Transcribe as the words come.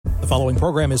The following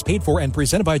program is paid for and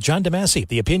presented by John DeMasi.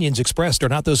 The opinions expressed are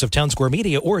not those of Town Square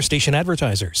Media or station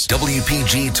advertisers.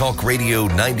 WPG Talk Radio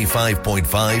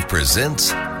 95.5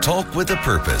 presents Talk with a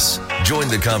Purpose. Join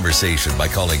the conversation by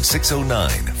calling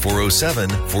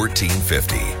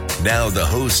 609-407-1450. Now the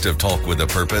host of Talk with a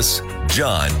Purpose,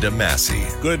 John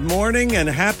DeMasi. Good morning and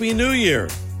Happy New Year.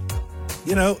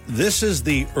 You know, this is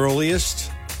the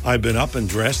earliest I've been up and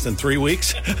dressed in 3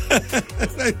 weeks.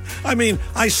 I mean,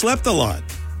 I slept a lot.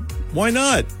 Why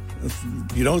not?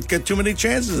 You don't get too many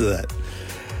chances of that.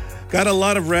 Got a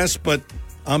lot of rest, but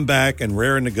I'm back and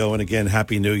raring to go. And again,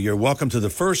 Happy New Year. Welcome to the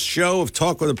first show of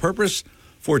Talk with a Purpose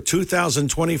for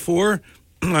 2024.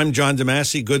 I'm John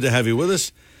DeMasi. Good to have you with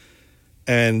us.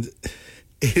 And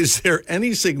is there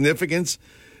any significance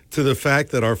to the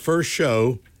fact that our first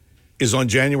show is on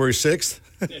January 6th?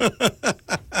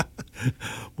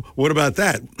 What about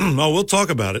that? Oh, we'll talk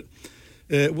about it.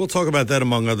 We'll talk about that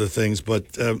among other things.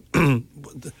 But on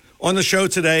the show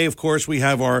today, of course, we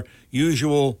have our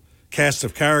usual cast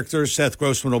of characters. Seth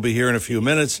Grossman will be here in a few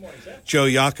minutes. Joe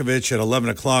Yakovich at 11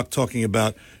 o'clock talking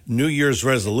about New Year's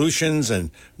resolutions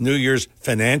and New Year's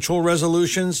financial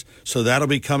resolutions. So that'll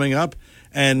be coming up.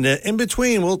 And in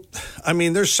between,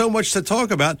 there's so much to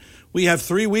talk about. We have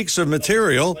 3 weeks of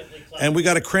material, and we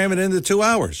got to cram it into 2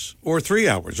 hours or 3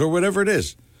 hours or whatever it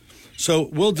is. So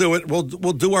we'll do it. We'll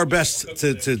do our best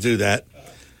to do that.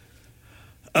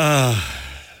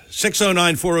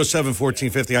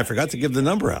 609-407-1450. I forgot to give the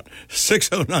number out.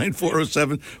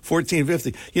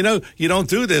 609-407-1450. You know, you don't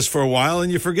do this for a while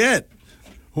and you forget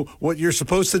what you're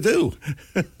supposed to do.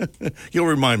 You'll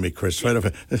remind me, Chris, right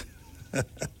away.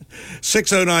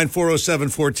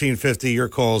 609-407-1450. Your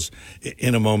calls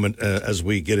in a moment as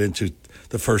we get into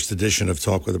the first edition of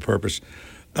Talk with a Purpose.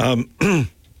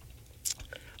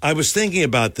 I was thinking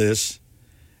about this,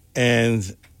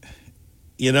 and,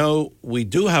 you know, we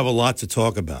do have a lot to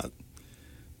talk about.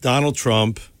 Donald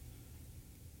Trump,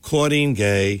 Claudine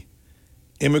Gay,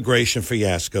 immigration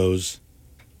fiascos.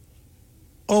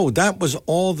 Oh, that was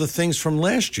all the things from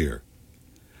last year.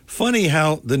 Funny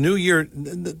how the new year,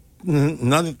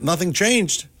 nothing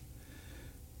changed.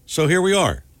 So here we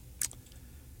are.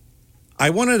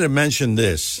 I wanted to mention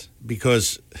this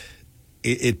because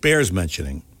it bears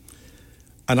mentioning.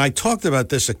 And I talked about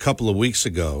this a couple of weeks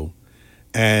ago,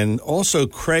 and also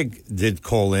Craig did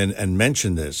call in and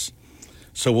mention this.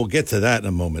 So we'll get to that in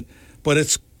a moment. But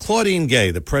it's Claudine Gay,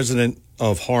 the president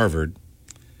of Harvard.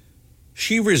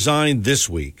 She resigned this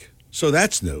week, so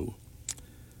that's new.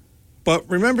 But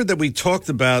remember that we talked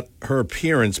about her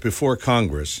appearance before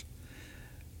Congress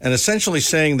and essentially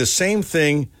saying the same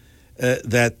thing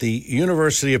that the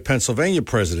University of Pennsylvania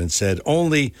president said,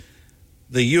 only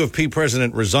the U of P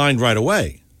president resigned right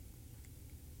away,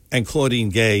 and Claudine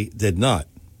Gay did not.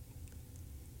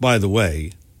 By the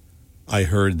way, I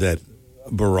heard that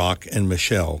Barack and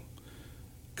Michelle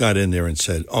got in there and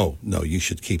said, oh, no, you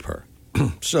should keep her.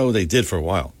 So they did for a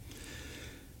while.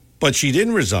 But she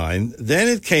didn't resign. Then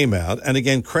it came out, and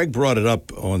again, Craig brought it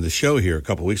up on the show here a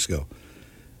couple weeks ago,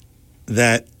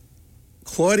 that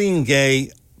Claudine Gay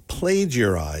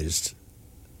plagiarized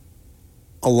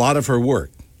a lot of her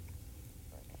work.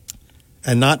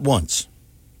 And not once,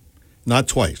 not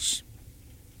twice,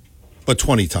 but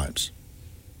 20 times.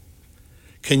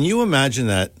 Can you imagine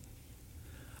that?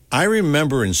 I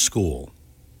remember in school,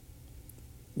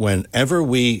 whenever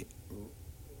we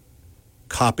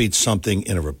copied something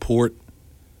in a report,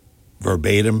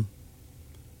 verbatim,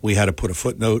 we had to put a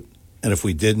footnote, and if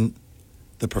we didn't,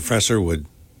 the professor would,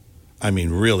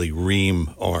 really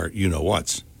ream our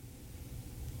you-know-whats.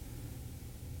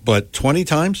 But 20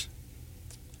 times?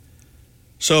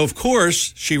 So, of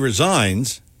course, she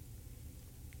resigns,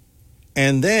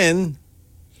 and then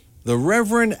the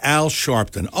Reverend Al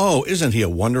Sharpton, oh, isn't he a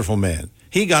wonderful man?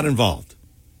 He got involved.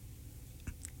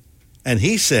 And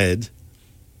he said,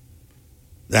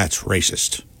 that's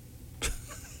racist.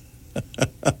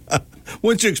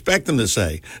 What'd you expect him to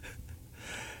say?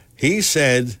 He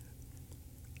said,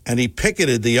 and he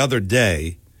picketed the other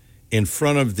day in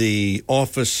front of the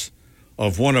office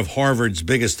of one of Harvard's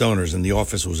biggest donors, and the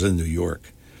office was in New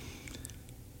York.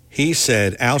 He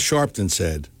said, Al Sharpton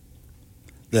said,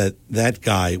 that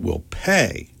guy will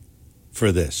pay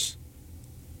for this.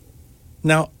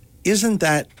 Now, isn't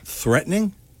that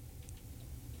threatening?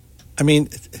 I mean,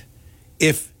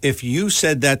 if you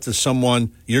said that to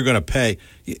someone, you're going to pay,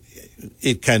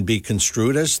 it can be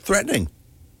construed as threatening.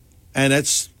 And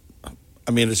it's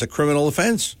a criminal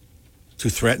offense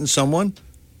to threaten someone.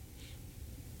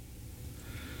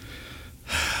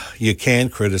 You can't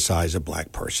criticize a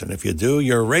black person. If you do,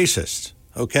 you're a racist,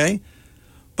 okay?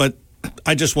 But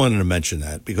I just wanted to mention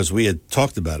that because we had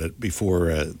talked about it before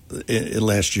in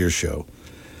last year's show.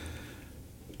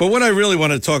 But what I really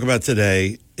want to talk about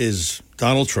today is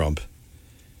Donald Trump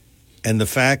and the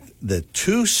fact that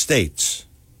two states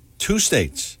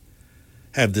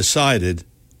have decided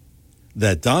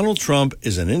that Donald Trump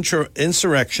is an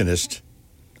insurrectionist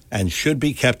and should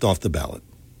be kept off the ballot.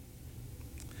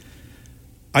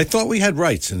 I thought we had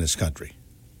rights in this country.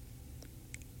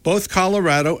 Both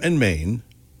Colorado and Maine,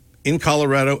 in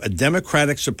Colorado, a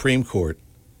Democratic Supreme Court,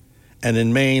 and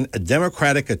in Maine, a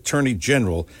Democratic Attorney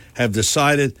General have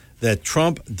decided that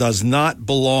Trump does not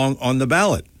belong on the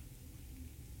ballot.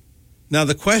 Now,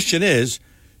 the question is,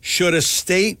 should a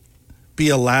state be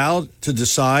allowed to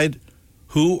decide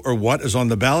who or what is on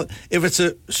the ballot? If it's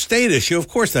a state issue, of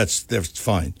course, that's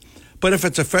fine. But if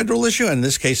it's a federal issue, and in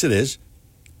this case it is,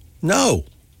 no.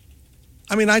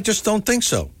 I mean, I just don't think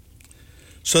so.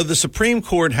 So the Supreme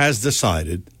Court has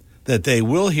decided that they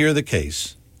will hear the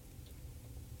case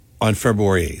on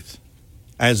February 8th,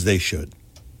 as they should.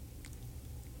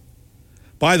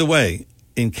 By the way,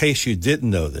 in case you didn't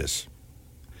know this,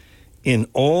 in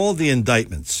all the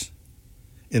indictments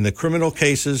in the criminal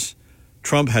cases,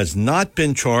 Trump has not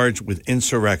been charged with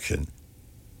insurrection.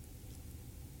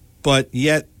 But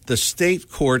yet the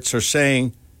state courts are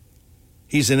saying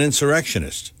he's an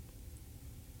insurrectionist.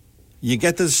 You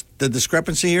get the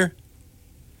discrepancy here?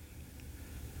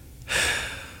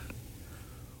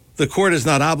 The court is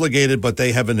not obligated, but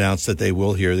they have announced that they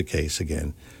will hear the case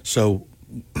again. So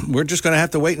we're just going to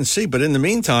have to wait and see. But in the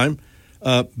meantime,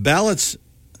 ballots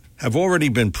have already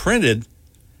been printed,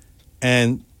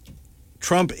 and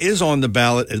Trump is on the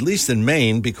ballot, at least in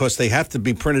Maine, because they have to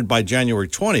be printed by January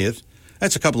 20th.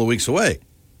 That's a couple of weeks away.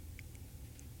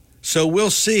 So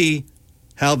we'll see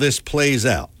how this plays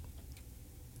out.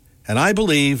 And I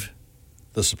believe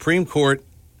the Supreme Court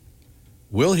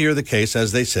will hear the case,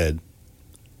 as they said.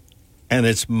 And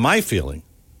it's my feeling,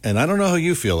 and I don't know how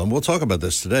you feel, and we'll talk about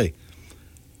this today,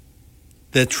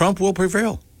 that Trump will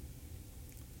prevail.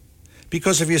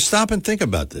 Because if you stop and think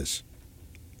about this,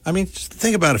 I mean,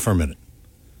 think about it for a minute.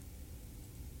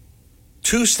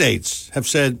 Two states have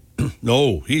said,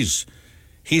 no, he's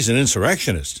an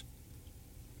insurrectionist.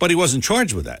 But he wasn't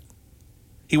charged with that.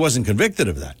 He wasn't convicted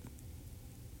of that.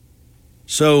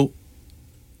 So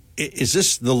is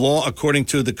this the law according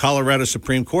to the Colorado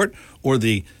Supreme Court or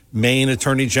the Maine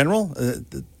Attorney General?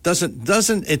 It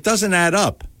doesn't add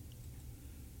up.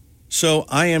 So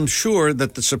I am sure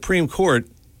that the Supreme Court,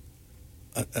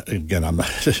 again,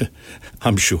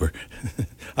 I'm sure.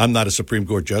 I'm not a Supreme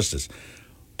Court justice.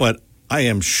 But I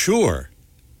am sure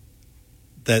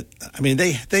that, I mean,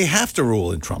 they have to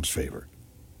rule in Trump's favor.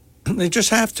 They just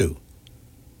have to.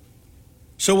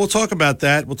 So we'll talk about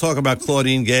that. We'll talk about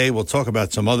Claudine Gay. We'll talk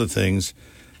about some other things.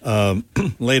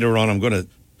 Later on, I'm going to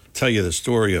tell you the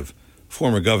story of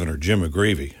former Governor Jim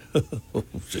McGreevey.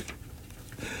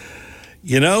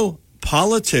 You know,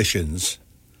 politicians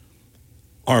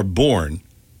are born,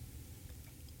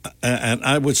 and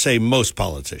I would say most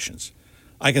politicians.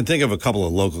 I can think of a couple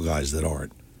of local guys that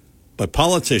aren't. But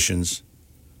politicians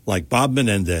like Bob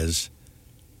Menendez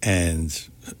and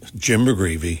Jim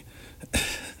McGreevey,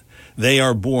 they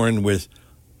are born with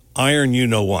iron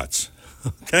you-know-whats,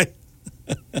 okay?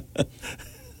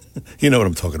 You know what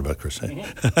I'm talking about, Chris.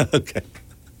 Mm-hmm. Okay.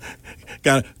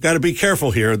 Got to be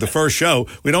careful here. The first show,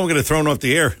 we don't get it thrown off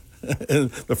the air in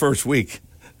the first week.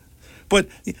 But,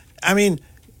 I mean,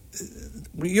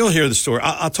 you'll hear the story.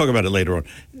 I'll talk about it later on.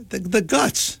 The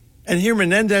guts. And here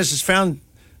Menendez has found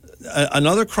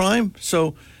another crime.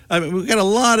 So, I mean, we've got a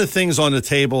lot of things on the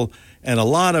table and a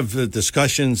lot of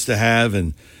discussions to have,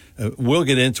 and we'll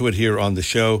get into it here on the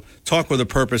show. Talk with a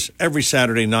Purpose every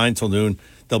Saturday, 9 till noon,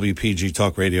 WPG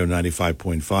Talk Radio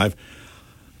 95.5.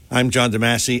 I'm John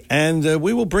DeMasi, and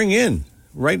we will bring in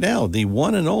right now the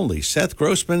one and only Seth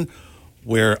Grossman,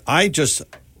 where I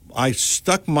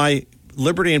stuck my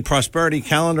Liberty and Prosperity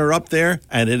calendar up there,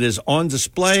 and it is on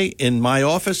display in my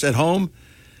office at home,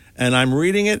 and I'm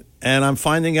reading it, and I'm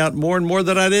finding out more and more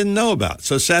that I didn't know about.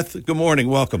 So, Seth, good morning.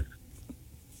 Welcome.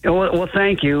 Well,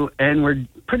 thank you. And we're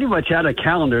pretty much out of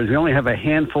calendars. We only have a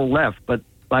handful left, but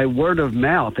by word of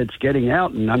mouth, it's getting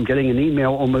out, and I'm getting an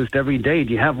email almost every day.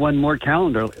 Do you have one more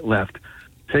calendar left?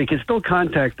 So you can still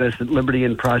contact us at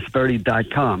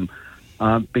libertyandprosperity.com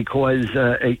because,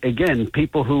 again,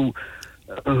 people who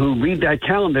read that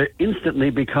calendar instantly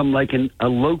become like a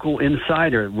local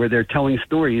insider where they're telling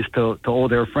stories to all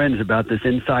their friends about this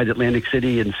inside Atlantic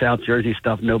City and South Jersey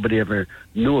stuff nobody ever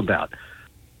knew about.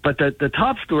 But the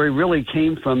top story really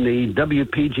came from the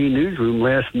WPG newsroom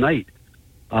last night,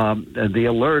 the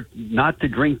alert not to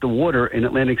drink the water in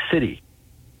Atlantic City.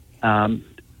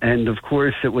 And, of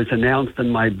course, it was announced in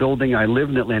my building. I live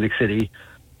in Atlantic City.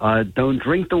 Don't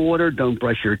drink the water. Don't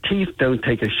brush your teeth. Don't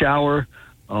take a shower.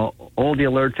 All the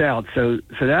alerts out. So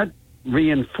that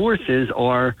reinforces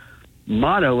our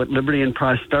motto at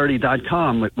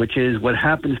libertyandprosperity.com, which is what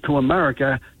happens to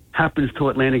America happens to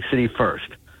Atlantic City first.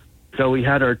 So we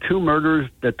had our 2 murders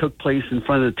that took place in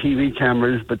front of the TV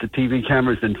cameras, but the TV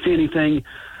cameras didn't see anything.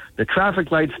 The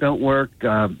traffic lights don't work.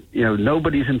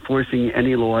 Nobody's enforcing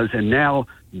any laws. And now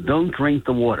don't drink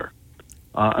the water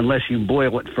unless you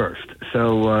boil it first.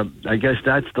 So I guess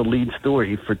that's the lead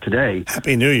story for today.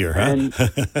 Happy New Year, huh? And,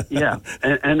 yeah.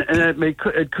 And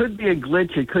it could be a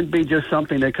glitch. It could be just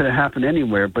something that could have happened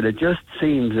anywhere. But it just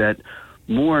seems that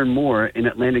more and more in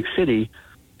Atlantic City,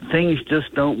 things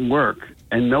just don't work.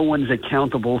 And no one's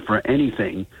accountable for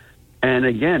anything. And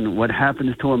again, what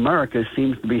happens to America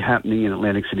seems to be happening in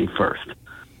Atlantic City first.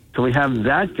 So we have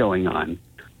that going on.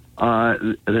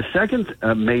 The second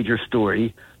major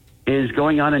story is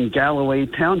going on in Galloway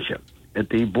Township at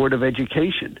the Board of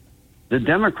Education. The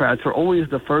Democrats are always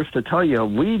the first to tell you,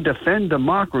 we defend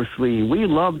democracy, we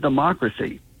love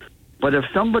democracy. But if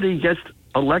somebody gets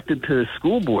elected to the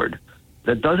school board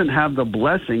that doesn't have the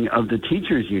blessing of the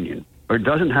teachers union or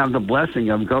doesn't have the blessing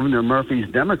of Governor Murphy's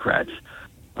Democrats,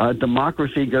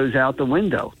 democracy goes out the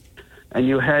window. And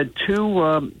you had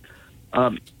 2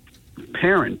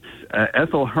 parents,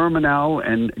 Ethel Hermanow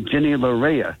and Ginny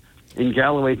Larea in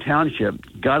Galloway Township,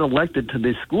 got elected to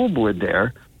the school board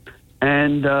there.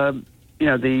 And,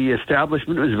 the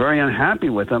establishment was very unhappy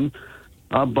with them.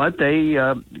 But they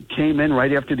came in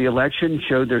right after the election,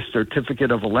 showed their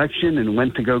certificate of election, and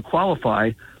went to go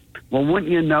qualify. Well,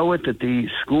 wouldn't you know it that the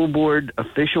school board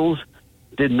officials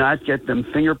did not get them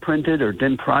fingerprinted or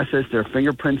didn't process their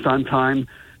fingerprints on time,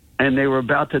 and they were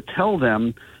about to tell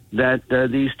them that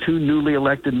these 2 newly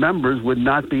elected members would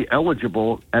not be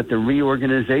eligible at the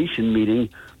reorganization meeting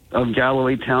of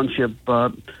Galloway Township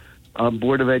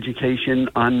Board of Education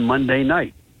on Monday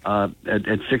night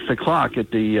at 6 o'clock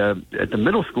at the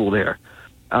middle school there.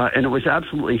 And it was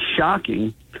absolutely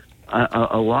shocking.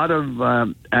 A lot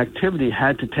of activity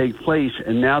had to take place,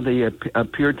 and now they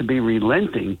appear to be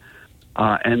relenting,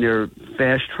 and they're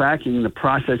fast-tracking the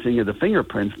processing of the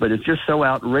fingerprints. But it's just so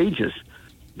outrageous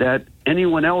that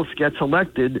anyone else gets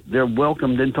elected, they're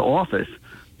welcomed into office.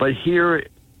 But here,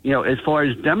 as far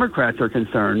as Democrats are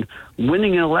concerned,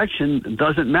 winning an election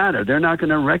doesn't matter. They're not going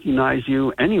to recognize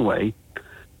you anyway.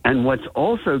 And what's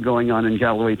also going on in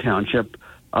Galloway Township,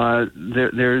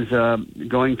 there's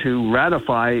going to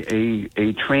ratify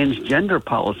a transgender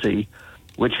policy,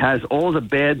 which has all the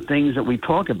bad things that we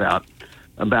talk about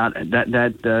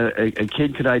that a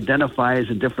kid could identify as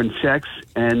a different sex,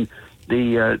 and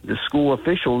the school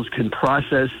officials can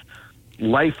process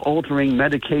life-altering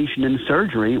medication and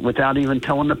surgery without even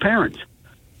telling the parents.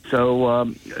 So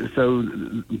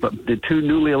but the 2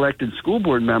 newly elected school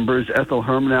board members, Ethel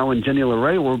Hermanow and Jenny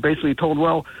Larea, were basically told,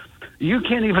 well, you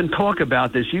can't even talk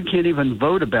about this. You can't even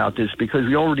vote about this because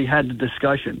we already had the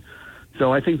discussion.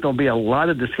 So I think there'll be a lot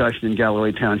of discussion in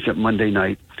Galloway Township Monday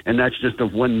night, and that's just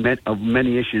of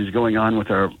many issues going on with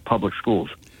our public schools.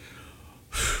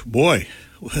 Boy,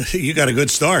 you got a good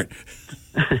start.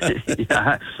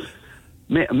 Yeah.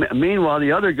 Meanwhile,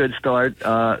 the other good start,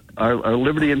 our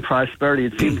Liberty and Prosperity,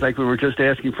 it seems like we were just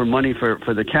asking for money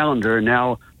for the calendar.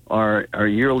 Now our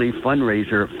yearly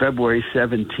fundraiser, February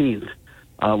 17th,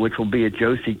 which will be at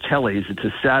Josie Kelly's. It's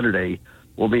a Saturday.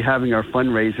 We'll be having our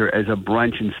fundraiser as a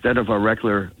brunch instead of our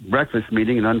regular breakfast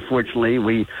meeting. And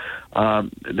unfortunately,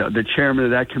 the chairman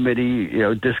of that committee,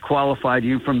 disqualified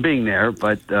you from being there.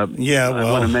 But I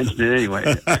want to mention it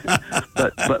anyway.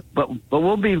 but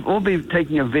we'll be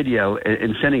taking a video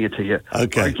and sending it to you.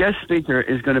 Okay. Our guest speaker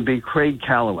is going to be Craig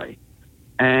Calloway,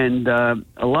 and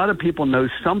a lot of people know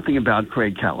something about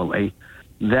Craig Calloway.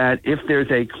 That if there's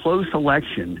a close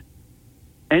election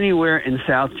anywhere in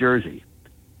South Jersey,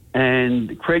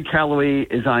 and Craig Calloway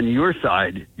is on your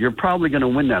side, you're probably going to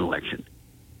win that election.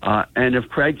 And if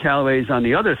Craig Calloway is on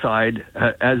the other side,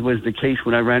 as was the case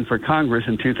when I ran for Congress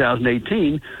in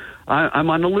 2018, I'm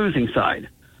on the losing side.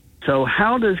 So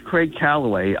how does Craig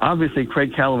Calloway, obviously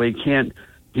Craig Calloway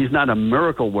he's not a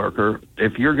miracle worker.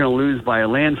 If you're going to lose by a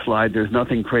landslide, there's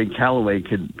nothing Craig Calloway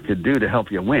could do to help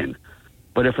you win.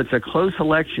 But if it's a close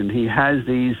election, he has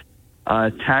these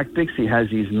tactics, he has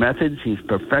these methods, he's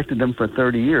perfected them for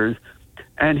 30 years,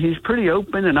 and he's pretty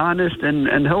open and honest,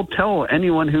 and he'll tell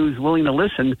anyone who's willing to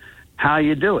listen how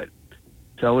you do it.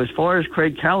 So as far as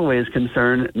Craig Calloway is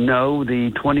concerned, no,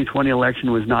 the 2020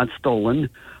 election was not stolen.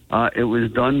 It was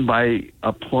done by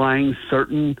applying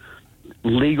certain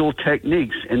legal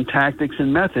techniques and tactics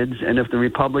and methods. And if the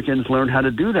Republicans learn how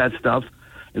to do that stuff,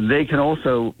 they can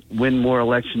also win more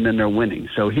election than they're winning.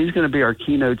 So he's going to be our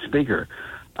keynote speaker.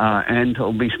 And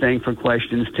he'll be staying for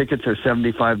questions. Tickets are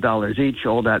 $75 each.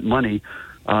 All that money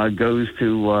goes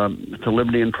to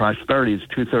Liberty and Prosperity. It's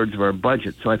 2/3 of our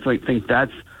budget. So I think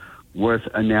that's worth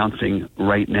announcing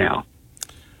right now.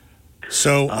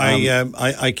 So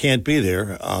I can't be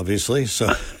there, obviously.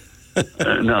 So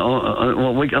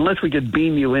no, unless we could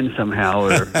beam you in somehow,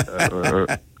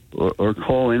 or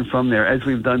call in from there, as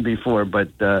we've done before. But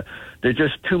there's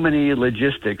just too many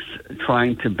logistics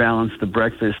trying to balance the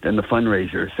breakfast and the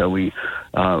fundraiser. So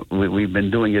we've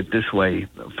been doing it this way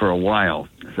for a while.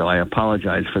 So I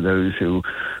apologize for those who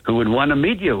would want to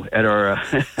meet you at our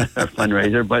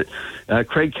fundraiser. But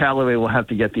Craig Calloway will have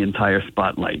to get the entire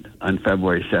spotlight on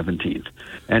February 17th.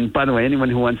 And by the way, anyone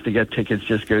who wants to get tickets,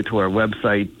 just go to our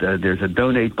website. There's a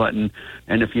donate button.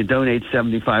 And if you donate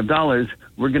 $75,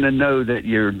 we're going to know that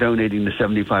you're donating the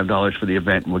 $75 for the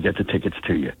event, and we'll get the tickets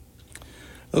to you.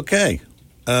 Okay.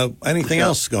 Anything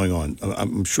else going on?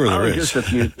 I'm sure there is. Just a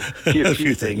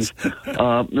few things.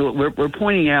 We're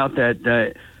pointing out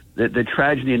that the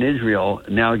tragedy in Israel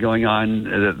now going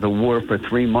on, the war for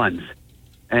 3 months.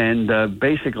 And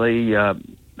basically,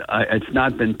 it's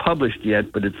not been published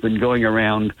yet, but it's been going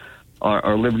around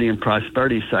our Liberty and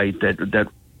Prosperity site that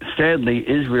sadly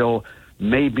Israel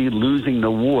may be losing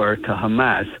the war to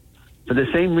Hamas for the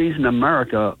same reason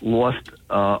America lost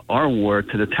our war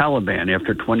to the Taliban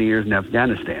after 20 years in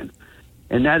Afghanistan.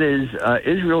 And that is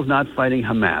Israel's not fighting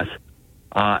Hamas,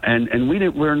 and we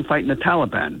weren't fighting the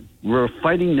Taliban. We're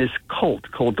fighting this cult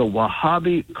called the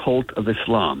Wahhabi cult of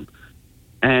Islam.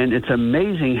 And it's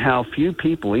amazing how few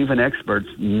people, even experts,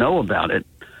 know about it.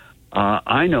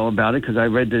 I know about it because I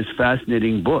read this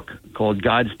fascinating book called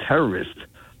God's Terrorists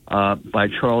by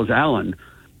Charles Allen.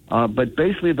 But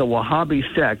basically the Wahhabi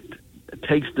sect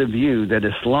takes the view that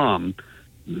Islam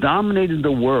dominated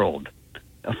the world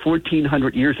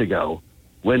 1,400 years ago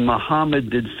when Muhammad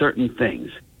did certain things.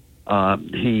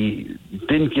 He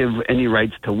didn't give any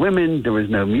rights to women. There was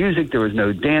no music. There was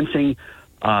no dancing.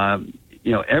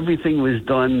 Everything was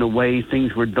done the way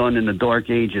things were done in the Dark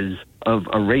Ages of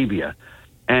Arabia.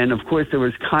 And, of course, there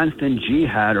was constant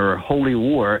jihad or holy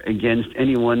war against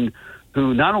anyone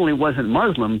who not only wasn't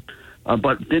Muslim,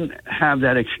 but didn't have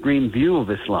that extreme view of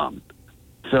Islam.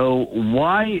 So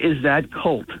why is that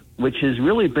cult, which has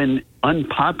really been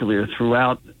unpopular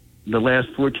throughout the last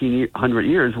 1,400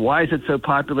 years, why is it so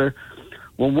popular?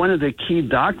 Well, one of the key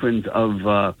doctrines of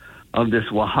this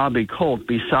Wahhabi cult,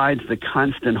 besides the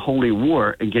constant holy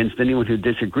war against anyone who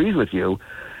disagrees with you,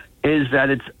 is that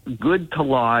it's good to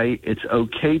lie, it's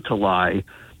okay to lie,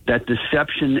 that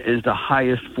deception is the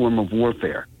highest form of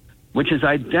warfare, which is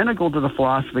identical to the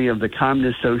philosophy of the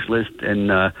communist socialists and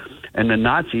the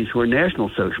Nazis who are National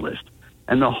Socialists.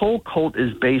 And the whole cult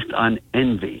is based on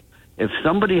envy. If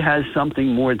somebody has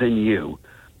something more than you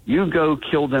go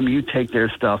kill them, you take their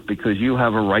stuff because you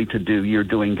have a right to you're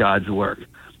doing God's work.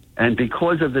 And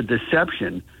because of the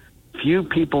deception, few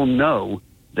people know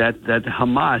that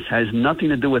Hamas has nothing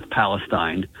to do with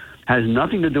Palestine, has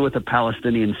nothing to do with the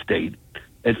Palestinian state.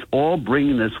 It's all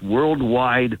bringing this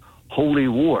worldwide holy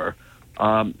war.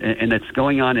 And it's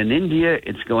going on in India,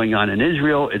 it's going on in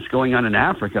Israel, it's going on in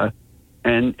Africa.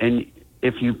 And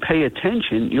if you pay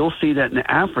attention, you'll see that in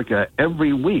Africa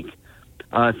every week,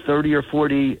 30 or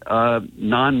 40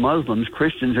 non-Muslims,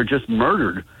 Christians, are just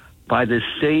murdered by this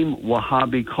same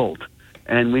Wahhabi cult.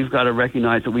 And we've got to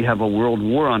recognize that we have a world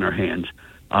war on our hands,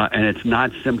 and it's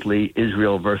not simply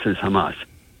Israel versus Hamas.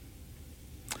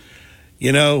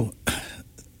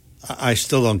 I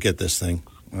still don't get this thing.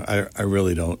 I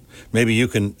really don't. Maybe you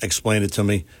can explain it to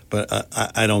me, but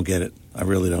I don't get it. I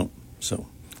really don't. So,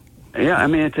 yeah, I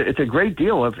mean, it's a great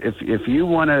deal. If you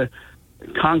want to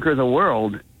conquer the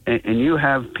world and you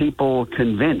have people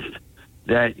convinced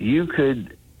that you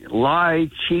could lie,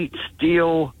 cheat,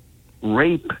 steal,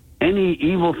 rape, any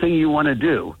evil thing you want to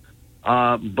do,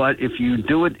 but if you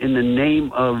do it in the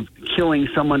name of killing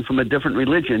someone from a different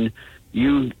religion,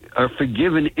 you are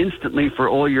forgiven instantly for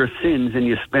all your sins and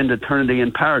you spend eternity in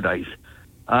paradise.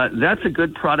 That's a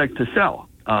good product to sell.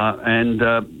 And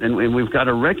we've got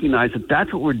to recognize that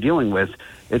that's what we're dealing with.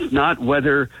 It's not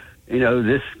whether,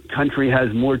 this country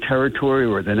has more territory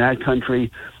or than that country.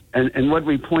 And what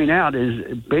we point out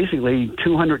is basically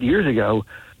 200 years ago,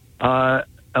 a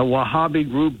Wahhabi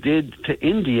group did to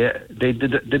India, they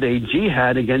did a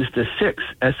jihad against the Sikhs,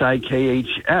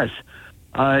 S-I-K-H-S,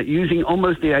 using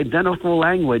almost the identical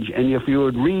language. And if you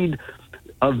would read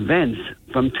events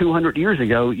from 200 years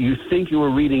ago, you think you were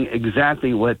reading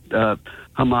exactly what Hamas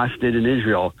Hamas did in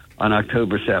Israel on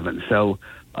October 7th. So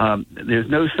there's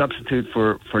no substitute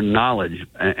for knowledge,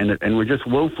 and we're just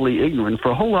woefully ignorant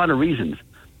for a whole lot of reasons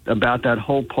about that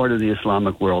whole part of the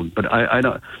Islamic world. But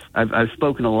I've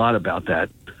spoken a lot about that.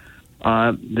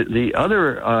 The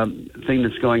other thing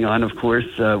that's going on, of course,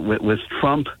 with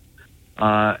Trump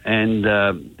and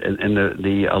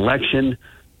the election,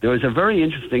 there was a very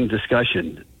interesting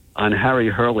discussion on Harry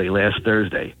Hurley last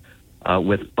Thursday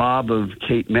with Bob of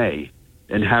Cape May.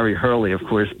 And Harry Hurley, of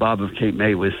course, Bob of Cape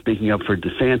May was speaking up for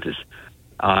DeSantis.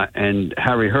 And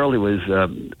Harry Hurley was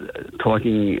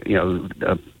talking,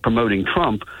 promoting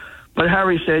Trump. But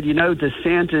Harry said,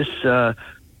 DeSantis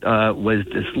was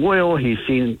disloyal. He's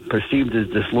perceived as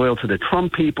disloyal to the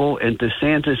Trump people, and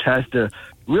DeSantis has to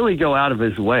really go out of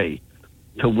his way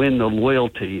to win the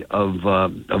loyalty of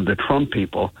the Trump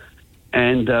people.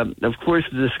 And, of course,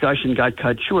 the discussion got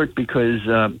cut short because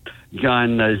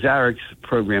John Zarek's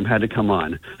program had to come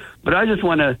on. But I just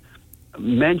want to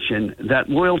mention that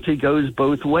loyalty goes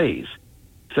both ways.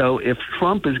 So if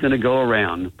Trump is going to go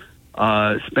around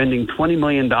spending $20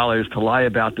 million to lie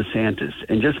about DeSantis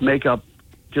and just make up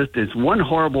just this one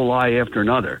horrible lie after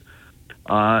another,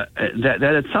 that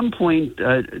at some point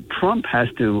Trump has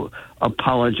to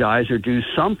apologize or do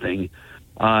something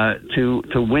to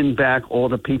win back all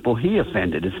the people he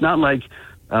offended. It's not like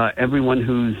everyone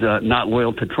who's not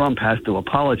loyal to Trump has to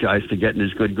apologize to get in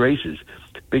his good graces.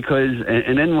 Because,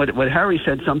 and then what Harry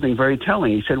said, something very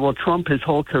telling. He said, well, Trump, his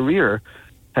whole career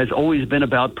has always been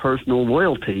about personal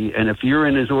loyalty. And if you're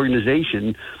in his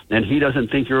organization and he doesn't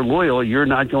think you're loyal, you're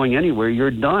not going anywhere.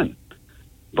 You're done.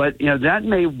 But, that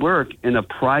may work in a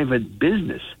private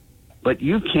business, but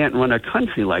you can't run a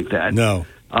country like that. No.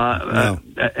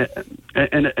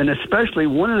 And especially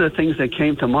one of the things that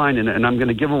came to mind, and I'm going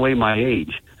to give away my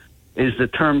age, is the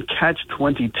term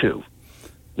Catch-22.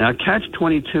 Now,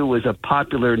 Catch-22 was a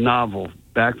popular novel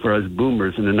back for us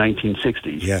boomers in the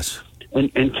 1960s. Yes.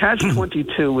 And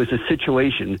Catch-22 was a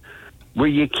situation where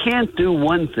you can't do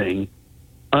one thing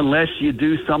unless you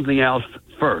do something else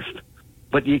first.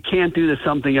 But you can't do the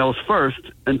something else first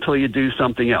until you do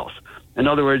something else. In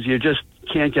other words, you just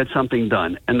can't get something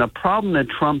done. And the problem that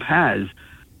Trump has,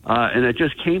 and it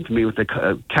just came to me with the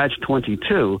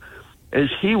Catch-22, is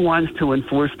he wants to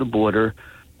enforce the border.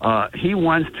 He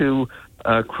wants to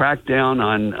crack down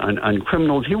on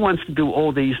criminals. He wants to do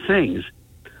all these things.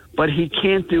 But he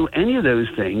can't do any of those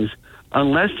things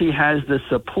unless he has the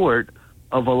support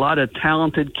of a lot of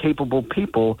talented, capable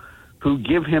people who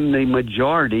give him the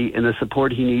majority and the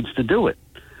support he needs to do it.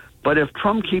 But if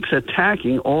Trump keeps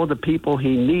attacking all the people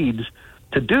he needs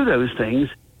to do those things,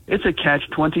 it's a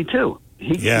Catch-22.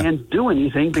 He can't do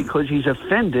anything because he's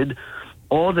offended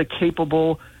all the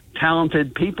capable,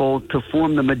 talented people to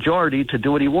form the majority to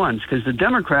do what he wants, because the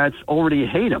Democrats already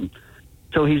hate him.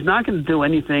 So he's not going to do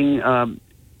anything,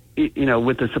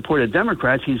 with the support of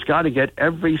Democrats. He's got to get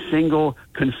every single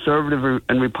conservative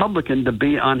and Republican to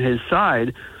be on his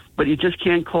side. But you just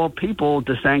can't call people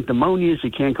DeSanctimonious.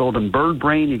 You can't call them bird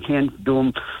brain. You can't do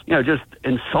them, just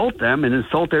insult them and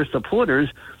insult their supporters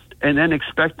and then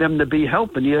expect them to be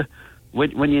helping you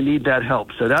when you need that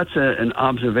help. So that's an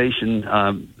observation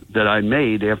that I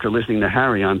made after listening to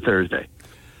Harry on Thursday.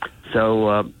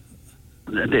 So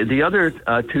the other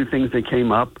two things that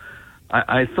came up,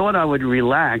 I thought I would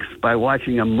relax by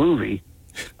watching a movie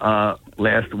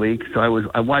last week. So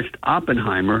I watched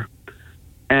Oppenheimer.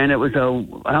 And it was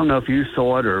I don't know if you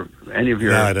saw it or any of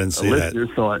your listeners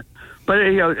saw it, but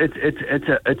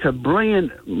it's a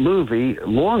brilliant movie,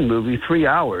 long movie, 3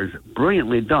 hours,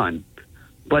 brilliantly done.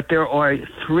 But there are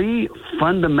 3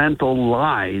 fundamental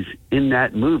lies in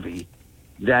that movie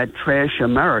that trash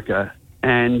America,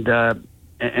 and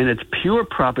it's pure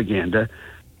propaganda.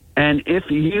 And if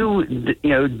you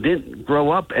didn't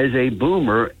grow up as a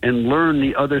boomer and learn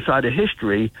the other side of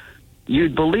history,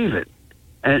 you'd believe it.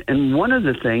 And one of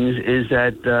the things is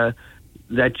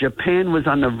that Japan was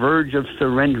on the verge of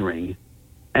surrendering,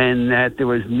 and that there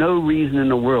was no reason in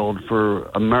the world for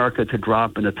America to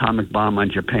drop an atomic bomb on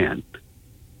Japan.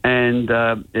 And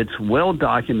it's well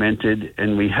documented,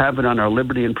 and we have it on our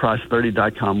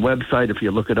libertyandprosperity.com website. If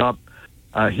you look it up,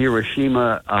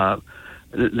 Hiroshima,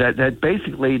 that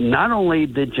basically not only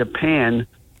did Japan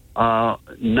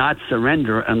not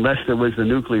surrender unless there was the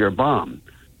nuclear bomb,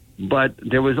 but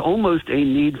there was almost a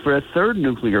need for a third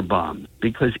nuclear bomb,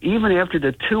 because even after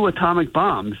the 2 atomic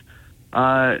bombs,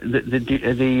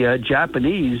 the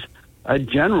Japanese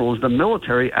generals, the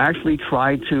military, actually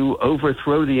tried to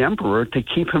overthrow the emperor to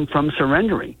keep him from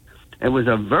surrendering. It was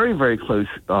a very, very close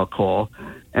call,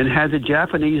 and had the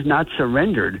Japanese not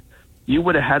surrendered, you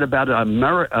would have had about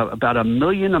a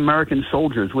million American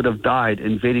soldiers would have died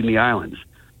invading the islands.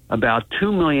 About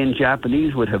 2 million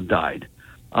Japanese would have died.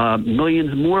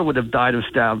 Millions more would have died of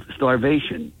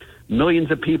starvation.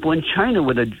 Millions of people in China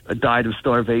would have died of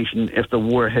starvation if the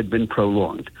war had been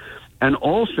prolonged. And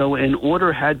also, an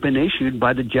order had been issued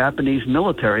by the Japanese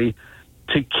military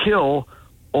to kill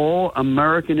all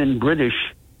American and British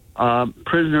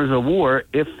prisoners of war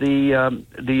if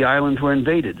the islands were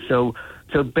invaded. So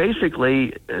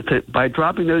basically, by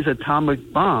dropping those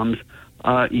atomic bombs,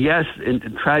 yes, in the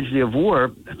tragedy of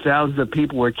war, thousands of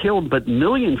people were killed, but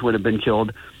millions would have been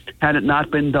killed had it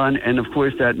not been done. And of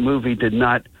course, that movie did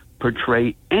not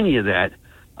portray any of that,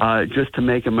 just to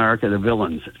make America the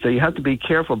villains. So you have to be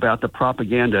careful about the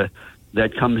propaganda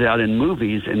that comes out in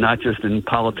movies and not just in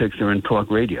politics or in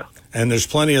talk radio. And there's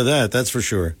plenty of that, that's for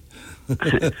sure.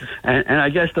 and I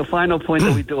guess the final point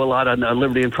that we do a lot on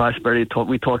Liberty and Prosperity,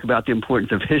 we talk about the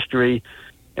importance of history.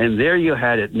 And there you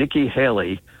had it. Nikki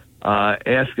Haley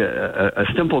asked a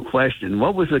simple question.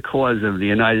 What was the cause of the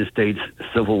United States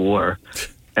Civil War?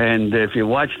 And if you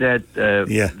watch that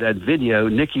video,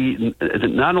 Nikki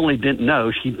not only didn't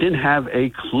know, she didn't have a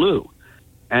clue.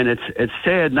 And it's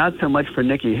sad, not so much for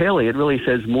Nikki Haley. It really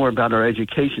says more about our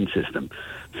education system.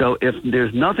 So if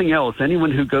there's nothing else, anyone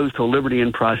who goes to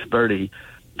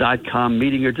libertyandprosperity.com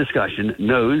meeting or discussion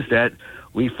knows that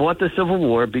we fought the Civil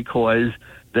War because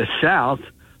the South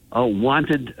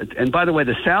wanted, and by the way,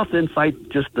 the South didn't fight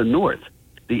just the North.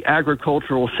 The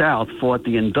agricultural South fought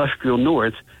the industrial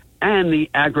North and the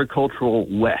agricultural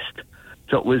West.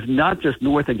 So it was not just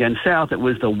North against South, it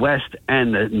was the West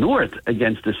and the North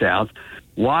against the South.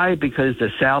 Why? Because the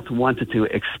South wanted to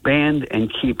expand and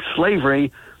keep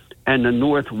slavery, and the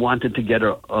North wanted to get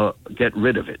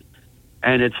rid of it.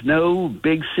 And it's no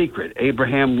big secret.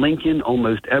 Abraham Lincoln,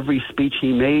 almost every speech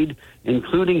he made,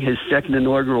 including his second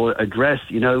inaugural address,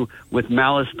 with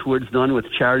malice towards none,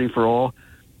 with charity for all,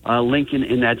 Lincoln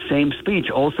in that same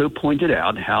speech also pointed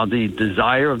out how the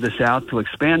desire of the South to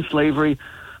expand slavery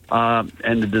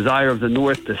and the desire of the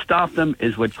North to stop them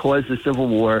is what caused the Civil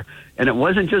War. And it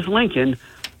wasn't just Lincoln.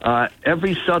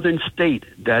 Every southern state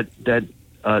that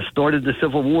started the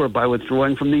Civil War by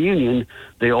withdrawing from the Union,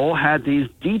 they all had these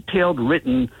detailed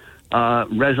written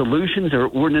resolutions or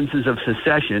ordinances of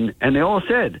secession, and they all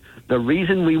said the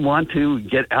reason we want to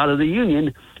get out of the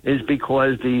Union is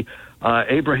because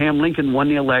Abraham Lincoln won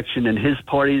the election, and his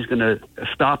party is going to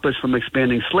stop us from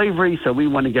expanding slavery, so we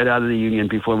want to get out of the Union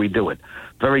before we do it.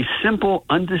 Very simple,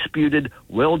 undisputed,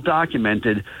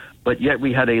 well-documented, but yet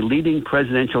we had a leading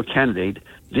presidential candidate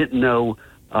didn't know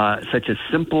such a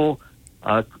simple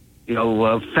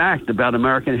fact about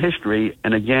American history.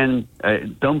 And again,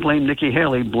 don't blame Nikki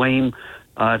Haley, blame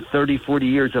 30, 40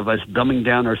 years of us dumbing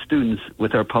down our students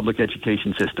with our public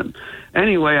education system.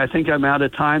 Anyway, I think I'm out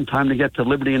of time. Time to get to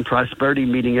Liberty and Prosperity,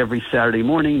 meeting every Saturday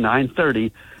morning,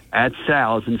 9:30 at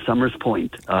Sal's in Summers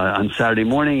Point on Saturday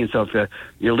morning. And so if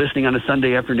you're listening on a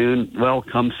Sunday afternoon, well,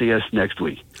 come see us next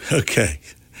week. Okay.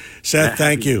 Seth,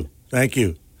 thank you. Thank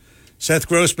you. Seth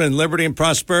Grossman, Liberty and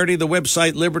Prosperity, the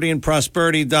website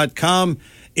libertyandprosperity.com.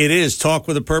 It is Talk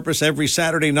with a Purpose every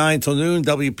Saturday, 9 till noon,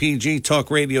 WPG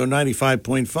Talk Radio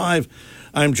 95.5.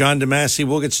 I'm John DeMasi.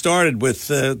 We'll get started with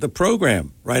the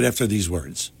program right after these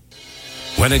words.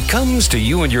 When it comes to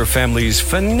you and your family's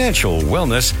financial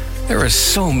wellness, there are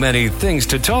so many things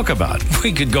to talk about.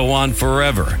 We could go on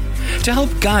forever. To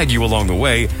help guide you along the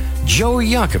way, Joe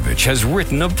Yakovich has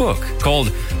written a book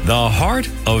called The Heart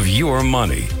of Your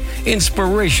Money,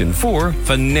 Inspiration for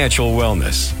Financial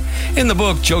Wellness. In the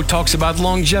book, Joe talks about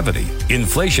longevity,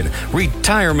 inflation,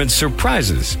 retirement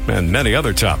surprises, and many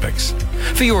other topics.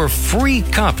 For your free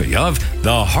copy of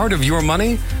The Heart of Your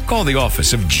Money, call the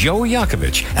office of Joe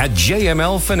Yakovich at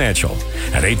JML Financial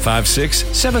at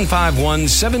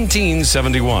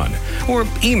 856-751-1771 or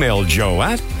email Joe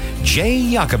at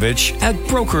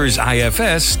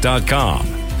jyakovich@brokersifs.com.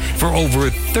 For over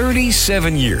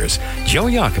 37 years, Joe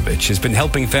Yakovich has been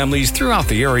helping families throughout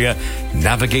the area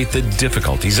navigate the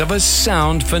difficulties of a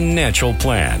sound financial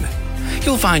plan.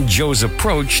 You'll find Joe's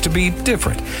approach to be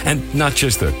different and not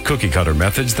just the cookie-cutter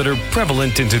methods that are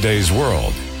prevalent in today's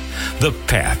world. The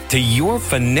path to your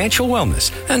financial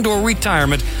wellness and or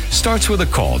retirement starts with a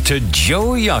call to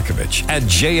Joe Yakovich at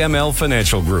JML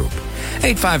Financial Group.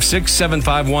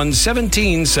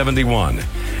 856-751-1771.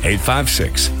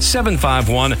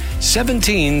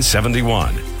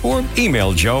 856-751-1771. or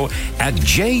email Joe at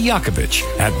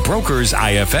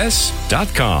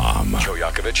jyakovich@brokersifs.com. Joe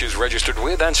Yakovich is registered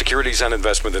with, and securities and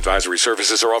investment advisory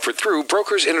services are offered through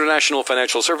Brokers International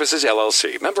Financial Services,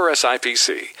 LLC, member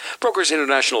SIPC. Brokers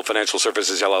International Financial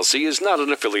Services, LLC is not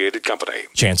an affiliated company.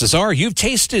 Chances are you've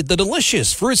tasted the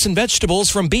delicious fruits and vegetables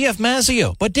from B.F.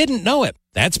 Mazzeo, but didn't know it.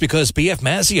 That's because B.F.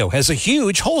 Mazzeo has a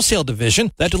huge wholesale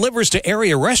division that delivers to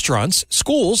area restaurants,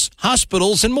 schools,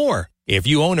 hospitals, and more. If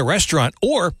you own a restaurant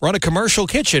or run a commercial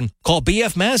kitchen, call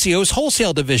B.F. Mazzeo's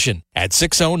wholesale division at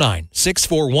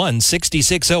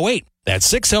 609-641-6608. That's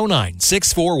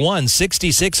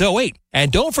 609-641-6608.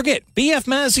 And don't forget B.F.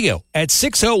 Mazzeo at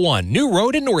 601 New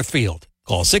Road in Northfield.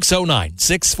 Call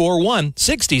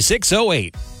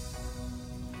 609-641-6608.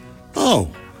 Oh,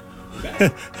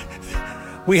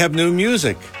 we have new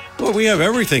music. Well, we have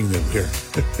everything new here.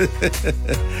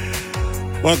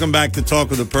 Welcome back to Talk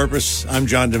with a Purpose. I'm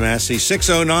John DeMasi.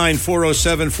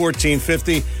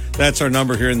 609-407-1450. That's our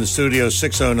number here in the studio,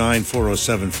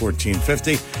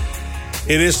 609-407-1450.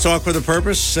 It is Talk with a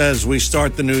Purpose as we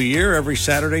start the new year every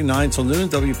Saturday, 9 till noon,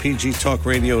 WPG Talk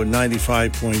Radio at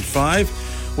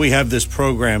 95.5. We have this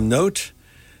program note.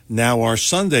 Now our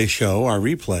Sunday show, our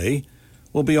replay,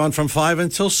 will be on from 5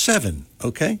 until 7,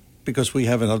 okay? Because we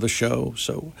have another show.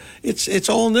 So it's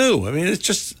all new. I mean, it's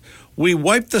just... we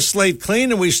wipe the slate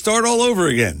clean and we start all over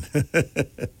again.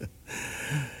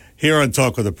 Here on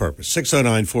Talk with a Purpose,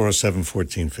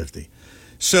 609-407-1450.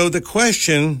 So the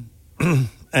question,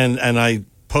 and I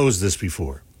posed this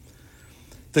before,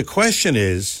 the question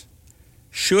is,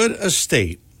 should a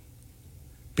state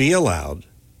be allowed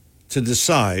to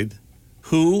decide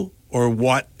who or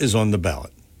what is on the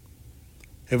ballot?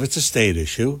 If it's a state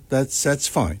issue, that's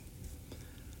fine.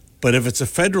 But if it's a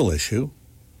federal issue,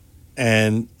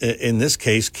 and in this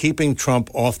case, keeping Trump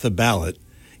off the ballot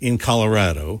in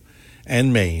Colorado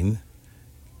and Maine,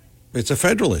 it's a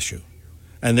federal issue.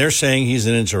 And they're saying he's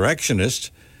an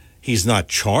insurrectionist. He's not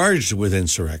charged with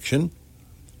insurrection.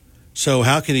 So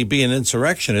how can he be an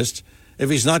insurrectionist if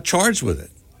he's not charged with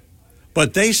it?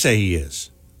 But they say he is.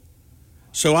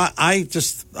 So I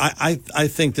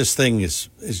think this thing is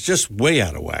just way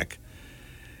out of whack.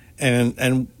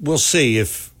 And we'll see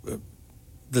if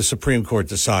the Supreme Court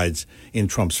decides in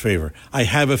Trump's favor. I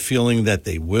have a feeling that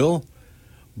they will,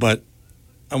 but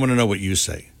I want to know what you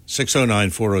say.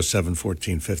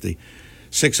 609-407-1450.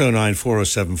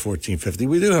 609-407-1450.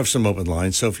 We do have some open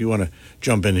lines, so if you want to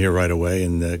jump in here right away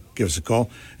and give us a call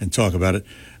and talk about it,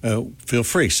 feel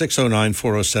free.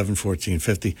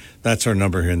 609-407-1450. That's our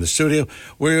number here in the studio.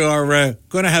 We are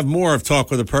going to have more of Talk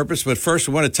with a Purpose, but first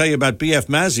we want to tell you about B.F.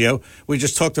 Mazzeo. We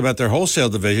just talked about their wholesale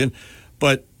division,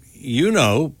 but you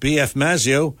know, B.F.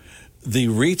 Mazzeo, the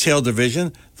retail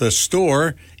division, the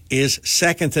store, is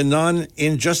second to none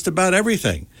in just about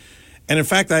everything. And in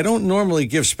fact, I don't normally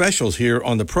give specials here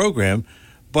on the program,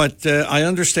 but I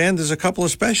understand there's a couple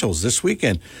of specials this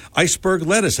weekend. Iceberg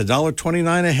lettuce,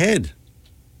 $1.29 a head.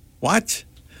 What?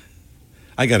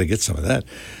 I got to get some of that.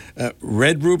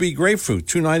 Red Ruby grapefruit,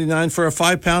 $2.99 for a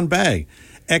 5-pound bag.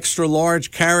 Extra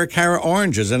large Cara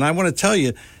oranges. And I want to tell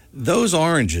you, those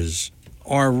oranges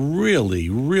are really,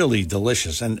 really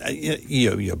delicious. And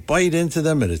you bite into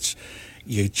them and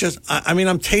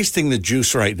I'm tasting the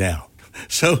juice right now.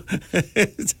 So,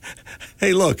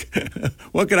 hey, look,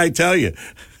 what can I tell you?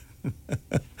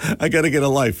 I got to get a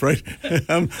life, right?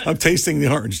 I'm tasting the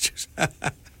orange juice.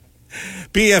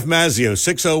 B.F. Mazzeo,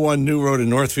 601 New Road in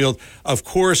Northfield. Of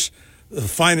course, the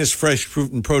finest fresh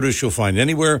fruit and produce you'll find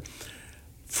anywhere.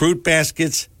 Fruit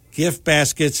baskets, gift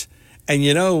baskets. And,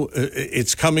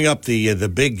 it's coming up,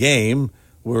 the big game.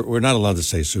 We're not allowed to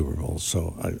say Super Bowl,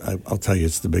 so I'll tell you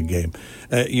it's the big game.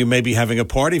 You may be having a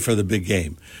party for the big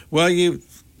game. Well, you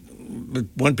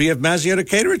want B.F. Mazzeo to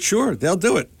cater it? Sure, they'll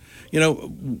do it.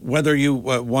 Whether you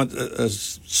want a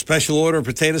special order,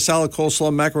 potato salad,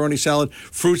 coleslaw, macaroni salad,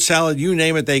 fruit salad, you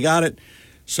name it, they got it.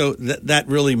 So that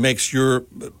really makes your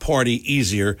party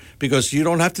easier because you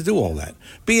don't have to do all that.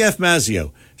 B.F.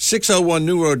 Mazzeo, 601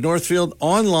 New Road, Northfield,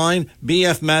 online,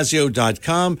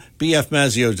 bfmazzeo.com,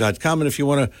 bfmazzeo.com. And if you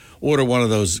want to order one of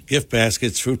those gift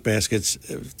baskets, fruit baskets,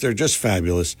 they're just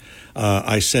fabulous.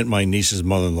 I sent my niece's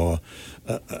mother-in-law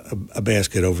a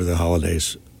basket over the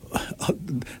holidays.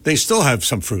 They still have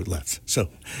some fruit left. So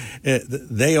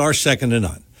they are second to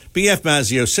none. B.F.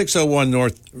 Mazzeo, 601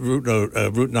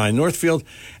 Route 9 Northfield,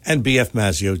 and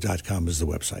bfmazzeo.com is the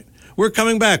website. We're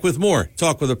coming back with more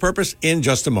Talk with a Purpose in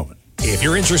just a moment. If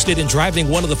you're interested in driving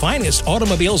one of the finest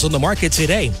automobiles on the market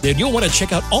today, then you'll want to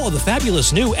check out all of the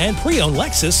fabulous new and pre-owned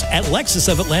Lexus at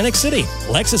Lexus of Atlantic City.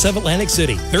 Lexus of Atlantic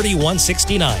City,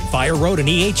 3169 Fire Road in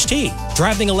EHT.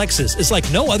 Driving a Lexus is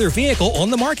like no other vehicle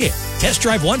on the market. Test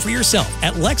drive one for yourself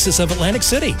at Lexus of Atlantic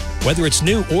City. Whether it's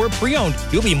new or pre-owned,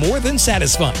 you'll be more than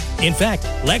satisfied. In fact,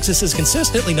 Lexus is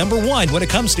consistently #1 when it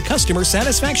comes to customer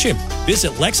satisfaction.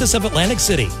 Visit Lexus of Atlantic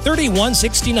City,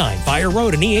 3169 Fire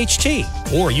Road in EHT.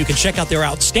 Or you can check out their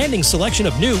outstanding selection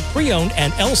of new, pre-owned,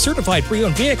 and L-certified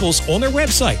pre-owned vehicles on their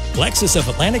website,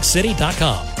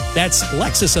 LexusOfAtlanticCity.com. That's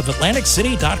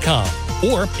LexusOfAtlanticCity.com.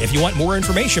 Or, if you want more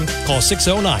information, call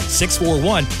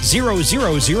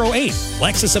 609-641-0008.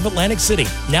 Lexus of Atlantic City,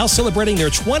 now celebrating their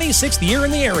 26th year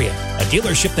in the area. A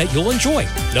dealership that you'll enjoy.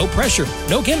 No pressure,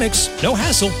 no gimmicks, no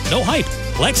hassle, no hype.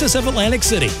 Lexus of Atlantic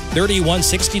City,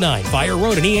 3169 Fire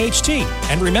Road in EHT.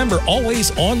 And remember, always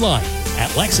online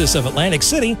at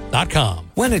LexusOfAtlanticCity.com.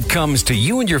 When it comes to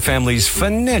you and your family's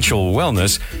financial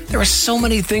wellness, there are so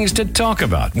many things to talk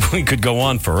about. We could go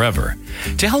on forever.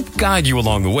 To help guide you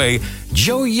along the way,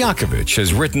 Joe Yakovich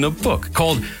has written a book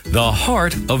called The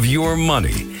Heart of Your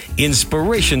Money,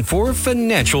 Inspiration for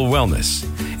Financial Wellness.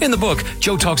 In the book,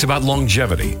 Joe talks about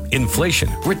longevity, inflation,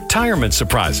 retirement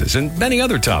surprises, and many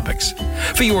other topics.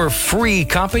 For your free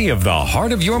copy of The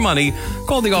Heart of Your Money,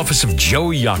 call the office of Joe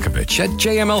Yakovich at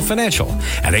JML Financial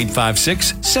at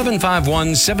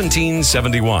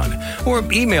 856-751-1771 or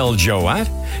email Joe at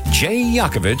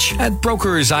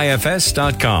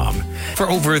jyakovich@brokersifs.com. For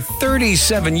over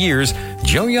 37 years,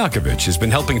 Joe Yakovich has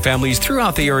been helping families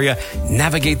throughout the area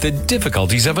navigate the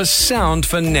difficulties of a sound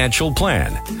financial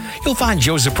plan. You'll find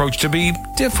Joe's approach to be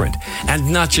different and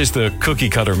not just the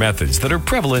cookie-cutter methods that are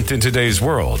prevalent in today's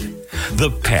world.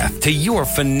 The path to your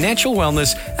financial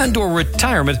wellness and or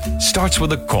retirement starts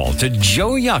with a call to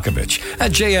Joe Yakovich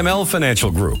at JML Financial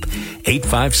Group,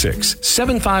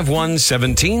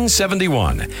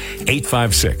 856-751-1771,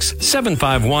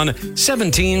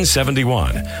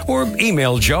 856-751-1771, or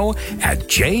email Joe at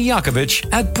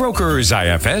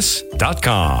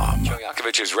jyakovich@brokersifs.com. Joe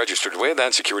Yakovich is registered with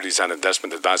and securities and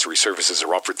investment advisory services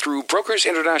are offered through Brokers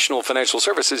International Financial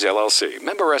Services, LLC,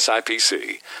 member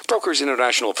SIPC. Brokers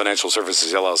International Financial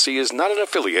Services, LLC is not an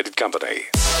affiliated company.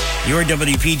 Your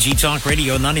WPG Talk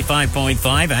Radio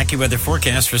 95.5 AccuWeather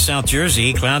forecast for South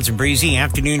Jersey. Clouds and breezy,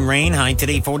 afternoon rain, high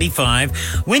today 45.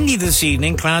 Windy this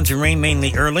evening, clouds and rain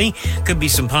mainly early. Could be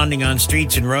some ponding on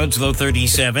streets and roads, low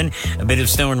 37. A bit of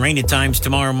snow and rain at times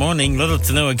tomorrow morning. Little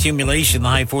to no accumulation, the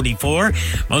high 44.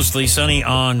 Mostly sunny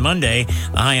on Monday,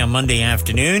 the high on Monday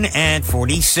afternoon at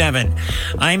 47.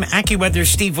 I'm AccuWeather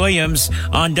Steve Williams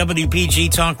on WPG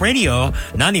Talk Radio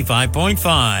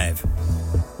 95.5.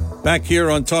 Back here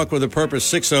on Talk with a Purpose,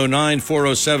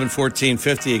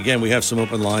 609-407-1450. Again, we have some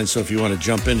open lines, so if you want to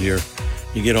jump in here,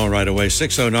 you get on right away.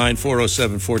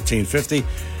 609-407-1450.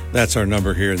 That's our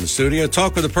number here in the studio.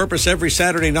 Talk with a Purpose every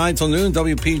Saturday, 9 till noon,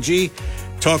 WPG,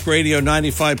 Talk Radio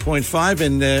 95.5.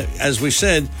 And as we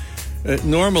said,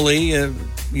 normally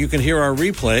you can hear our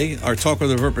replay, our Talk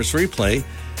with a Purpose replay,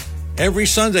 every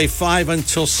Sunday, 5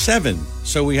 until 7.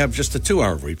 So we have just a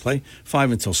 2-hour replay,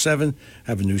 5 until 7.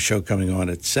 Have a new show coming on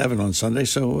at 7 on Sunday.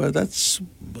 So that's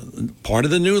part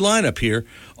of the new lineup here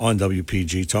on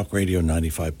WPG Talk Radio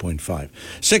 95.5.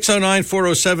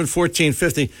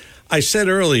 609-407-1450. I said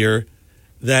earlier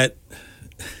that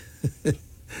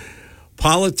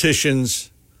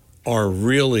politicians are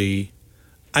really,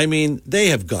 I mean, they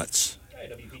have guts.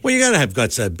 Well, you got to have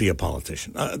guts to be a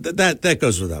politician. That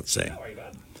goes without saying.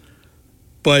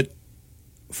 But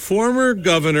former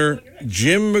Governor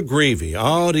Jim McGreevey,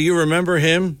 do you remember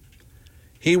him?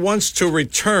 He wants to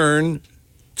return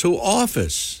to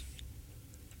office.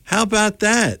 How about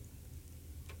that?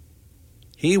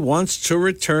 He wants to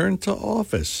return to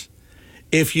office.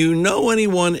 If you know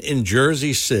anyone in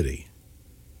Jersey City,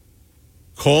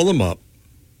 call them up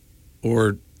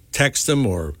or text them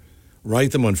or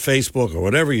write them on Facebook or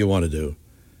whatever you want to do.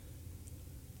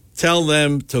 Tell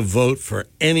them to vote for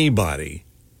anybody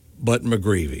but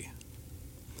McGreevey.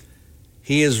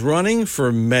 He is running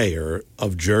for mayor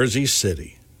of Jersey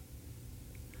City.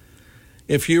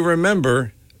 If you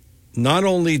remember, not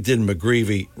only did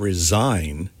McGreevey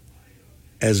resign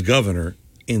as governor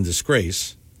in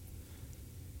disgrace,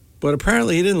 but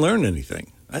apparently he didn't learn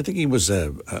anything. I think he was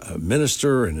a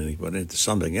minister and then he went into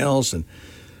something else.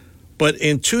 But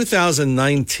in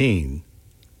 2019,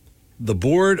 the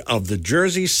board of the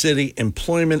Jersey City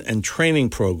Employment and Training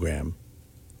Program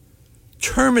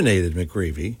terminated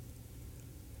McGreevey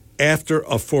after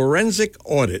a forensic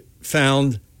audit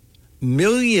found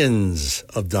millions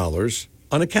of dollars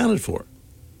unaccounted for.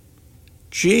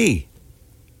 Gee,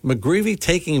 McGreevey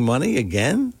taking money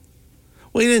again?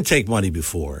 Well, he didn't take money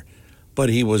before, but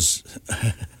he was,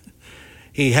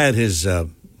 he had his, how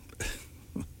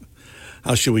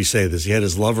should we say this? He had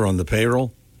his lover on the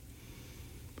payroll.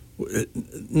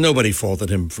 Nobody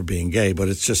faulted him for being gay, but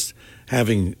it's just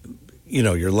having,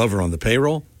 your lover on the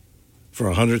payroll for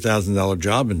a $100,000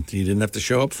 job, and he didn't have to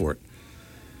show up for it.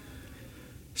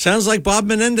 Sounds like Bob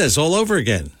Menendez all over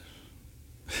again.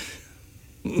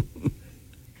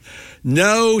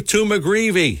 No to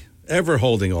McGreevey ever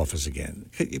holding office again.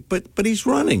 But he's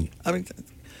running. I mean,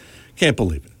 can't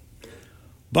believe it.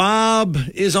 Bob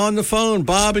is on the phone.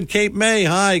 Bob in Cape May.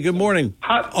 Hi, good morning.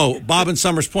 Hi. Oh, Bob in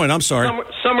Summers Point. I'm sorry.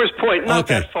 Summers Point, not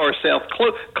Okay. that far south,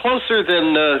 closer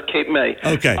than Cape May.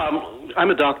 Okay. I'm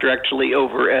a doctor actually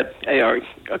over at a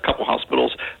couple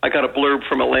hospitals. I got a blurb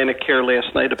from Atlantic Care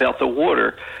last night about the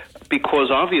water,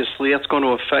 because obviously that's going to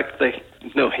affect the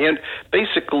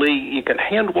basically you can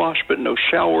hand wash but no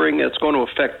showering. It's going to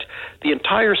affect the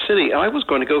entire city. I was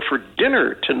going to go for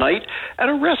dinner tonight at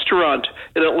a restaurant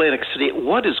in Atlantic City.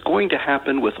 What is going to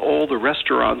happen with all the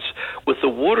restaurants with the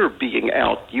water being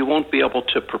out? You won't be able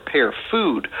to prepare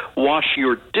food, wash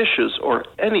your dishes, or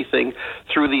anything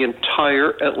through the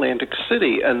entire Atlantic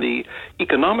City. And the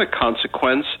economic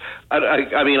consequence,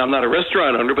 I mean, I'm not a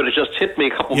restaurant owner, but it just hit me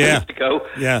a couple minutes ago.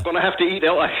 Yeah. I'm going to have to eat.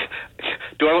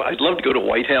 I'd love to go to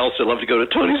White House. I'd love to go to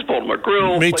Tony's Baltimore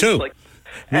Grill. Me too.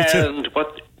 Me too. And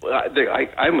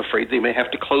I'm afraid they may have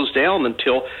to close down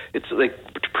until it's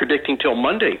predicting till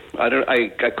Monday.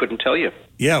 I couldn't tell you.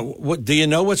 Yeah. What do you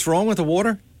know? What's wrong with the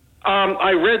water?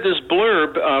 I read this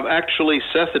blurb. Actually,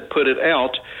 Seth had put it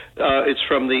out. It's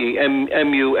from the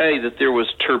MUA that there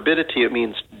was turbidity. It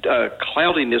means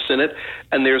cloudiness in it,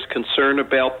 and there's concern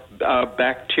about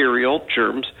bacterial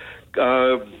germs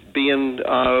being.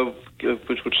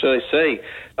 Which should I say?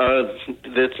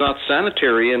 That's not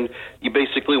sanitary, and you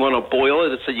basically want to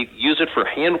boil it. So you use it for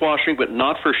hand washing, but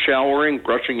not for showering,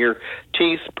 brushing your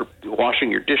teeth,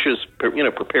 washing your dishes,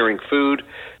 preparing food.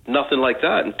 Nothing like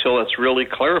that until it's really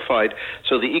clarified.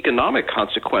 So the economic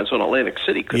consequence on Atlantic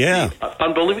City could be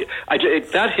unbelievable.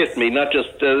 That hit me, not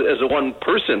just as a one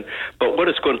person, but what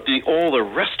it's going to be, all the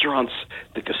restaurants,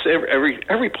 because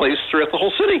every place throughout the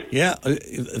whole city. Yeah.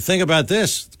 Think about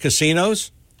this.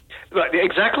 Casinos.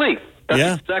 Exactly.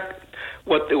 That's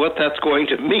what that's going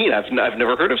to mean. I've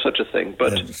never heard of such a thing,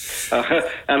 but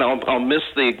and I'll miss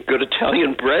the good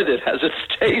Italian bread that has its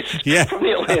taste from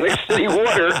the Atlantic City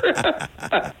water.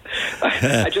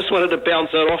 I just wanted to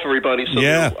bounce that off everybody so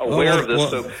they're aware of this.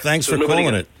 Well, thanks for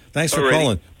calling it. Thanks for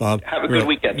calling, Bob. Have a good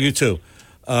weekend. You too.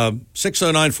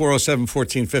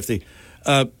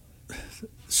 609-407-1450.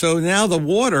 So now the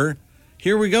water,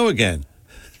 here we go again.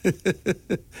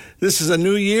 This is a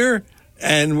new year,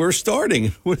 and we're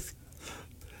starting with.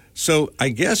 So I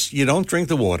guess you don't drink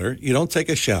the water. You don't take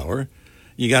a shower.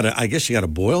 I guess you got to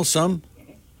boil some.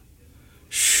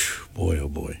 Boy, oh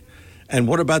boy. And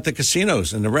what about the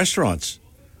casinos and the restaurants?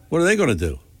 What are they going to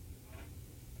do?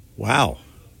 Wow.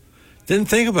 Didn't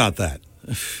think about that.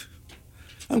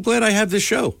 I'm glad I have this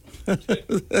show.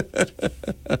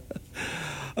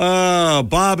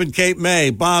 Bob in Cape May.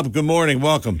 Bob, good morning.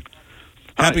 Welcome.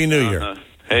 Happy New Year.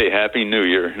 Hey, Happy New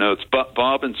Year. No, it's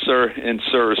Bob in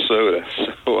Sarasota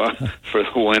for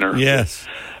the winter. Yes.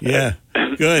 Yeah.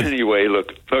 Good. Anyway,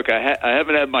 look, I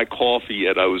haven't had my coffee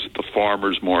yet. I was at the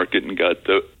farmer's market and got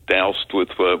doused with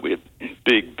we had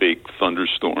big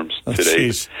thunderstorms today.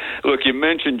 Geez. Look, you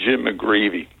mentioned Jim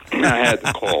McGreevey. I had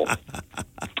to call.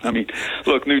 I mean,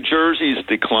 look, New Jersey's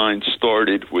decline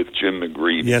started with Jim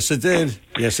McGreevey. Yes, it did.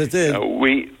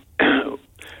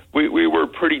 We were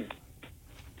pretty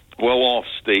well-off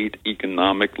state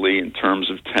economically in terms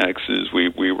of taxes. We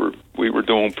were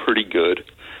doing pretty good.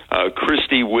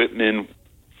 Christy Whitman,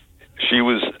 she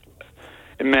was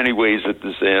in many ways a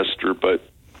disaster, but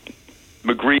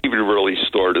McGreevey really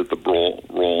started the ball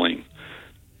rolling.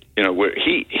 Where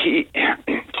he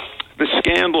the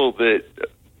scandal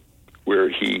where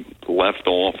he left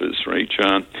office, right,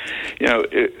 John?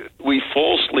 We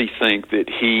falsely think that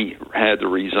he had to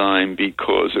resign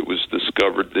because it was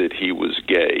discovered that he was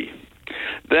gay.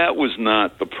 That was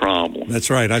not the problem. That's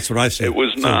right. That's what I said. It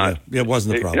was not. It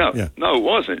wasn't the problem. No, it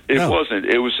wasn't. It wasn't.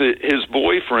 It was his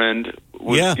boyfriend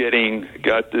was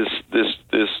got this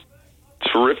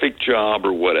terrific job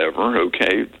or whatever.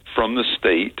 Okay, from the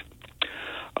state.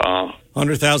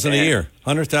 $100,000 a year.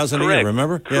 $100,000 a year.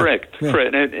 Remember? Correct. Yeah.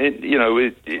 Correct. And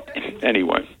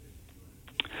anyway,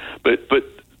 but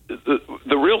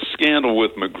the real scandal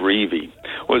with McGreevey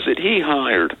was that he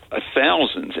hired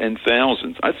thousands and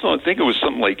thousands. I think it was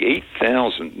something like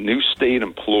 8,000 new state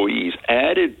employees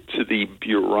added to the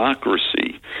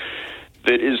bureaucracy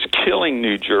that is killing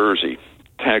New Jersey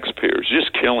taxpayers,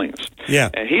 just killing us.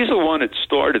 Yeah. And he's the one that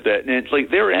started that. And it's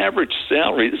like their average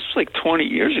salary, this was like 20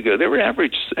 years ago, their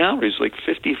average salary is like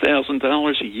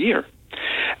 $50,000 a year.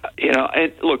 You know,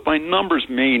 and look, my numbers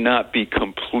may not be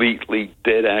completely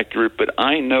dead accurate, but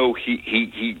I know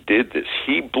he did this.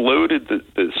 He bloated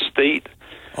the state.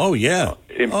 Oh, yeah.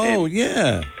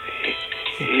 Yeah.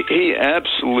 He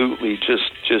absolutely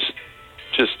just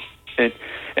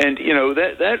and you know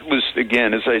that was,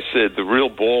 again, as I said, the real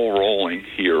ball rolling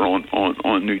here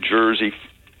on New Jersey.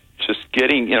 Just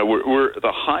getting, you know, we're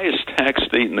the highest tax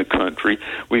state in the country.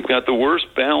 We've got the worst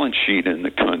balance sheet in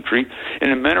the country,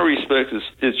 and in many respects,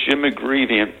 it's Jim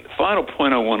McGreevey. And the final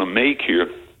point I want to make here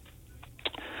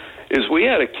is we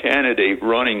had a candidate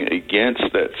running against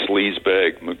that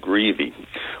sleazebag McGreevey.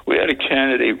 We had a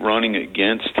candidate running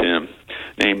against him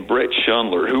named Brett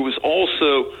Schundler, who was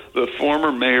also the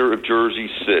former mayor of Jersey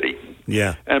City.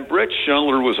 Yeah. And Brett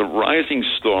Schundler was a rising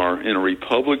star in a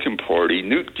Republican Party.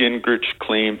 Newt Gingrich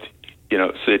claimed,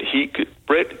 said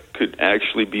Brett could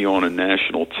actually be on a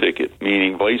national ticket,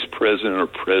 meaning vice president or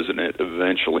president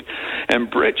eventually. And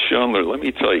Brett Schundler, let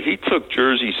me tell you, he took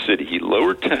Jersey City. He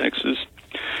lowered taxes,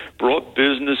 brought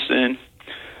business in,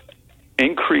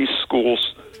 increased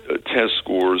schools test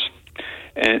scores,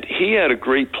 and he had a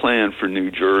great plan for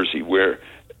New Jersey where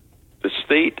the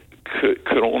state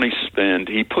could only spend,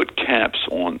 he put caps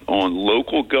on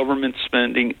local government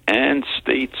spending and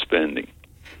state spending.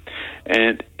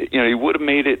 And, he would have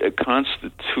made it a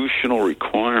constitutional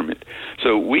requirement.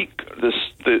 So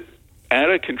the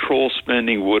out-of-control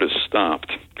spending would have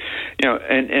stopped.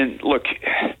 And look,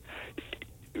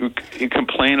 you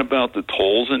complain about the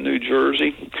tolls in New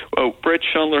Jersey. Well, Brett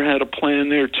Schundler had a plan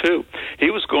there, too. He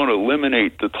was going to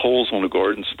eliminate the tolls on the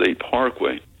Garden State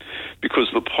Parkway because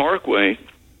the Parkway,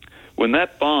 when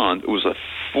that bond, it was a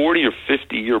 40 or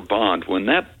 50-year bond, when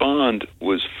that bond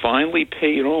was finally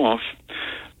paid off,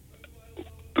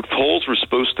 the tolls were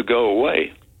supposed to go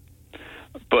away.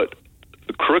 But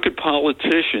the crooked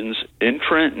politicians in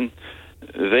Trenton,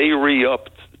 they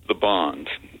re-upped the bond.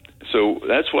 So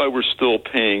that's why we're still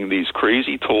paying these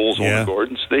crazy tolls on the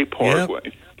Garden State Parkway.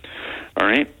 Yep. All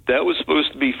right? That was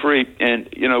supposed to be free. And,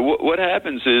 what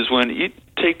happens is when you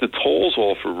take the tolls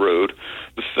off a road,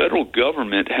 the federal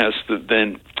government has to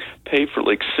then pay for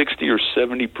like 60 or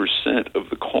 70% of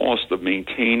the cost of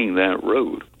maintaining that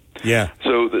road. Yeah.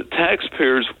 So the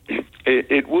taxpayers,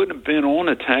 it wouldn't have been on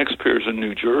the taxpayers in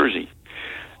New Jersey,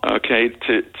 okay,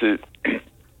 to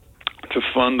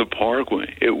fund the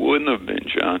Parkway. It wouldn't have been,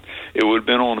 John. It would have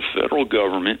been on the federal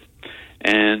government,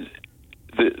 and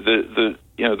the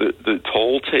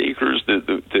toll takers,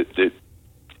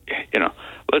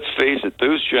 let's face it,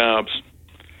 those jobs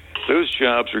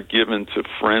are given to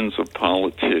friends of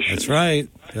politicians. That's right.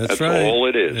 That's right. all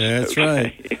it is. That's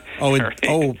okay?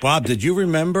 right. Bob, did you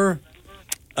remember?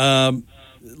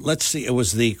 Let's see. It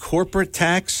was the corporate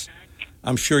tax.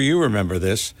 I'm sure you remember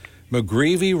this.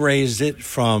 McGreevey raised it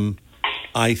from,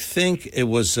 I think it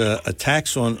was a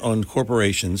tax on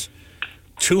corporations,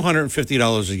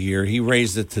 $250 a year. He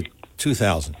raised it to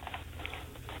 $2,000.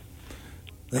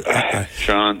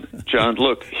 John,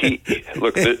 look,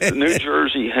 New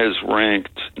Jersey has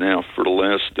ranked now for the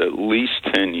last at least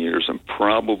 10 years, and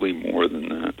probably more than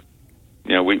that.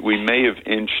 We may have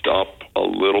inched up a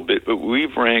little bit, but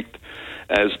we've ranked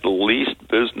as the least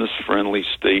business-friendly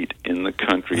state in the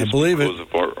country. I believe because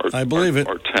of our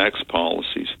tax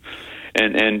policies.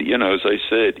 And as I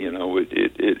said,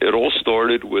 it all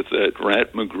started with that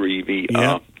rat McGreevey.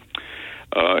 Yeah.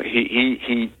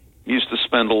 He used to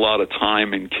spend a lot of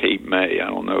time in Cape May. I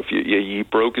don't know if he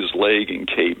broke his leg in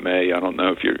Cape May. I don't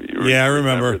know if you I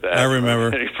remember that. I remember.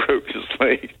 And he broke his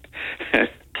leg.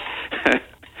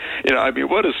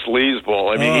 What a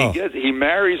sleazeball. He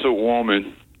marries a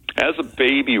woman, has a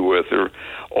baby with her,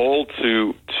 all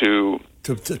to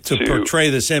portray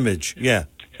this image. Yeah.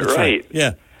 That's right.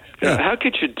 Yeah. Yeah. How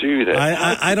could you do that?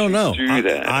 I don't know. Do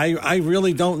that? I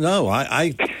really don't know.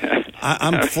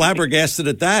 I'm flabbergasted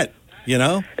at that.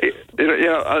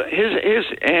 His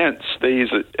aunt stays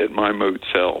at my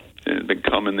motel and been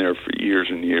coming there for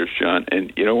years and years, John.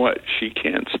 And you know what? She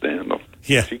can't stand them.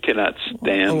 Yeah, she cannot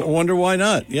stand them. I wonder why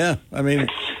not. Yeah,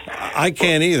 I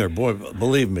can't either. Boy,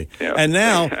 believe me. Yeah. And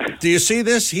now, do you see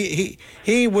this? He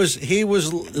was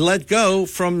let go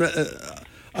from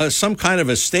some kind of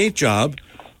a state job.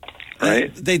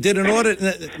 Right. They did an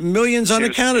audit, millions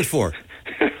unaccounted for.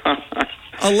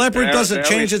 A leopard doesn't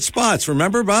change its spots.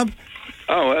 Remember, Bob?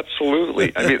 Oh,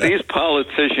 absolutely. These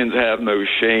politicians have no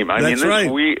shame. That's right.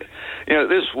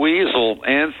 this weasel,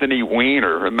 Anthony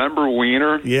Weiner. Remember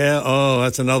Weiner? Yeah. Oh,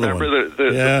 that's another one. Remember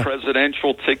the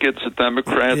presidential tickets the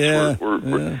Democrats were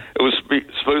it was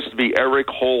supposed to be Eric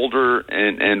Holder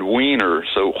and Weiner.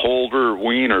 So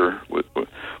Weiner was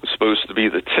supposed to be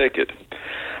the ticket.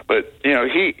 But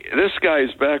this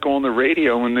guy's back on the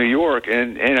radio in New York,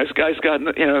 and this guy's got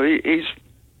he's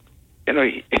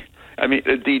a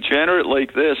degenerate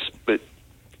like this, but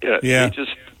he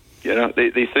just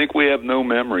they think we have no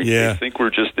memory. Yeah. They think we're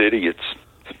just idiots.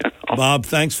 Bob,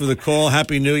 thanks for the call.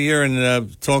 Happy New Year,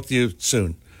 and talk to you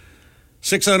soon.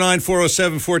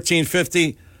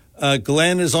 609-407-1450.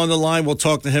 Glenn is on the line. We'll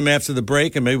talk to him after the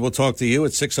break, and maybe we'll talk to you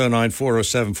at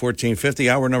 609-407-1450.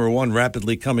 Hour number 1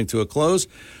 rapidly coming to a close.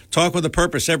 Talk with a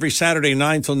Purpose every Saturday,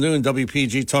 9 till noon,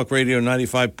 WPG Talk Radio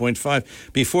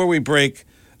 95.5. Before we break,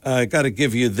 I got to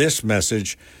give you this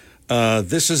message.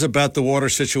 This is about the water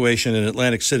situation in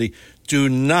Atlantic City. Do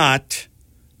not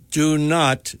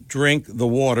drink the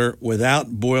water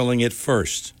without boiling it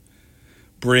first.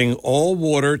 Bring all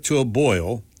water to a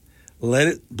boil. Let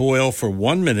it boil for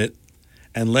 1 minute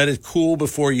and let it cool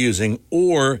before using,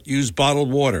 or use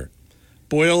bottled water.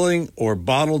 Boiling or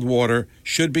bottled water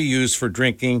should be used for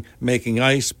drinking, making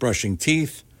ice, brushing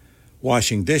teeth,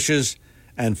 washing dishes,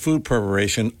 and food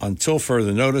preparation until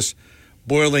further notice.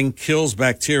 Boiling kills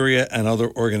bacteria and other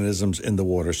organisms in the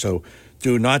water. So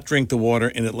do not drink the water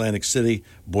in Atlantic City.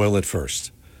 Boil it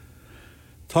first.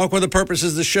 Talk with a Purpose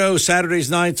is the show.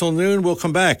 Saturdays 9 till noon. We'll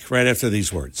come back right after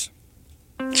these words.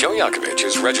 Joe Yakovich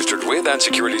is registered with, and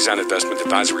securities and investment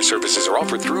advisory services are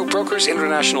offered through Brokers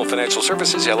International Financial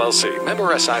Services, LLC. Member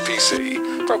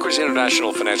SIPC. Brokers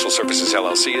International Financial Services,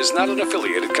 LLC is not an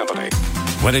affiliated company.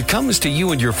 When it comes to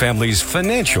you and your family's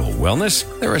financial wellness,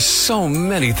 there are so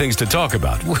many things to talk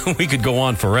about. We could go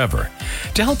on forever.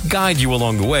 To help guide you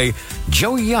along the way,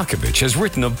 Joe Yakovich has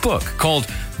written a book called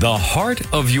The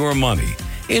Heart of Your Money,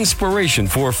 Inspiration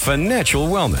for Financial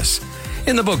Wellness.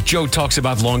 In the book, Joe talks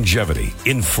about longevity,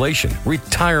 inflation,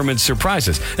 retirement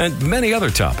surprises, and many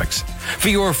other topics. For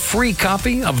your free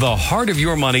copy of The Heart of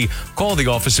Your Money, call the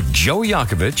office of Joe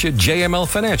Yakovich at JML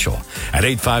Financial at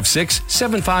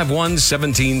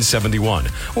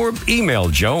 856-751-1771 or email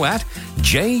Joe at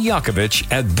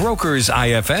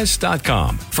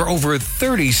jyakovich@brokersifs.com. For over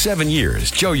 37 years,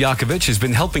 Joe Yakovich has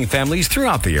been helping families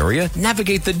throughout the area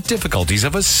navigate the difficulties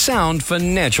of a sound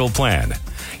financial plan.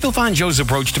 You'll find Joe's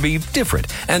approach to be different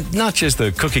and not just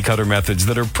the cookie-cutter methods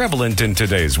that are prevalent in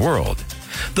today's world.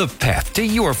 The path to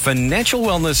your financial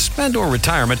wellness and or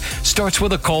retirement starts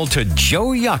with a call to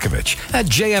Joe Yakovich at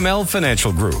JML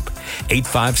Financial Group.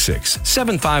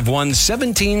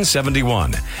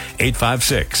 856-751-1771.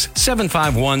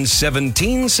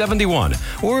 856-751-1771.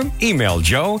 Or email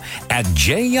Joe at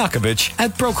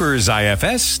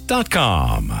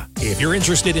jyakovich@brokersifs.com. If you're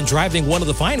interested in driving one of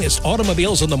the finest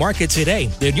automobiles on the market today,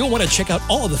 then you'll want to check out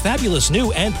all of the fabulous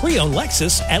new and pre-owned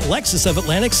Lexus at Lexus of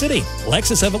Atlantic City.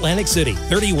 Lexus of Atlantic City,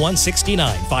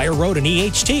 3169 Fire Road in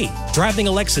EHT. Driving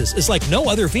a Lexus is like no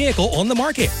other vehicle on the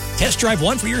market. Test drive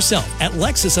one for yourself at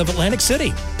Lexus of Atlantic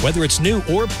City. Whether it's new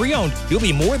or pre-owned, you'll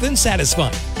be more than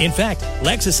satisfied. In fact,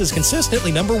 Lexus is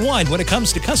consistently #1 when it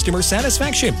comes to customer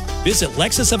satisfaction. Visit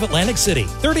Lexus of Atlantic City,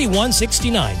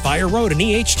 3169 Fire Road in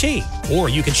EHT. Or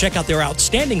you can check out their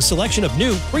outstanding selection of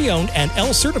new, pre-owned, and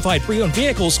L-certified pre-owned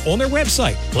vehicles on their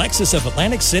website,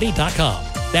 lexusofatlanticcity.com.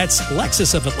 That's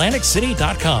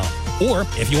lexusofatlanticcity.com. Or,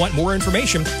 if you want more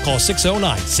information, call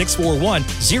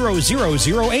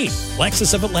 609-641-0008.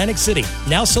 Lexus of Atlantic City,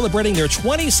 now celebrating their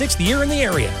 26th year in the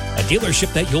area. A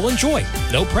dealership that you'll enjoy.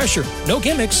 No pressure, no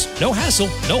gimmicks, no hassle,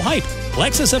 no hype.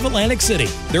 Lexus of Atlantic City,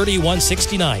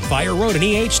 3169 Fire Road in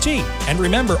EHT. And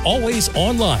remember, always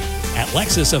online at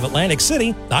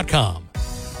lexusofatlanticcity.com.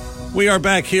 We are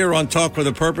back here on Talk with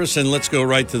a Purpose, and let's go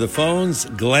right to the phones.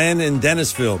 Glenn in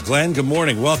Dennisville. Glenn, good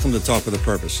morning. Welcome to Talk with a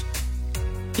Purpose.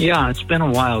 Yeah, it's been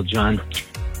a while, John.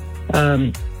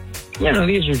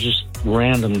 These are just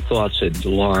random thoughts at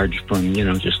large from,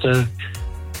 just a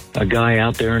guy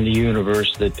out there in the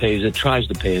universe that tries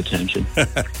to pay attention.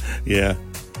 Yeah,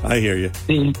 I hear you.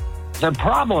 The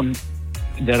problem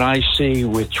that I see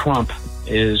with Trump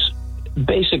is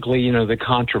basically, the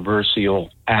controversial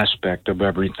aspect of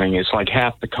everything. It's like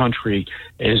half the country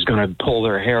is going to pull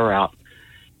their hair out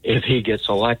if he gets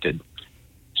elected.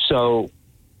 So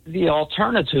the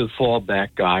alternative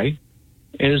fallback guy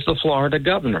is the Florida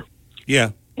governor.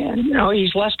 Yeah. And,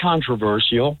 he's less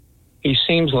controversial. He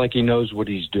seems like he knows what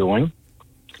he's doing.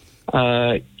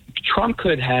 Trump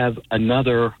could have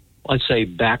another, let's say,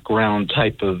 background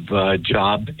type of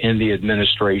job in the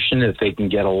administration if they can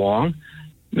get along.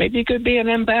 Maybe he could be an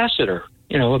ambassador,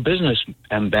 a business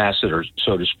ambassador,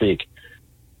 so to speak.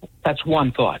 That's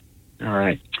one thought. All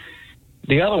right.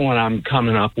 The other one I'm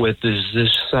coming up with is this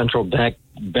central bank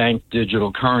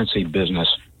digital currency business.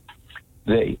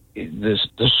 The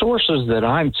sources that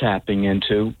I'm tapping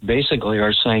into basically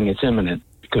are saying it's imminent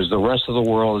because the rest of the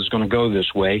world is going to go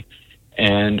this way,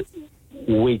 and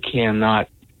we cannot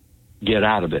get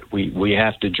out of it. We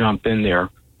have to jump in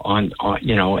there on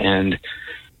and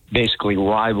basically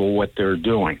rival what they're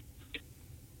doing.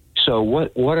 So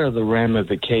what are the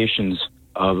ramifications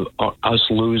of us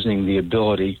losing the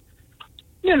ability,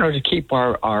 to keep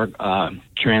our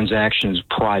transactions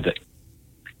private?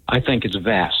 I think it's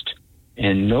vast,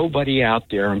 and nobody out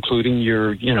there, including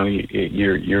your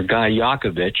guy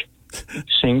Yakovich,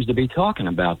 seems to be talking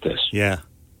about this. Yeah.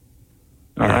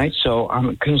 All right. So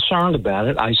I'm concerned about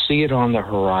it. I see it on the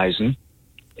horizon.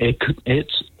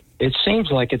 It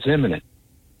seems like it's imminent,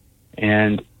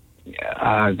 and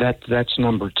that's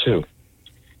number two.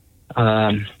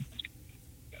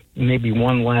 Maybe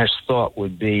one last thought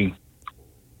would be,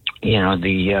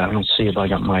 let's see if I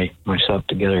got myself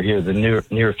together here. The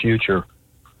near future,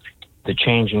 the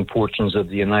changing fortunes of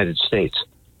the United States.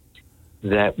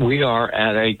 That we are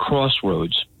at a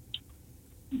crossroads.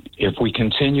 If we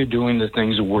continue doing the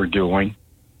things that we're doing,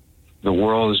 the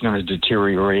world is going to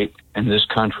deteriorate, and this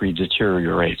country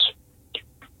deteriorates.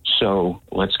 So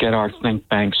let's get our think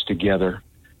banks together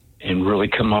and really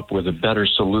come up with a better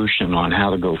solution on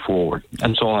how to go forward.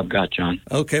 That's all I've got, John.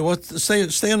 Okay, well,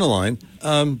 stay on the line.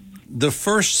 The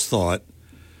first thought,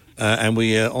 and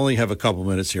we only have a couple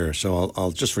minutes here, so I'll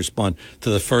just respond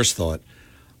to the first thought.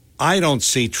 I don't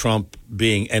see Trump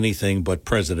being anything but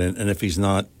president, and if he's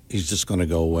not, he's just going to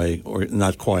go away, or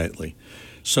not quietly.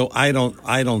 So I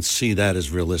don't see that as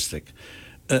realistic.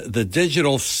 The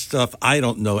digital stuff, I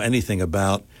don't know anything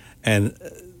about, and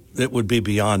it would be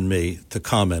beyond me to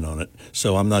comment on it.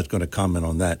 So I'm not going to comment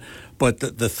on that. But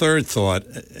the third thought,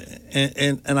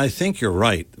 and I think you're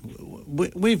right,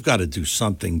 we've got to do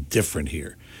something different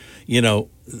here.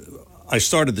 I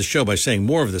started the show by saying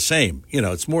more of the same.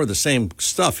 It's more of the same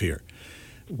stuff here.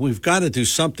 We've got to do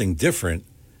something different.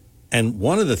 And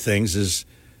one of the things is,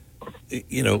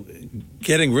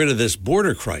 getting rid of this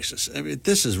border crisis. I mean,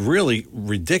 this is really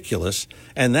ridiculous.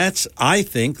 And that's, I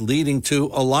think, leading to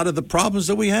a lot of the problems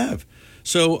that we have.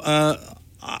 So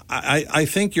I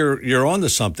think you're onto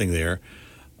something there.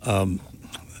 And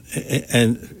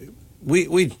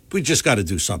we just got to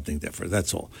do something different.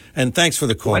 That's all. And thanks for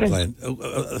the call, Glenn.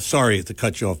 Sorry to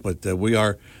cut you off, but we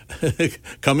are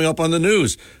coming up on the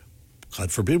news.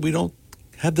 God forbid we don't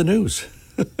have the news.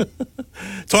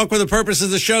 Talk with a Purpose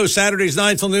is the show, Saturdays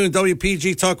 9 till noon,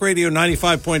 WPG Talk Radio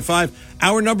 95.5.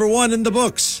 Hour number 1 in the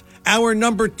books. Hour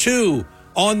number 2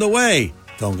 on the way.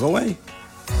 Don't go away.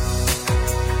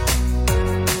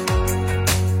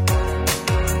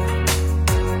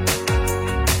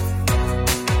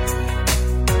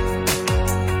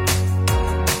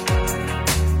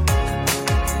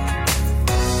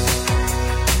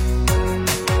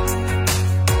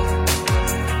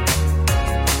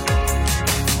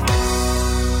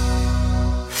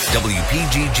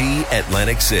 WPGG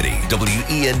Atlantic City,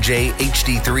 WENJ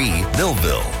HD3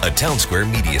 Millville, a Town Square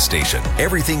media station.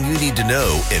 Everything you need to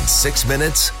know in 6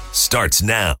 minutes starts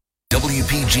now.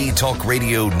 WPG Talk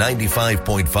Radio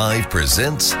 95.5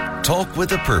 presents Talk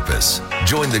with a Purpose.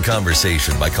 Join the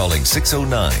conversation by calling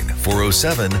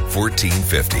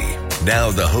 609-407-1450.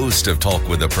 Now the host of Talk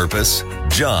with a Purpose,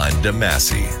 John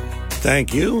DeMasi.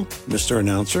 Thank you, Mr.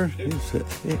 Announcer.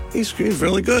 He's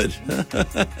really good.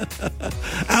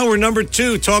 Hour number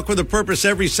 2, Talk with a Purpose,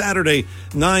 every Saturday,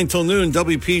 9 till noon,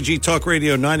 WPG Talk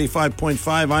Radio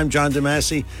 95.5. I'm John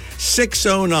DeMasi.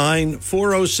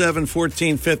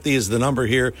 609-407-1450 is the number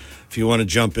here. If you want to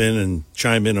jump in and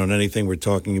chime in on anything we're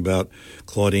talking about,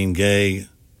 Claudine Gay,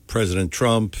 President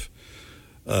Trump,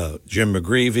 Jim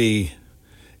McGreevey,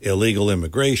 illegal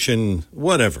immigration,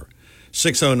 whatever.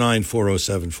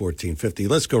 609-407-1450.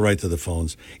 Let's go right to the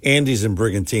phones. Andy's in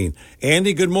Brigantine.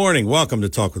 Andy, good morning. Welcome to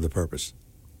Talk with a Purpose.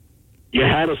 You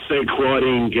had to say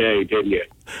Claudine Gay, didn't you?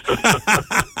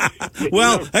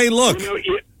 Well, hey, look.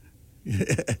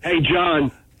 Hey,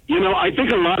 John, I think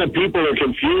a lot of people are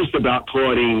confused about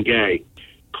Claudine Gay.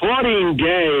 Claudine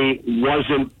Gay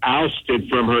wasn't ousted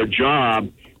from her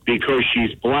job because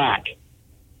she's black.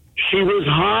 She was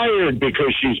hired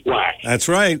because she's black. That's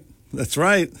right. That's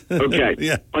right. Okay.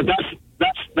 Yeah. But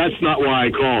that's not why I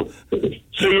called.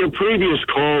 So your previous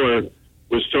caller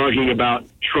was talking about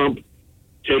Trump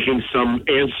taking some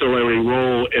ancillary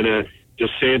role in a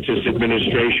DeSantis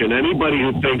administration. Anybody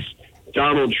who thinks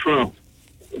Donald Trump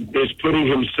is putting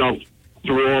himself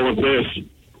through all of this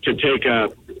to take a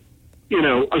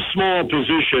small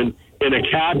position in a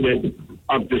cabinet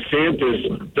of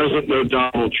DeSantis doesn't know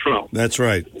Donald Trump. That's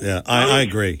right. Yeah, I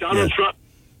agree. Donald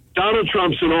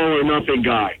Trump's an all or nothing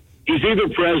guy. He's either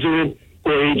president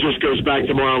or he just goes back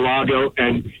to Mar-a-Lago,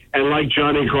 and like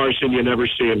Johnny Carson, you never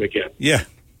see him again. Yeah,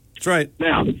 that's right.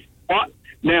 Now,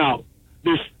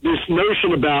 this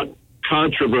notion about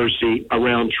controversy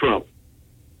around Trump.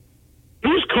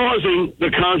 Who's causing the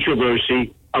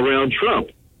controversy around Trump?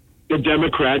 The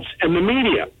Democrats and the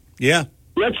media. Yeah.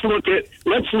 Let's look at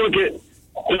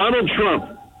Donald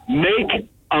Trump. Make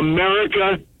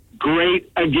America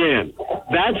great again.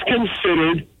 That's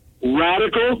considered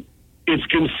radical. It's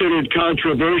considered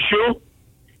controversial.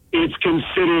 It's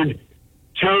considered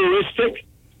terroristic.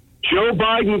 Joe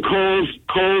Biden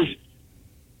calls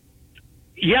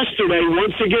yesterday,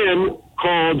 once again,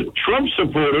 called Trump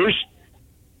supporters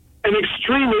an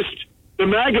extremist, the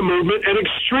MAGA movement, an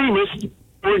extremist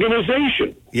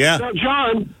organization. Yeah. Now,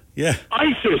 John, yeah.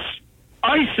 ISIS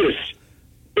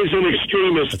is an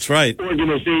extremist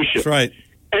organization. That's right.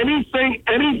 Anything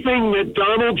that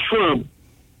Donald Trump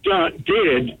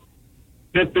did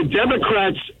that the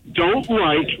Democrats don't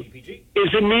like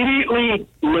is immediately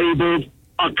labeled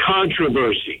a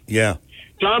controversy. Yeah.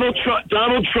 Donald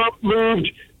Trump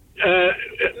moved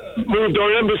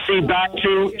our embassy back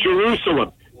to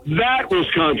Jerusalem. That was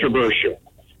controversial.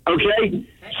 Okay?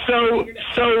 So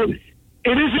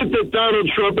it isn't that Donald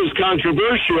Trump is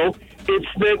controversial, it's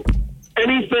that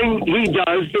anything he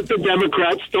does that the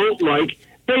Democrats don't like,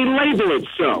 they label it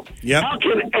so. Yep. How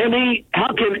can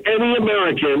any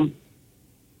American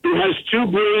who has two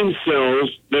brain cells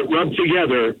that rub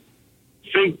together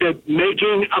think that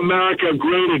making America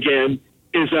great again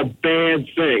is a bad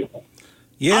thing?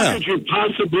 Yeah. How could you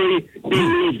possibly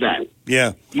believe that?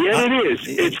 Yeah. Yeah, it is.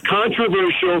 It's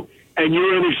controversial, and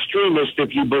you're an extremist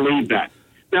if you believe that.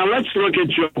 Now, let's look at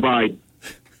Joe Biden.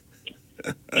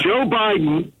 Joe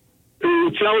Biden,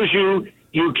 who tells you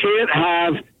you can't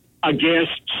have a gas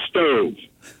stove,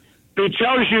 who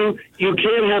tells you you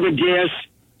can't have a gas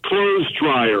clothes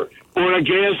dryer or a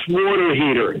gas water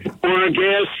heater or a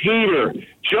gas heater.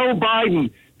 Joe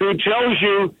Biden, who tells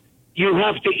you you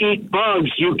have to eat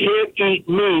bugs, you can't eat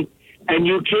meat, and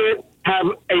you can't have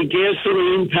a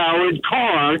gasoline-powered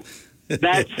car.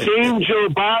 That same Joe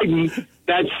Biden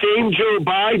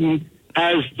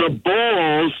has the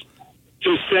balls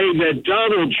to say that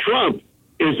Donald Trump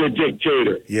is a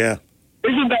dictator. Yeah.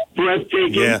 Isn't that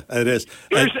breathtaking? Yeah, it is.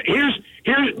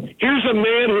 Here's a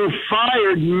man who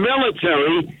fired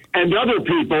military and other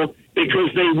people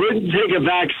because they wouldn't take a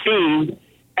vaccine,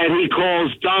 and he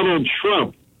calls Donald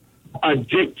Trump a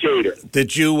dictator.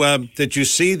 Did you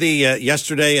see the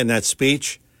yesterday in that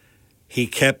speech? He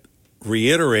kept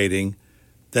reiterating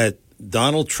that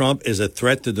Donald Trump is a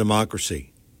threat to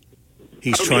democracy.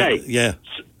 He's trying. Yeah.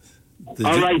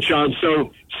 All right, John.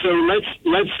 So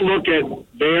let's look at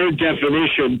their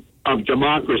definition of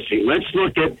democracy. Let's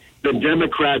look at the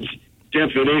Democrats'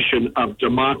 definition of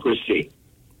democracy.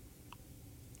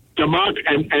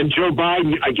 And Joe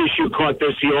Biden, I guess you caught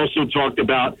this. He also talked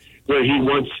about where he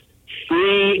wants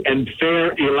free and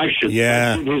fair elections.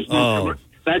 Yeah.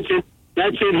 That's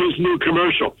in his new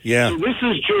commercial. Yeah. So this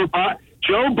is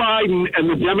Joe Biden and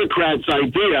the Democrats'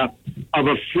 idea of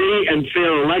a free and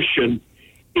fair election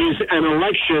is an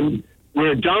election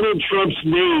where Donald Trump's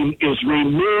name is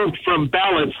removed from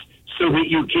ballots so that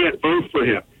you can't vote for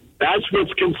him. That's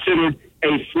what's considered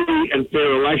a free and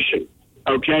fair election.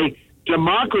 Okay?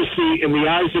 Democracy, in the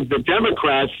eyes of the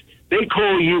Democrats, they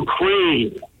call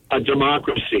Ukraine a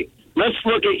democracy. Let's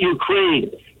look at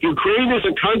Ukraine. Ukraine is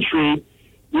a country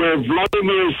where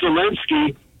Vladimir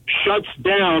Zelensky shuts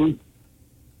down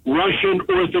Russian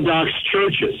Orthodox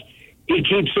churches. He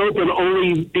keeps open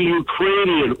only the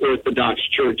Ukrainian Orthodox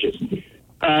churches.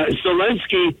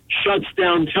 Zelensky shuts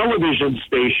down television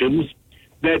stations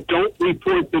that don't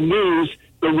report the news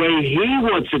the way he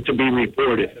wants it to be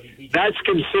reported. That's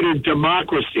considered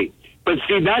democracy. But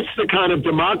see, that's the kind of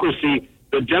democracy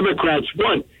the Democrats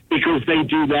want, because they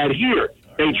do that here.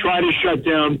 They try to shut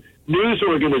down news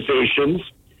organizations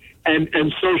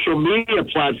and social media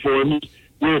platforms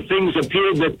where things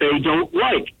appear that they don't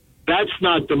like. That's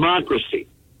not democracy.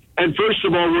 And first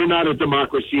of all, we're not a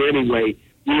democracy anyway.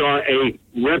 We are a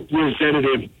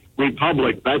representative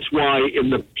republic. That's why in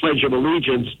the Pledge of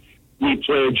Allegiance, we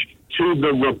pledge to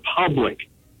the republic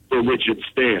for which it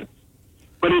stands.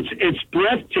 But it's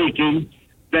breathtaking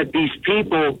that these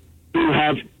people who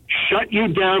have shut you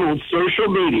down on social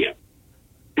media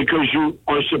because you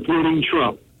are supporting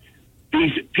Trump,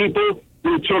 these people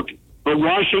who took the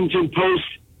Washington Post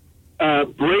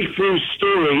breakthrough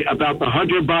story about the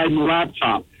Hunter Biden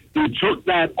laptop, who took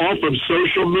that off of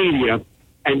social media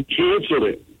and canceled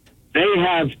it. They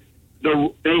have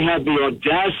the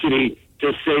audacity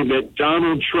to say that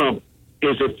Donald Trump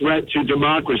is a threat to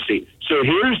democracy. So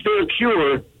here's their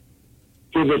cure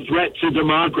for the threat to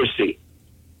democracy.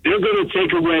 They're going to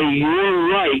take away your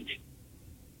right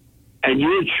and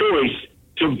your choice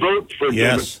to vote for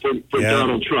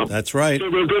Donald Trump. That's right. So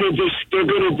they're going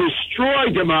to destroy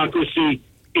democracy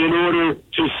in order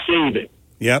to save it.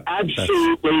 Yep.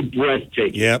 Absolutely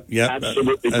breathtaking. Yep.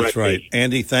 Absolutely That's right. breathtaking.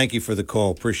 Andy, thank you for the call.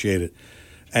 Appreciate it.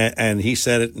 And he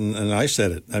said it, and I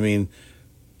said it. I mean,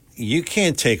 you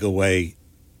can't take away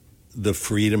the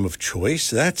freedom of choice.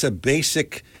 That's a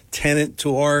basic tenet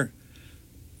to our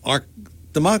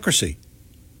democracy.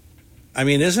 I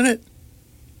mean, isn't it?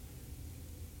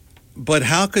 But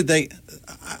how could they?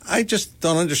 I just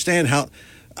don't understand how.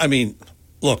 I mean,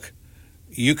 look,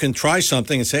 you can try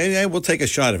something and say, "Hey, we'll take a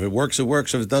shot. If it works, it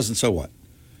works. If it doesn't, so what?"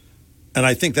 And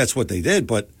I think that's what they did.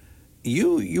 But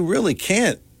you really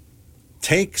can't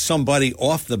take somebody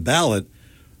off the ballot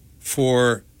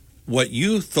for what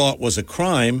you thought was a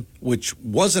crime, which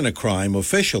wasn't a crime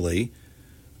officially.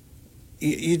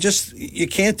 You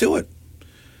can't do it.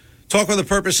 Talk with a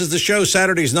Purpose is the show,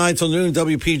 Saturdays 9 till noon,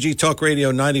 WPG Talk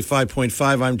Radio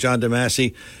 95.5. I'm John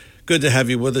DeMasi. Good to have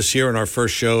you with us here on our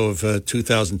first show of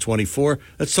 2024.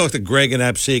 Let's talk to Greg and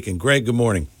Absec. And Greg, good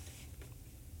morning.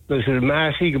 Mr.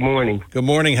 DeMasi, good morning. Good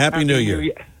morning. Happy New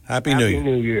Year. Happy New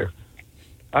Year.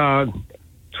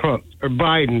 Trump, or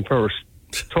Biden first.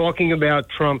 Talking about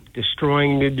Trump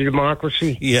destroying the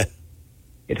democracy. Yeah.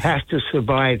 It has to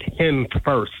survive him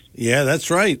first. Yeah, that's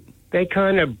right. They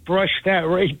kind of brush that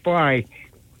right by,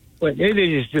 but it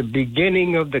is the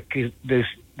beginning of the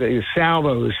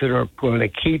salvos that are going to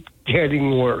keep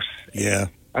getting worse. Yeah.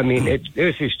 I mean,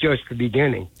 this is just the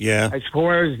beginning. Yeah. As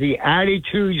far as the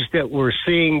attitudes that we're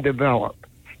seeing develop,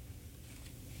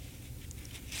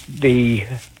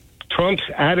 Trump's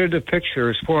out of the picture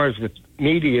as far as the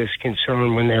media is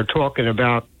concerned when they're talking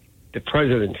about the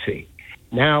presidency.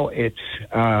 Now it's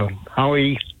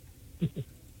Holly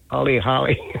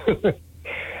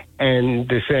and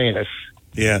DeSantis.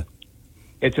 Yeah.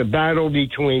 It's a battle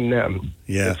between them.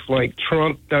 Yeah. It's like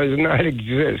Trump does not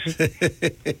exist.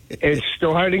 It's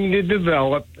starting to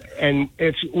develop, and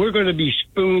we're going to be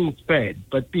spoon-fed.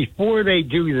 But before they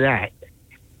do that,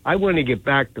 I want to get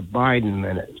back to Biden a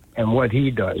minute and what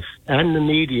he does. And the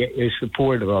media is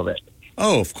supportive of it.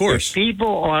 Oh, of course. If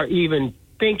people are even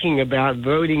thinking about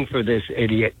voting for this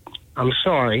idiot, I'm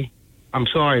sorry,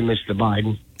 Mr.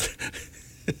 Biden.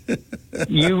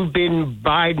 You've been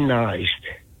Bidenized.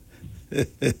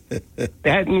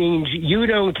 That means you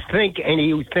don't think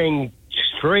anything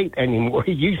straight anymore.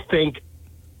 You think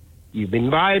you've been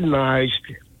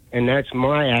Bidenized, and that's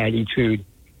my attitude.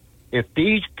 If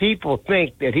these people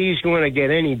think that he's going to get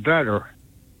any better...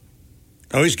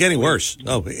 Oh, he's getting worse.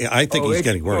 Oh, I think he's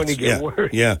getting worse. It's going to get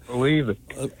worse. Yeah. Believe it.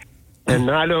 And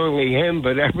not only him,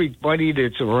 but everybody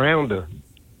that's around him.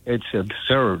 It's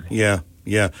absurd. Yeah.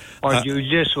 Our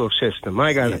judicial system.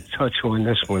 I got to touch on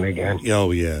this one again.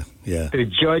 Oh, yeah. The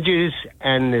judges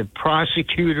and the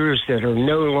prosecutors that are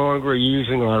no longer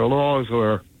using our laws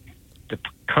or the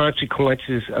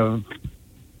consequences of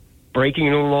breaking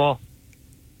the law.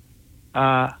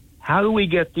 How do we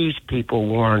get these people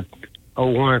a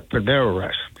warrant for their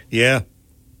arrest? Yeah.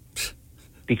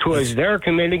 Because they're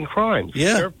committing crimes.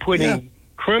 Yeah. They're putting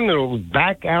criminals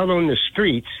back out on the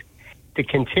streets to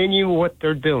continue what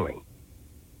they're doing.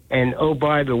 And, oh,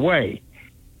 by the way,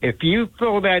 if you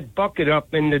fill that bucket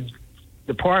up in the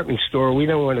department store, we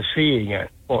don't want to see you again.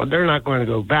 Well, they're not going to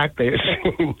go back to the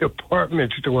same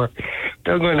department store.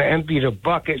 They're going to empty the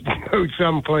bucket and go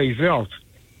someplace else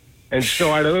and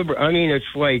start over. I mean, it's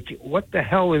like, what the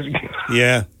hell is...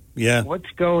 Yeah. What's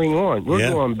going on? We're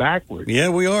going backwards. Yeah,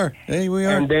 we are. Hey, we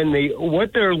are. And then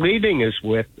what they're leaving us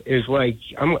with is like...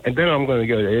 and then I'm going to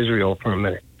go to Israel for a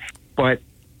minute. But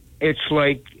it's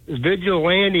like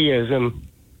vigilantism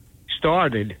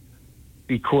started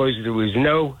because there was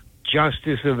no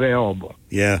justice available.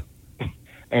 Yeah.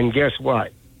 And guess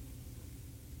what?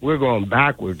 We're going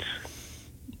backwards.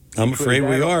 I'm afraid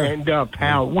we are. End up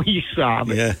how we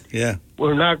solve it. Yeah.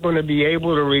 We're not going to be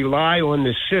able to rely on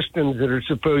the systems that are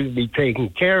supposed to be taking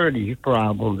care of these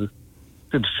problems.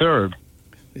 It's absurd.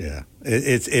 Yeah.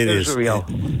 It Israel.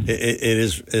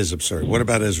 is absurd. What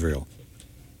about Israel?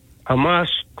 Hamas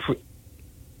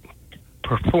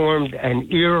performed an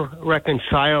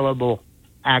irreconcilable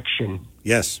action.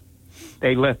 Yes.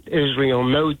 They left Israel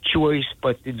no choice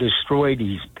but to destroy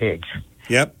these pigs.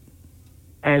 Yep.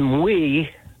 And we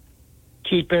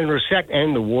keep intersecting,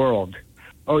 and the world.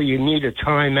 Oh, you need a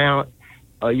timeout.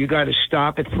 You got to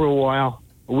stop it for a while.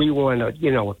 We want a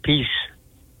peace.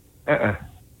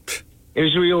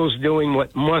 Israel's doing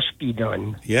what must be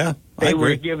done. Yeah, they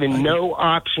were given no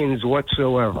options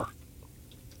whatsoever.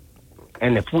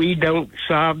 And if we don't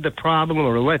solve the problem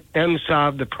or let them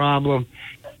solve the problem,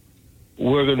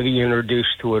 we're going to be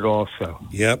introduced to it also.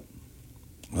 Yep.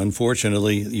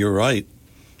 Unfortunately, you're right.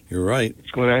 You're right.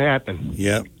 It's going to happen.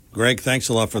 Yep. Greg, thanks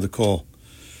a lot for the call.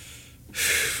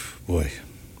 Boy.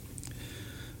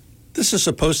 This is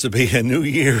supposed to be a new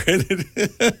year.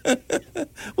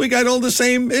 We got all the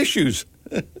same issues.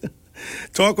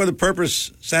 Talk with a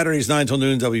Purpose, Saturdays 9 till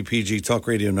noon, WPG Talk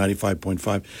Radio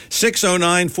 95.5.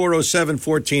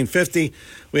 609-407-1450.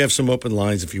 We have some open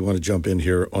lines if you want to jump in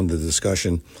here on the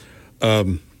discussion.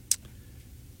 Talking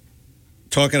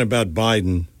about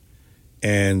Biden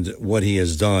and what he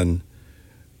has done.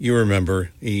 You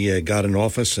remember, he got in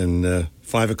office and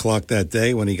 5 o'clock that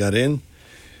day when he got in,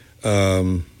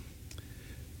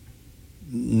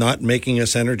 not making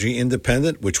us energy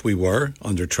independent, which we were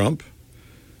under Trump.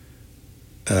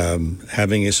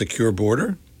 Having a secure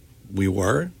border, we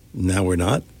were. Now we're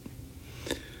not.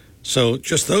 So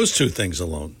just those two things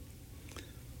alone,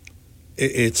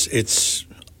 it's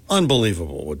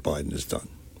unbelievable what Biden has done.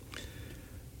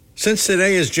 Since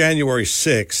today is January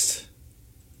 6th,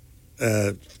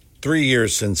 3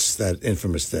 years since that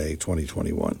infamous day,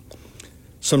 2021,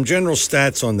 some general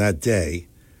stats on that day: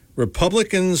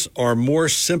 Republicans are more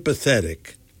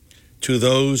sympathetic to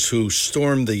those who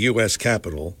stormed the U.S.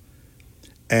 Capitol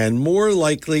and more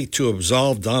likely to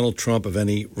absolve Donald Trump of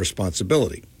any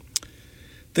responsibility.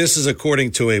 This is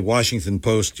according to a Washington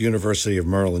Post University of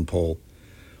Maryland poll.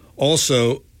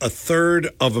 Also, a third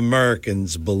of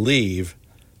Americans believe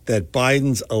that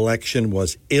Biden's election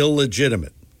was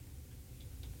illegitimate.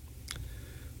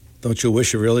 Don't you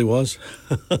wish it really was?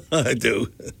 I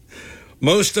do.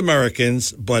 Most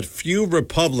Americans, but few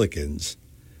Republicans,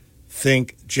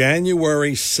 think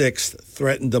January 6th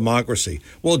threatened democracy.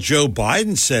 Well, Joe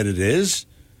Biden said it is.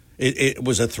 It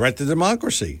was a threat to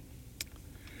democracy.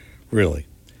 Really.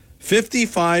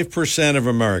 55% of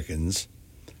Americans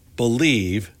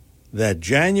believe that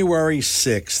January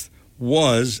 6th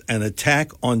was an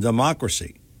attack on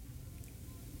democracy.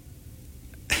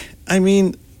 I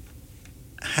mean,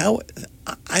 how?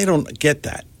 I don't get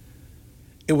that.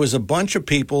 It was a bunch of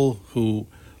people who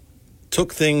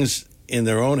took things in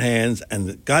their own hands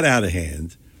and got out of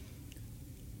hand,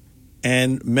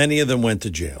 and many of them went to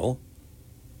jail.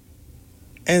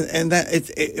 And that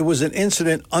it was an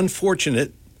incident,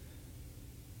 unfortunate,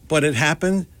 but it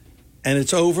happened, and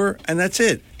it's over, and that's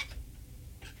it.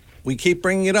 We keep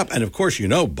bringing it up, and of course, you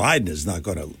know, Biden is not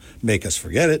going to make us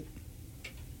forget it.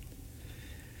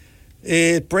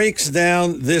 It breaks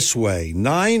down this way: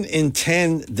 9 in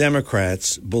 10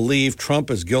 Democrats believe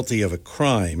Trump is guilty of a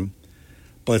crime,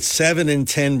 but 7 in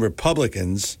 10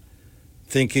 Republicans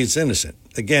think he's innocent.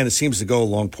 Again, it seems to go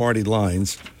along party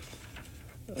lines.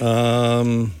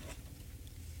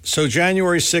 So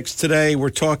January 6th today, we're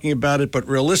talking about it, but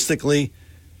realistically,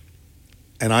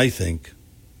 and I think,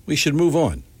 we should move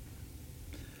on.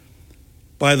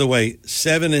 By the way,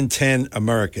 7 in 10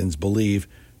 Americans believe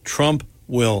Trump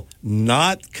will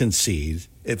not concede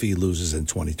if he loses in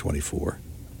 2024.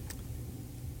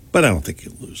 But I don't think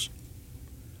he'll lose.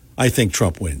 I think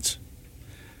Trump wins.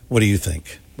 What do you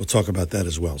think? We'll talk about that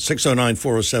as well.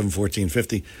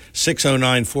 609-407-1450,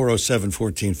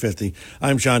 609-407-1450.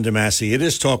 I'm John DeMasi. It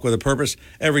is Talk with a Purpose.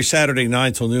 Every Saturday,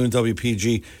 9 till noon,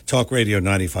 WPG Talk Radio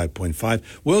 95.5.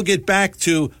 We'll get back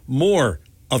to more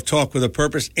of Talk with a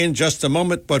Purpose in just a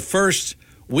moment. But first,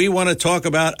 we want to talk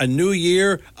about a new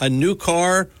year, a new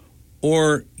car,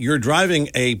 or you're driving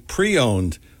a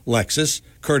pre-owned Lexus,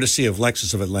 courtesy of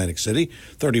Lexus of Atlantic City,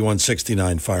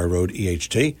 3169 Fire Road,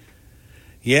 EHT.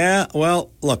 Yeah, well,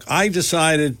 look, I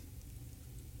decided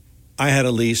I had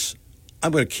a lease.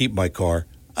 I'm going to keep my car,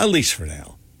 a lease for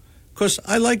now, because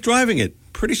I like driving it.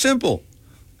 Pretty simple.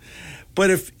 But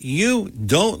if you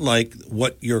don't like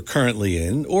what you're currently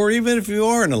in, or even if you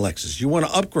are in a Lexus, you want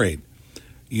to upgrade,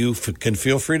 you can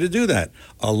feel free to do that.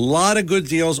 A lot of good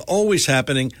deals always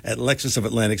happening at Lexus of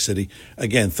Atlantic City.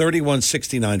 Again,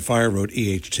 3169 Fire Road,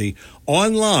 EHT.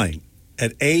 Online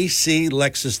at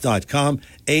aclexus.com,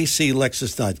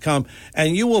 aclexus.com.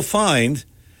 And you will find,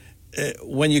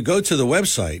 when you go to the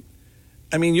website,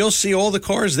 I mean, you'll see all the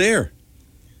cars there.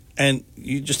 And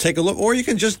you just take a look, or you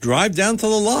can just drive down to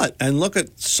the lot and look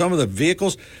at some of the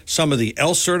vehicles, some of the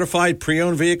L-certified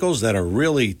pre-owned vehicles that are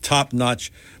really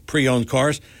top-notch pre-owned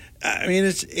cars. I mean,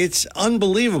 it's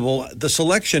unbelievable, the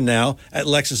selection now at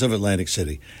Lexus of Atlantic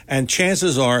City. And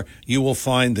chances are you will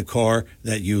find the car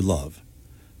that you love.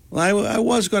 Well, I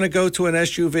was going to go to an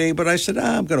SUV, but I said,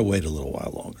 I'm going to wait a little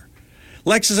while longer.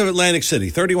 Lexus of Atlantic City,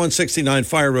 3169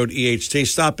 Fire Road, EHT.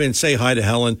 Stop in, say hi to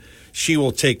Helen. She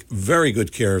will take very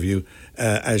good care of you,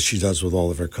 as she does with all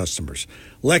of her customers.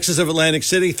 Lexus of Atlantic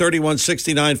City,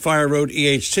 3169 Fire Road,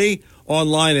 EHT.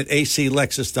 Online at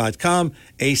aclexus.com.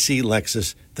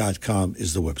 aclexus.com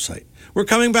is the website. We're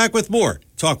coming back with more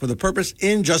Talk with a Purpose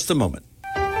in just a moment.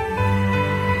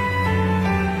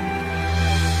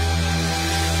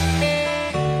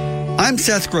 I'm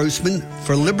Seth Grossman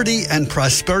for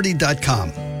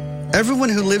libertyandprosperity.com. Everyone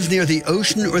who lives near the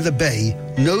ocean or the bay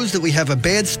knows that we have a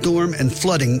bad storm and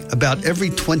flooding about every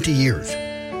 20 years.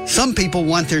 Some people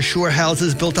want their shore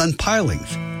houses built on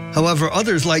pilings. However,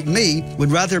 others like me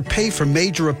would rather pay for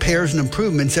major repairs and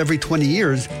improvements every 20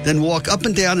 years than walk up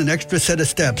and down an extra set of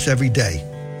steps every day.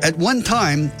 At one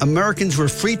time, Americans were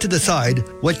free to decide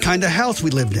what kind of house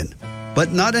we lived in,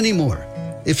 but not anymore.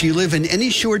 If you live in any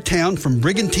shore town from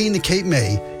Brigantine to Cape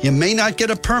May, you may not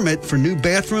get a permit for new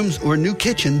bathrooms or new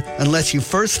kitchen unless you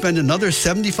first spend another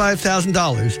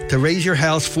 $75,000 to raise your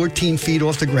house 14 feet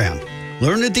off the ground.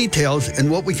 Learn the details and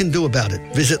what we can do about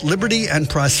it. Visit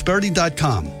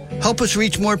libertyandprosperity.com. Help us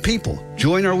reach more people.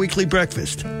 Join our weekly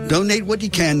breakfast. Donate what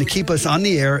you can to keep us on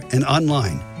the air and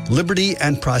online.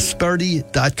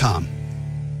 libertyandprosperity.com.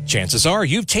 Chances are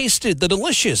you've tasted the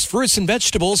delicious fruits and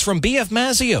vegetables from B.F.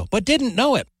 Mazzio, but didn't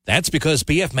know it. That's because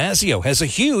B.F. Mazzio has a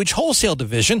huge wholesale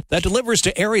division that delivers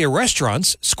to area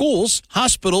restaurants, schools,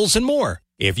 hospitals, and more.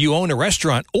 If you own a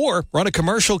restaurant or run a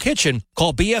commercial kitchen,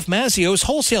 call B.F. Mazzio's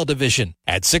wholesale division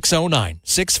at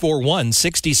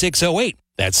 609-641-6608.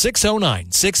 That's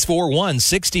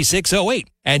 609-641-6608.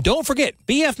 And don't forget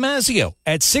B.F. Mazzio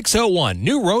at 601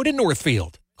 New Road in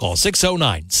Northfield. Call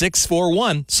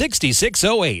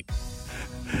 609-641-6608.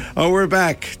 Oh, we're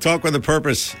back. Talk with a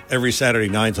Purpose every Saturday,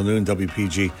 9 till noon,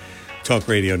 WPG Talk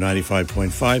Radio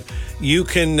 95.5. You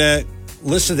can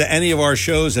listen to any of our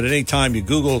shows at any time. You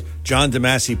Google John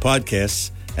DeMasi Podcasts,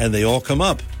 and they all come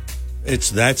up. It's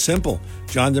that simple.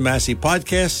 John DeMasi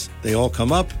Podcasts, they all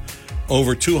come up.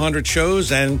 Over 200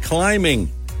 shows and climbing.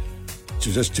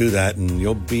 So just do that, and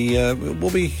you'll be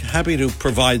we'll be happy to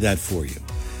provide that for you.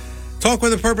 Talk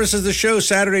with a Purpose is the show,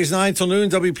 Saturdays 9 till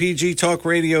noon, WPG Talk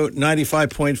Radio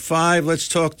 95.5. Let's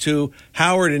talk to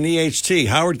Howard in EHT.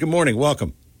 Howard, good morning.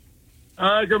 Welcome.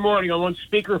 Good morning. I'm on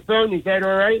speakerphone. Is that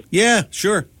all right? Yeah,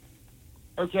 sure.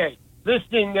 Okay.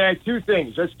 Listen, two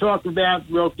things. Let's talk about,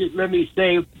 let me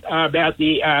say about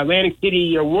the Atlantic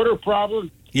City water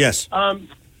problem. Yes.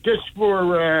 Just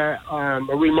for a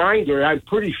reminder, I'm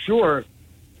pretty sure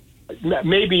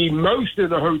maybe most of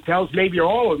the hotels, maybe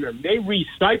all of them, they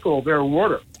recycle their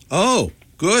water. Oh,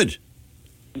 good.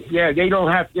 Yeah, they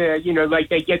don't have to, like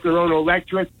they get their own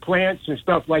electric plants and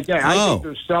stuff like that. I think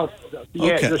they're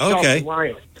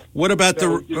self-reliant. What about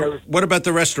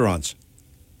the restaurants?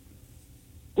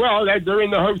 Well, they're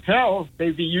in the hotel.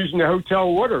 They'd be using the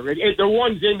hotel water. The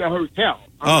ones in the hotel.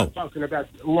 I'm not talking about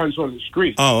the ones on the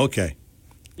street. Oh, okay.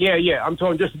 Yeah. I'm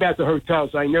talking just about the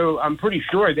hotels. I'm pretty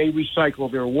sure they recycle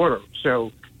their water.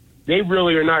 So they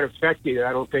really are not affected,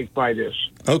 I don't think, by this.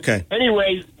 Okay.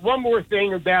 Anyway, one more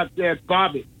thing about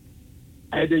Bobbitt.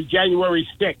 The January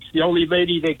 6th, the only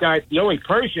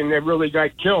person that really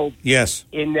got killed. Yes.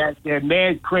 In that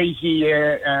mad, crazy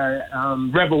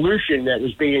revolution that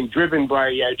was being driven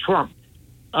by Trump.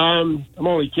 I'm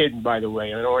only kidding, by the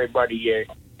way. I don't want anybody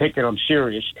thinking I'm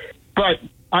serious. But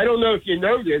I don't know if you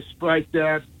know this, but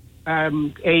a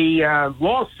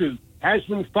lawsuit has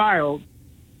been filed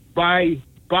by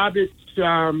Bobbitt's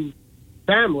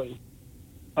family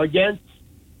against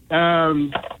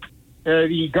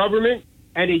the government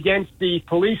and against the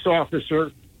police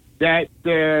officer that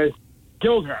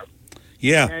killed her.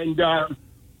 Yeah. And that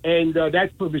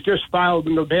was just filed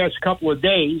in the past couple of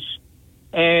days,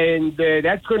 and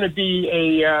that's going to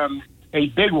be a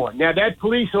big one. Now, that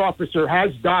police officer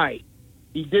has died.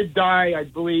 He did die, I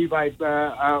believe,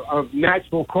 of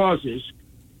natural causes,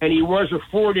 and he was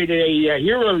afforded a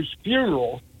hero's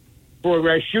funeral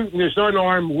for shooting this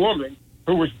unarmed woman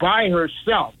who was by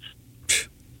herself,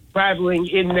 traveling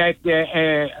in that,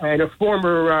 and a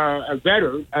former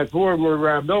veteran, a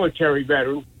former military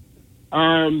veteran,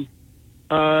 and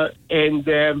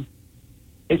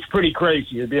it's pretty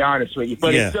crazy, to be honest with you.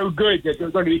 But It's so good that they're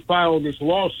going to be filing this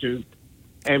lawsuit,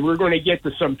 and we're going to get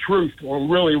to some truth on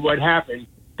really what happened,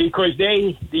 because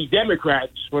the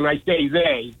Democrats, when I say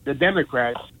the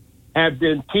Democrats, have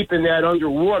been keeping that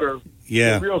underwater,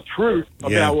 the real truth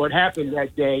about what happened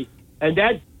that day. And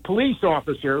that police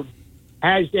officer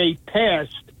has a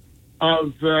past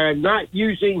of not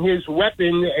using his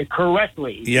weapon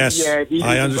correctly. Yes, I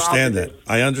understand that.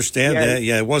 I understand that.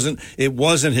 Yeah, it wasn't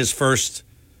his first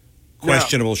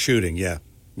questionable shooting. Yeah.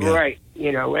 Right.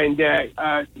 And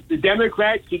the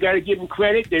Democrats, you got to give them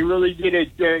credit. They really did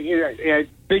a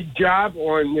big job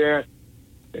on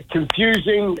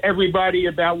confusing everybody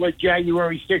about what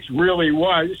January 6th really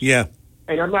was. Yeah.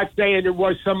 And I'm not saying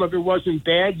some of it wasn't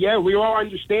bad. Yeah, we all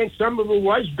understand some of it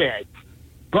was bad.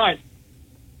 But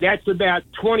that's about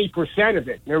 20% of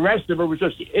it. The rest of it was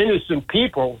just innocent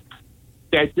people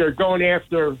that they're going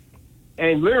after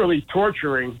and literally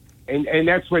torturing. And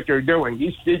that's what they're doing.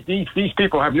 These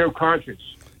people have no conscience.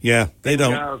 Yeah, they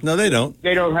don't. No, they don't.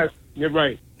 They don't have. You're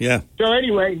right. Yeah. So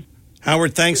anyway,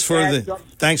 Howard, thanks for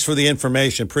the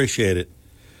information. Appreciate it.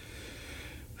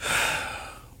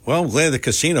 Well, I'm glad the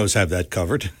casinos have that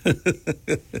covered.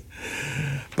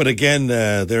 But again,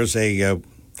 there's a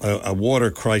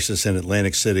water crisis in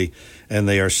Atlantic City, and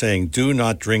they are saying do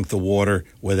not drink the water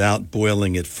without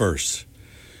boiling it first.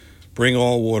 Bring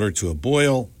all water to a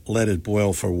boil. Let it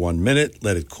boil for 1 minute.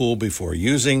 Let it cool before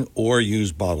using, or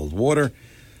use bottled water.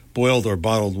 Boiled or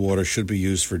bottled water should be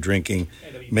used for drinking,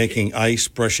 making ice,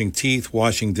 brushing teeth,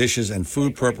 washing dishes, and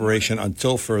food preparation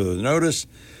until further notice.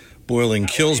 Boiling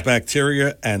kills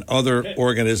bacteria and other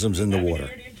organisms in the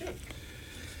water.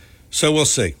 So we'll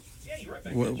see.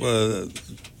 We'll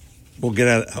get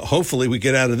out. Hopefully, we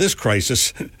get out of this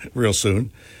crisis real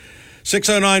soon.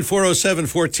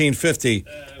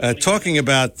 609-407-1450. Talking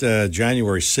about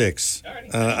January 6th,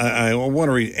 I want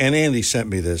to read, and Andy sent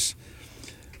me this.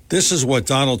 This is what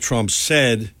Donald Trump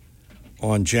said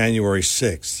on January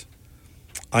 6th.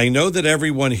 I know that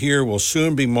everyone here will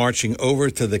soon be marching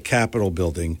over to the Capitol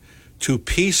building to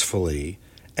peacefully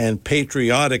and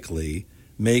patriotically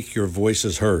make your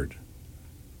voices heard.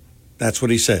 That's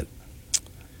what he said.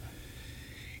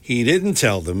 He didn't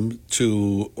tell them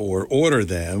to or order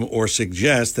them or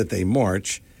suggest that they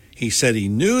march. He said he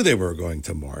knew they were going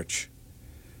to march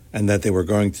and that they were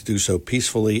going to do so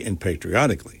peacefully and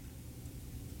patriotically.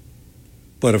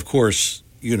 But of course,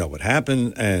 you know what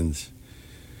happened, and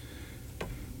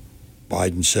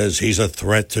Biden says he's a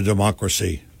threat to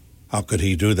democracy. How could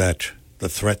he do that? The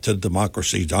threat to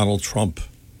democracy, Donald Trump.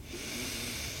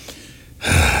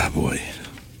 Boy.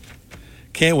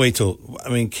 Can't wait till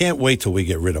we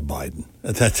get rid of Biden.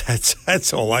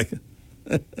 That's all I can.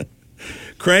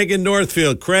 Craig in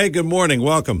Northfield. Craig, good morning.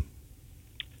 Welcome.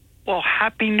 Well,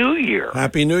 Happy New Year.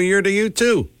 Happy New Year to you,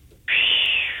 too.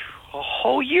 A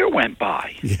whole year went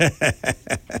by. Yeah.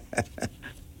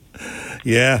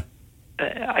 Yeah.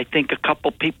 I think a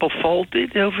couple people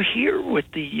folded over here with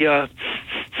the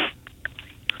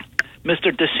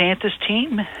Mr. DeSantis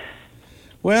team.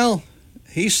 Well,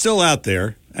 he's still out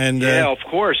there. And yeah, of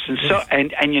course. And so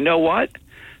and you know what?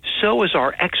 So is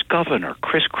our ex-governor,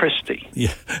 Chris Christie.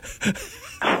 Yeah.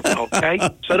 Okay?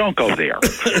 So don't go there.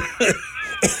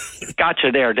 Got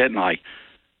you there, didn't I?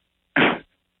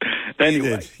 Anyway.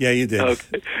 You did. Yeah, you did.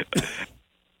 Okay.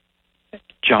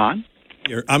 John?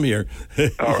 I'm here.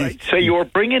 All right. So you were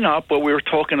bringing up what we were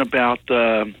talking about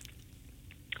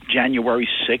January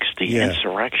 6th, the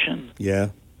insurrection.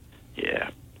 Yeah. Yeah.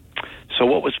 So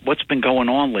what's been going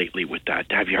on lately with that?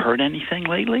 Have you heard anything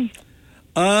lately?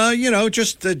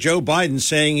 Just Joe Biden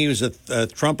saying he was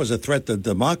Trump was a threat to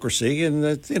democracy, and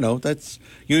that's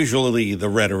usually the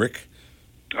rhetoric.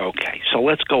 Okay, so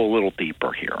let's go a little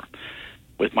deeper here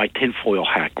with my tinfoil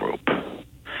hat group.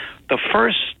 The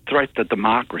first threat to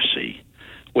democracy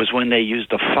was when they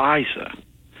used the FISA,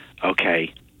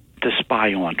 to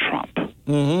spy on Trump.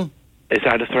 Mm-hmm. Is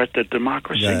that a threat to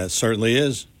democracy? Yeah, it certainly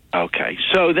is. Okay,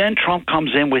 so then Trump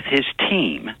comes in with his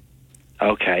team,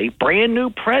 brand new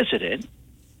president,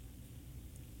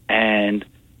 and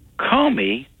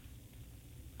Comey,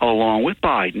 along with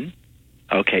Biden,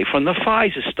 from the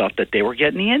FISA stuff that they were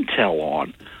getting the intel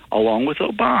on, along with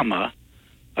Obama,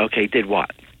 did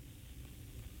what?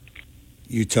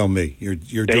 You tell me. You're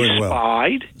doing well.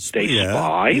 They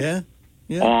spied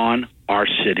on our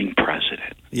sitting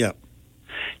president. Yeah.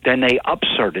 Then they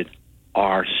upserted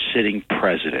our sitting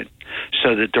president.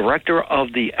 So the director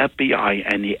of the FBI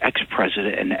and the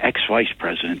ex-president and the ex-vice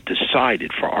president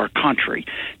decided for our country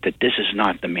that this is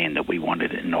not the man that we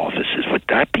wanted in office. Would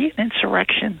that be an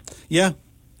insurrection? Yeah.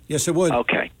 Yes, it would.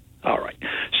 Okay. All right.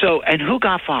 So, and who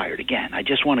got fired? Again, I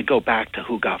just want to go back to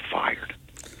who got fired.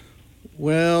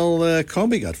 Well,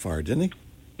 Comey got fired, didn't he?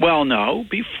 Well, no.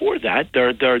 Before that,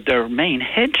 their main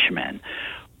henchman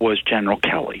was General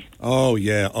Kelly. Oh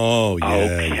yeah.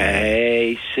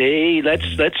 Okay. Yeah. See,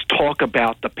 let's talk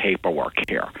about the paperwork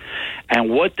here. And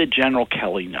what did General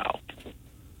Kelly know?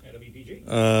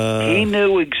 He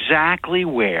knew exactly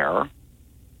where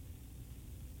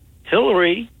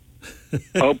Hillary,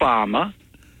 Obama,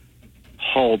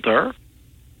 Holder,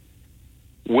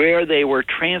 where they were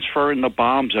transferring the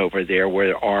bombs over there,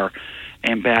 where our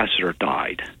ambassador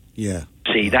died. Yeah.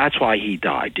 See, that's why he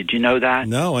died. Did you know that?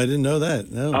 No, I didn't know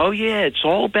that. No. Oh, yeah. It's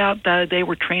all about they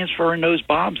were transferring those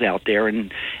bombs out there,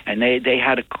 and they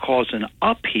had to cause an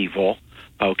upheaval,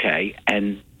 okay,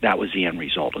 and that was the end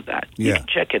result of that. You can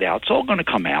check it out. It's all going to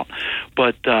come out.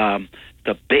 But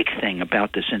the big thing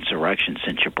about this insurrection,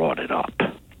 since you brought it up,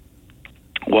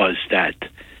 was that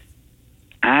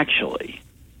actually,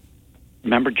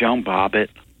 remember Joan Bobbitt?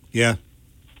 Yeah.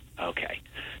 Okay.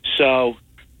 So,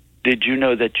 did you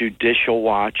know that Judicial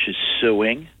Watch is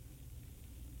suing?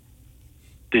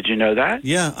 Did you know that?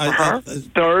 Yeah.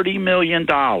 $30 million.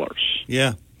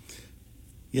 Yeah.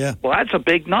 Yeah. Well, that's a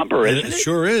big number, isn't it? It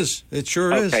sure is. It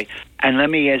sure is. Okay. And let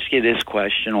me ask you this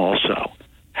question also.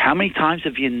 How many times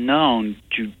have you known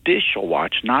Judicial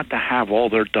Watch not to have all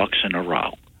their ducks in a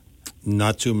row?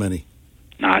 Not too many.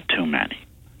 Not too many.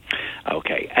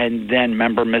 Okay. And then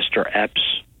remember Mr. Epps?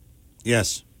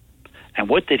 Yes. And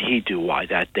what did he do while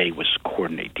that day was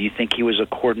coordinated? Do you think he was a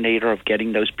coordinator of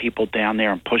getting those people down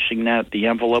there and pushing the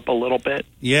envelope a little bit?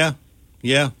 Yeah.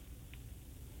 Yeah.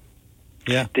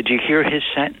 Yeah. Did you hear his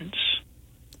sentence?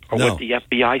 Or No. what the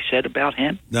FBI said about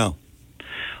him? No.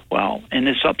 Well, in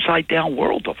this upside-down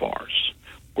world of ours,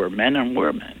 where men and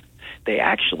women, they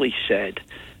actually said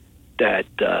that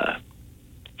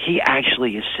he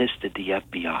actually assisted the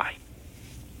FBI.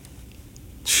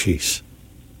 Jeez.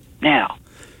 Now,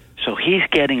 so he's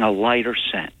getting a lighter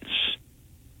sentence.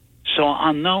 So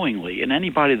unknowingly, and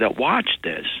anybody that watched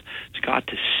this has got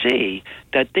to see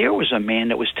that there was a man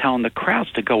that was telling the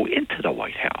crowds to go into the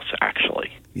White House,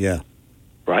 actually. Yeah.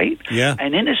 Right? Yeah.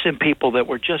 And innocent people that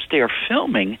were just there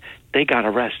filming, they got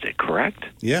arrested, correct?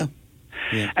 Yeah.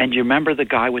 Yeah. And you remember the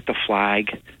guy with the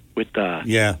flag, with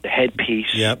the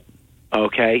headpiece? Yep.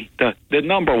 Okay. The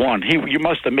number one, you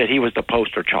must admit he was the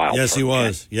poster child. Yes, he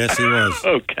was. Yes, he was.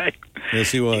 Okay.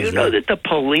 Yes, he was. Do you know that the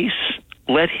police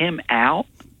let him out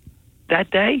that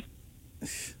day?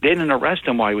 They didn't arrest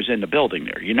him while he was in the building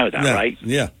there. You know that, right?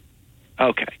 Yeah.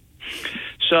 Okay.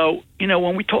 So,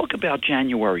 when we talk about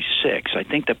January 6th, I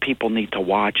think that people need to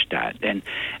watch that. And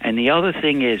the other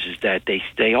thing is that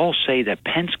they all say that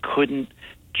Pence couldn't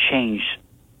change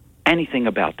anything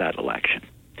about that election.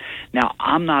 Now,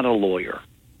 I'm not a lawyer,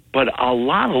 but a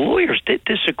lot of lawyers did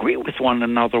disagree with one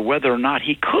another whether or not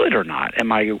he could or not.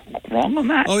 Am I wrong on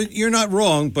that? Oh, you're not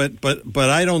wrong, but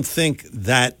I don't think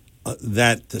that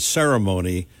that the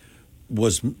ceremony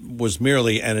was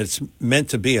merely, and it's meant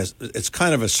to be it's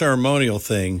kind of a ceremonial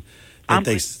thing that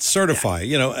they certify.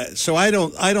 So I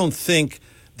don't think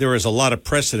there is a lot of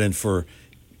precedent for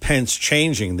Pence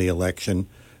changing the election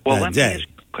that day.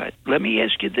 Let me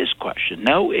ask you this question.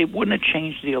 No, it wouldn't have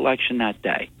changed the election that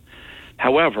day.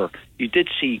 However, you did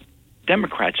see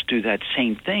Democrats do that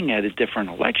same thing at a different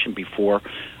election before.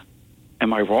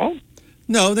 Am I wrong?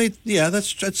 No,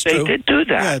 that's true. They did do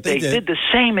that. Yeah, they did the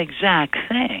same exact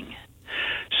thing.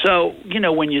 So,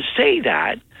 when you say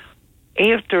that,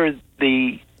 after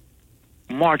the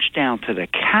march down to the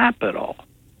Capitol,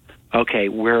 okay,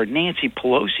 where Nancy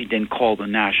Pelosi didn't call the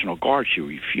National Guard, she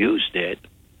refused it,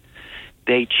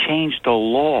 they changed the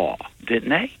law, didn't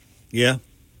they? Yeah.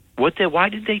 Why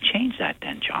did they change that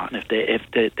then, John?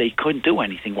 If they couldn't do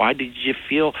anything, why did they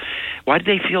feel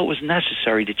it was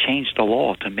necessary to change the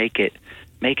law to make it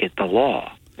the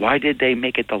law? Why did they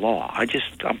make it the law?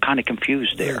 I'm kind of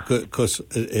confused there. Because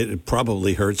it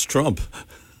probably hurts Trump.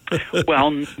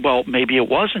 well, maybe it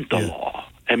wasn't the law.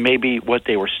 And maybe what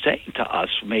they were saying to us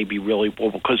maybe really,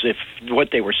 because if what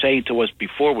they were saying to us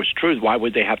before was true, why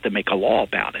would they have to make a law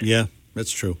about it? Yeah,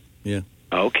 that's true. Yeah.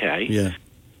 Okay. Yeah.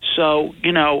 So,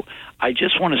 I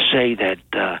just want to say that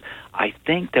I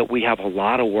think that we have a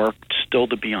lot of work still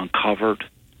to be uncovered.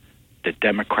 The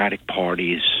Democratic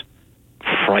Party is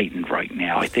frightened right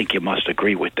now. I think you must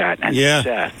agree with that. And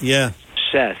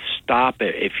Seth, stop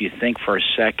it if you think for a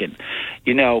second.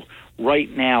 Right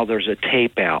now there's a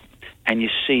tape out, and you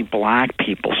see black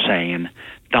people saying,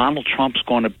 Donald Trump's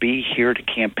going to be here to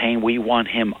campaign. We want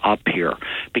him up here.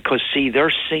 Because, see,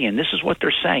 they're seeing, this is what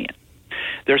they're saying.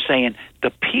 They're saying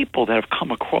the people that have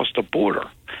come across the border,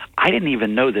 I didn't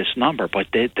even know this number, but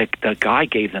the guy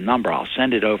gave the number. I'll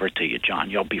send it over to you, John.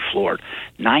 You'll be floored.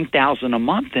 $9,000 a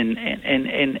month in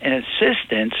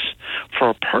assistance for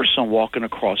a person walking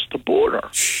across the border.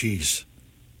 Jeez.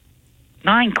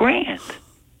 $9,000.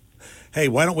 Hey,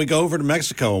 why don't we go over to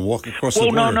Mexico and walk across the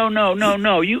border?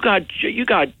 No. You got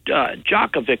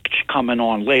Djokovic coming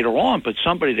on later on, but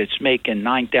somebody that's making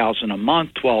 $9,000 a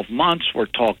month, 12 months, we're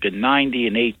talking 90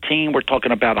 and 18. We're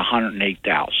talking about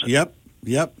 $108,000.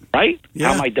 Yep. Right? Yeah.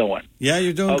 How am I doing? Yeah,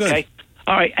 you're doing good. Okay.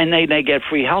 All right, and they get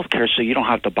free health care, so you don't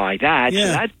have to buy that. Yeah.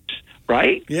 So that's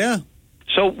right. Yeah.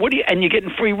 So what do you? And you're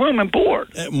getting free room and board.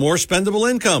 More spendable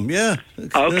income, yeah.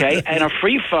 Okay, and a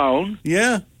free phone.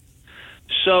 Yeah.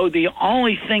 So the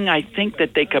only thing I think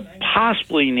that they could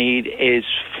possibly need is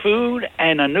food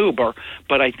and an Uber,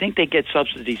 but I think they get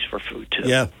subsidies for food, too.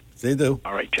 Yeah, they do.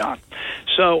 All right, John.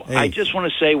 So Hey. I just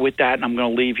want to say with that, and I'm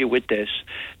going to leave you with this,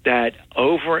 that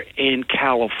over in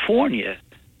California,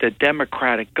 the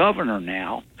Democratic governor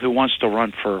now, who wants to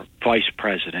run for vice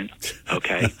president,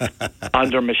 okay,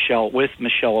 with Michelle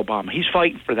Obama, he's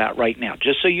fighting for that right now.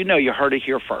 Just so you know, you heard it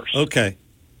here first. Okay.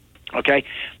 Okay,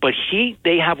 but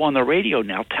they have on the radio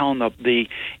now telling the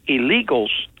illegals,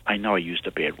 I know I used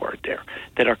a bad word there,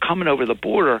 that are coming over the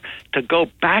border to go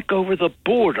back over the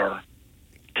border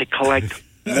to collect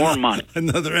more money.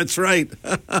 That's right.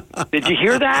 Did you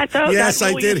hear that, though? Yes,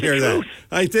 That really I did is the hear that. truth.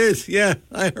 I did. Yeah,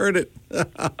 I heard it.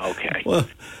 Okay. Well,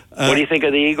 what do you think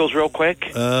of the Eagles, real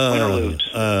quick? Win or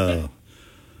lose?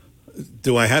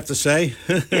 Do I have to say?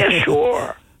 Yeah,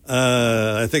 sure.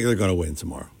 I think they're going to win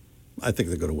tomorrow. I think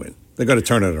they're going to win. They're going to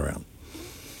turn it around.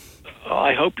 Oh,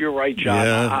 I hope you're right, John.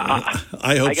 Yeah,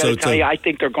 I hope so, I got to tell too. you, I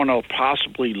think they're going to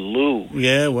possibly lose.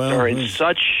 Yeah, well. They're in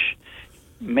such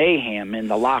mayhem in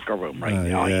the locker room right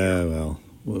now. Yeah, well,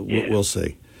 we'll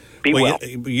see. Be well.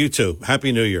 You too.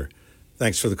 Happy New Year.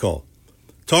 Thanks for the call.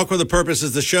 Talk with a Purpose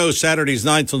is the show, Saturdays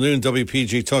 9 till noon,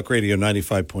 WPG Talk Radio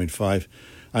 95.5.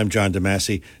 I'm John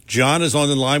DeMasi. John is on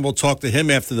the line. We'll talk to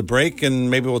him after the break, and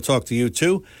maybe we'll talk to you,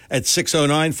 too, at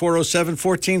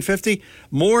 609-407-1450.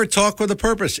 More Talk with a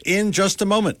Purpose in just a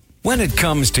moment. When it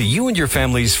comes to you and your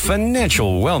family's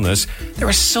financial wellness, there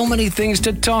are so many things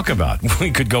to talk about.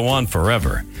 We could go on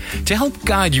forever. To help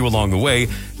guide you along the way,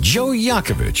 Joe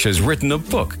Yakovich has written a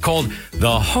book called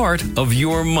The Heart of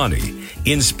Your Money,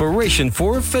 Inspiration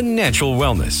for Financial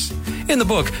Wellness. In the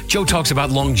book, Joe talks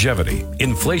about longevity,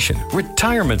 inflation,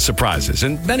 retirement surprises,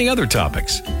 and many other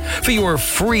topics. For your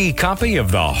free copy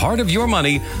of The Heart of Your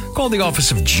Money, call the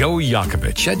office of Joe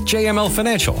Yakovich at JML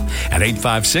Financial at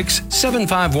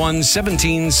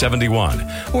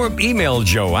 856-751-1771 or email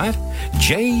Joe at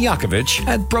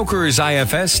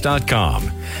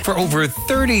jyakovich@brokersifs.com. For over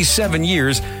 37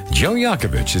 years, Joe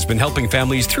Yakovich has been helping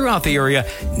families throughout the area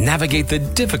navigate the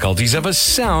difficulties of a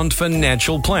sound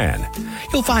financial plan.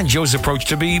 You'll find Joe's approach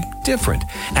to be different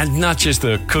and not just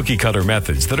the cookie-cutter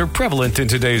methods that are prevalent in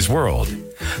today's world.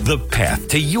 The path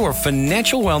to your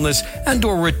financial wellness and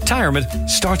or retirement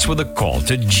starts with a call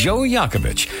to Joe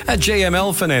Yakovich at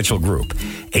JML Financial Group,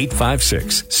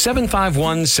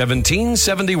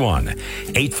 856-751-1771,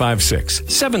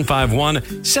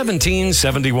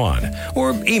 856-751-1771,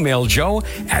 or email Joe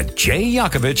at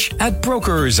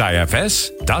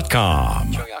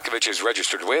jyakovich@brokersifs.com. Joe Yakovich is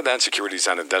registered with and securities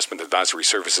and investment advisory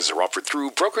services are offered through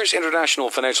Brokers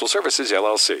International Financial Services,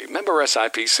 LLC, member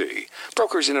SIPC.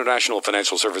 Brokers International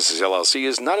Financial Services, LLC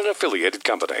is not an affiliated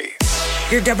company.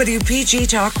 Your WPG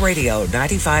Talk Radio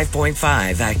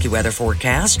 95.5 AccuWeather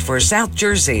forecast for South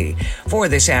Jersey. For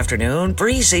this afternoon,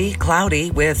 breezy,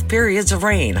 cloudy with periods of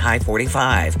rain, high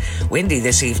 45. Windy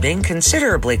this evening,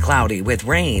 considerably cloudy with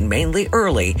rain, mainly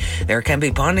early. There can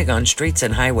be ponding on streets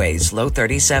and highways, low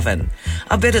 37.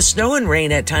 A bit of snow and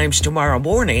rain at times tomorrow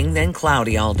morning, then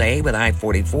cloudy all day with a high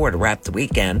 44 to wrap the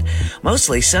weekend.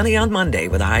 Mostly sunny on Monday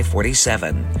with a high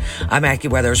 47. I'm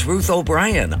AccuWeather's Ruth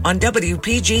O'Brien on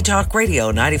WPG Talk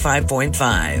Radio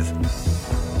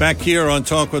 95.5. Back here on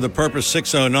Talk with a Purpose,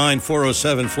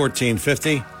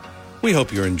 609-407-1450. We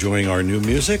hope you're enjoying our new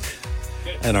music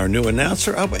and our new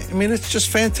announcer. I mean, it's just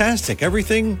fantastic.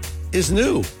 Everything is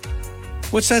new.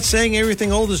 What's that saying?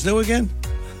 Everything old is new again?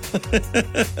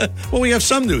 Well, we have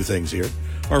some new things here.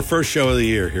 Our first show of the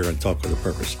year here on Talk with a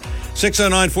Purpose.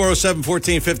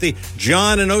 609-407-1450.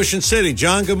 John in Ocean City.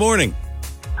 John, good morning.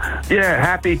 Yeah,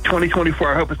 happy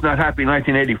 2024. I hope it's not happy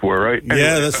 1984, right? Anyway,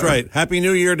 yeah, that's right. Happy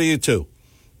New Year to you, too.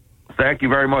 Thank you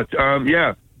very much.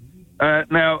 Now,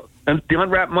 the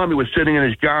unwrapped mummy was sitting in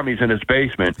his jammies in his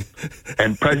basement,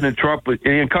 and the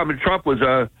incumbent Trump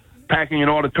was packing in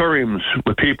auditoriums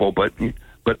with people, but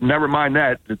never mind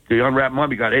that. The unwrapped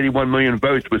mummy got 81 million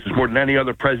votes, which is more than any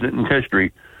other president in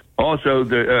history. Also,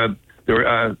 there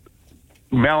were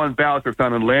mail-in ballots are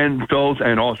found in landfills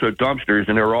and also dumpsters,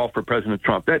 and they were all for President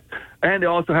Trump. And they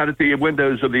also had the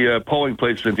windows of the polling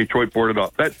places in Detroit boarded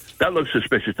up. That looks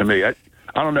suspicious to me. I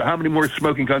don't know how many more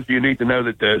smoking guns do you need to know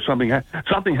that something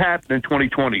happened in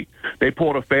 2020. They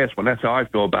pulled a fast one. That's how I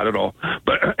feel about it all.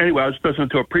 But anyway, I was listening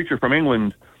to a preacher from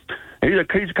England.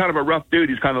 He's kind of a rough dude.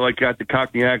 He's kind of like got the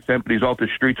Cockney accent, but he's off the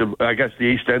streets of, I guess, the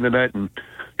East End of that. And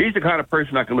he's the kind of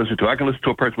person I can listen to. I can listen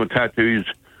to a person with tattoos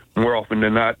more often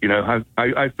than not. You know,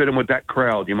 I fit in with that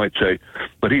crowd, you might say.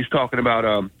 But he's talking about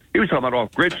He was talking about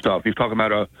off-grid stuff. He's talking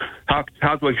about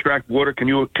how to extract water. Can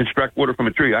you extract water from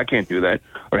a tree? I can't do that.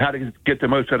 Or how to get the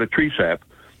most out of tree sap.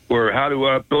 Or how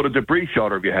to build a debris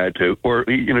shelter if you had to. Or,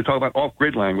 talk about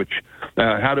off-grid language.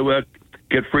 How to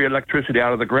get free electricity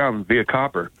out of the ground via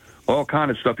copper. All kind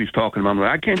of stuff he's talking about. I'm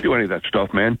like, I can't do any of that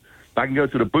stuff, man. I can go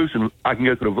to the booth and I can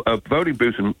go to the voting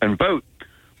booth and vote.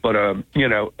 But,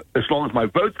 as long as my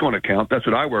vote's going to count, that's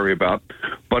what I worry about.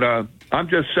 But I'm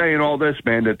just saying all this,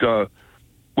 man, that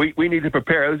we need to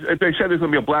prepare. They said there's going to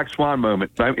be a black swan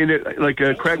moment.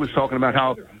 Craig was talking about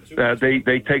how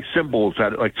they take symbols,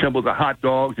 like symbols of hot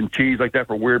dogs and cheese like that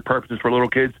for weird purposes for little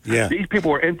kids. Yeah. These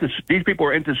people are into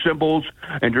symbols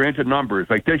and they're into numbers.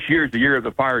 Like this year is the year of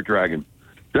the fire dragon.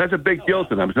 So that's a big deal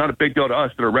to them. It's not a big deal to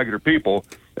us that are regular people.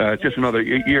 It's just another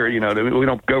year, we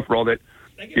don't go for all that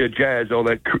jazz, all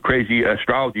that crazy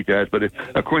astrology jazz. But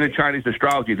according to Chinese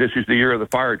astrology, this is the year of the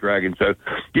fire dragon. So,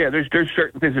 yeah, there's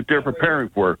certain things that they're preparing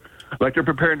for. Like they're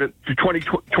preparing to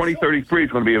 2033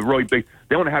 is going to be a really big.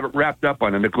 They want to have it wrapped up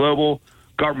on, and the global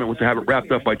government wants to have it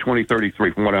wrapped up by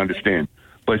 2033, from what I understand.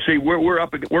 But see, we're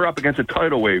up against a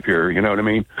tidal wave here. You know what I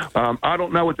mean? I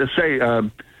don't know what to say.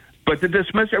 But to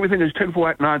dismiss everything as tinfoil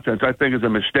hat nonsense, I think is a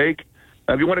mistake.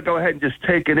 If you want to go ahead and just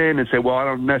take it in and say, well, I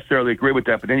don't necessarily agree with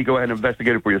that, but then you go ahead and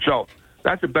investigate it for yourself.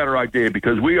 That's a better idea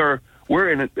because we're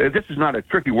in this is not a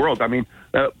tricky world. I mean,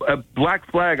 black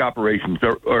flag operations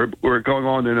are going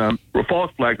on or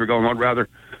false flags are going on rather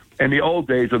in the old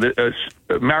days of the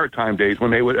maritime days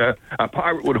when they would a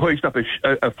pirate would hoist up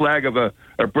a flag of a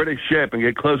British ship and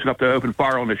get close enough to open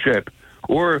fire on the ship,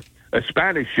 or a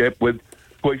Spanish ship would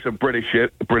hoist a British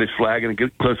flag and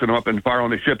get close enough and fire on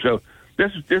the ship. So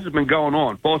this has been going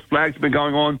on. False flags have been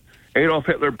going on. Adolf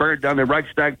Hitler burned down the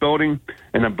Reichstag building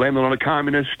and then blamed it on the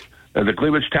communists. The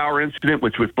Gleewitz Tower incident,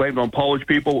 which was blamed on Polish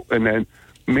people, and then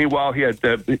meanwhile he had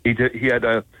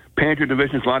Panzer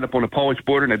divisions lined up on the Polish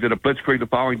border, and they did a blitzkrieg the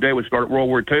following day, which started World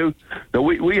War II. So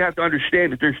we have to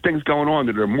understand that there's things going on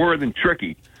that are more than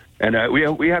tricky, and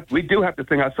we do have to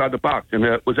think outside the box. And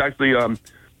it was actually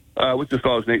what's this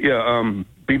fellow's name? Yeah,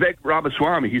 Vivek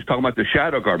Ramaswamy. He's talking about the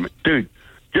shadow government, dude.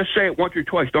 Just say it once or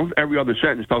twice. Don't every other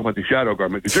sentence talk about the shadow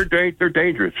government because they're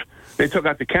dangerous. They took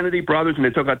out the Kennedy brothers and they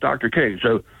took out Dr. King.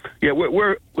 So yeah, we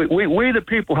the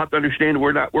people have to understand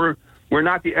we're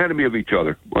not the enemy of each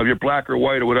other. Whether you're black or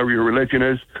white or whatever your religion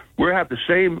is, we have the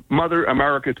same Mother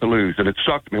America to lose, and it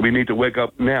sucks, man. We need to wake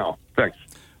up now. Thanks.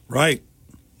 Right,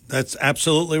 that's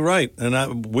absolutely right,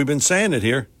 and we've been saying it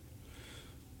here.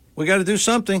 We got to do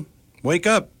something. Wake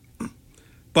up.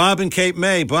 Bob in Cape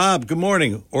May. Bob, good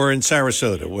morning. Or in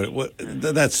Sarasota.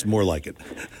 That's more like it.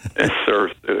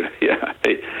 Sarasota, yeah.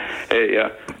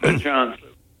 Hey, John,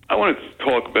 I want to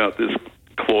talk about this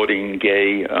Claudine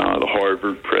Gay, the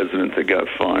Harvard president that got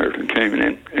fired and came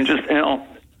in, and just how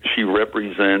she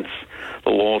represents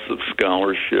the loss of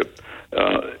scholarship.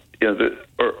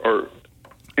 Our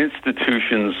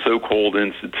institutions, so-called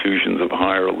institutions of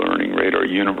higher learning rate, our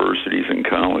universities and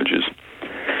colleges,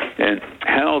 and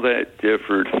how that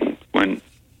differed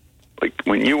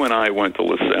when you and I went to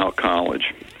LaSalle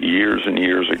College years and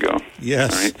years ago.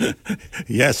 Yes, right?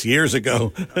 Yes, years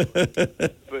ago.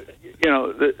 But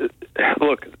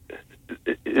look,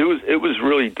 it was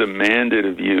really demanded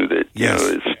of you that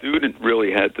a student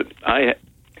really had to.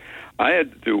 I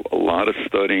had to do a lot of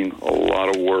studying, a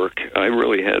lot of work. I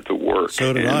really had to work.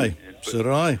 So did I.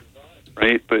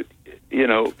 Right, but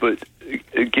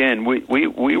again,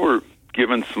 we were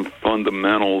given some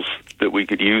fundamentals that we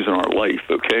could use in our life.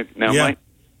 Okay, now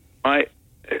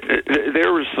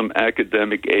there were some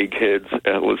academic eggheads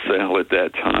at LaSalle at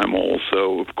that time,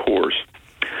 also, of course.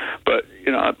 But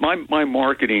my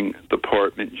marketing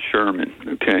department, Sherman,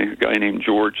 okay, a guy named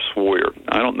George Sawyer.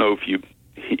 I don't know if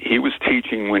he was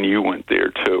teaching when you went there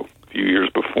too, a few years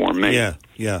before me.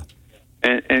 Yeah.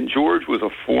 And George was a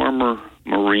former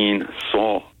Marine,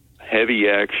 saw heavy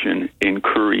action in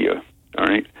Korea. All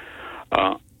right.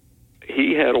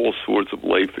 He had all sorts of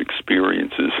life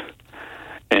experiences,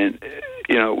 and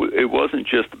it wasn't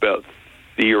just about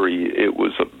theory. It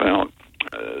was about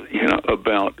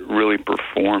about really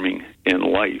performing in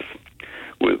life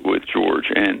with George.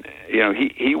 And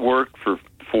he worked for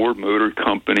Ford Motor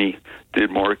Company,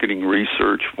 did marketing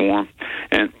research for him,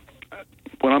 and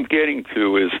what I'm getting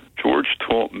to is George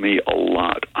taught me a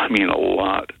lot. I mean, a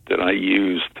lot that I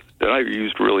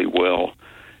used really well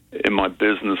in my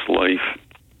business life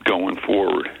going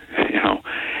forward,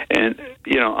 and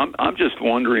I'm just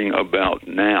wondering about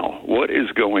now. What is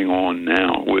going on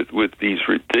now with these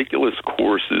ridiculous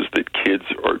courses that kids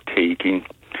are taking,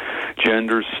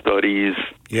 gender studies?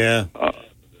 Yeah.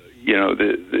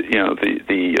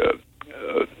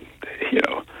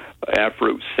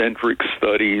 Afrocentric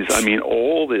studies. I mean,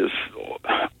 all these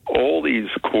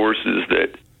courses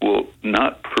that will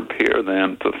not prepare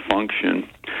them to function,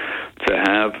 to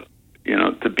have,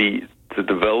 to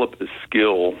develop a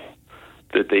skill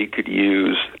that they could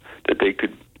use, that they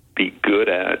could be good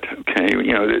at. Okay,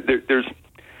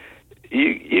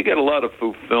 you get a lot of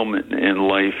fulfillment in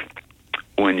life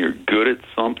when you're good at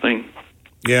something.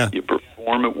 Yeah, you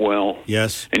perform it well.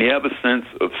 Yes, and you have a sense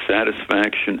of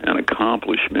satisfaction and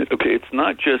accomplishment. Okay, it's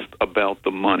not just about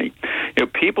the money.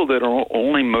 People that are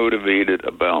only motivated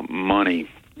about money,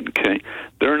 okay,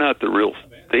 they're not the real.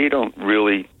 They don't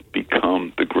really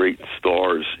become the great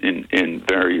stars in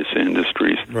various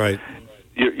industries. Right.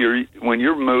 When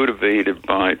you're motivated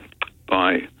by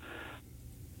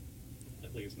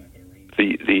the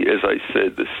as I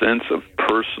said, the sense of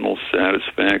personal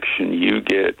satisfaction you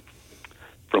get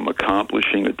from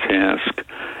accomplishing a task,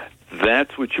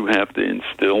 that's what you have to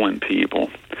instill in people.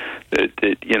 It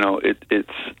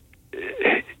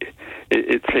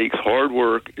takes hard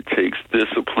work, it takes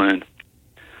discipline,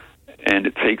 and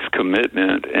it takes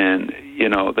commitment, and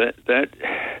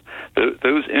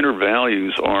those inner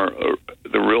values are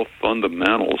the real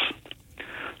fundamentals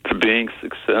to being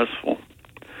successful.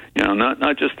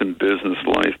 Not just in business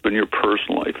life, but in your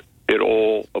personal life. It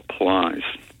all applies.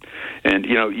 And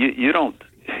you don't.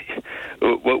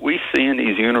 What we see in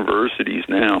these universities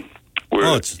now,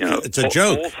 where it's a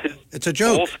joke. It's a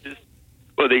joke.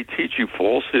 Well, they teach you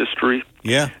false history.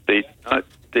 Yeah. They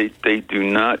do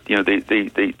not. They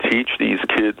teach these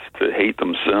kids to hate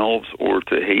themselves or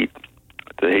to hate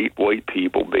white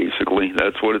people. Basically,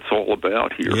 that's what it's all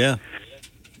about here. Yeah.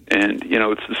 And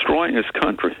it's destroying this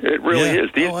country. It really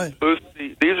is. These are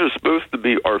supposed to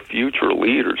be our future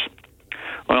leaders.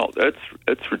 Well, that's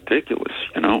ridiculous.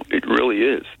 It really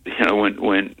is.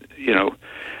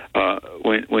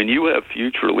 When you have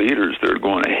future leaders that are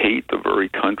going to hate the very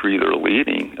country they're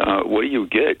leading, what do you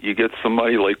get? You get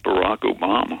somebody like Barack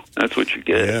Obama. That's what you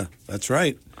get. Yeah, that's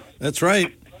right. That's right.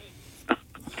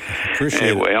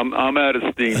 Appreciate anyway, it. I'm out of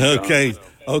steam. Okay.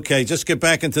 Okay, just get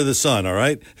back into the sun, all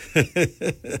right?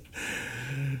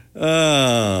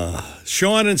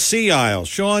 Sean in Sea Isle.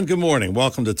 Sean, good morning.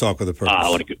 Welcome to Talk with a Purpose.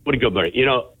 What a good buddy.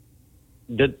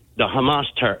 The Hamas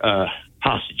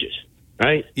hostages,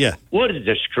 right? Yeah. What a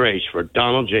disgrace for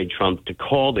Donald J. Trump to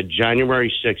call the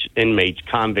January 6th inmates,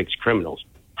 convicts, criminals,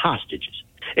 hostages.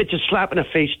 It's a slap in the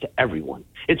face to everyone.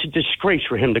 It's a disgrace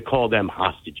for him to call them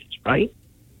hostages, right?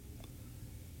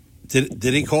 Did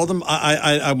he call them?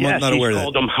 I'm not aware of that. He's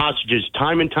called them hostages.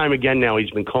 Time and time again now he's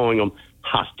been calling them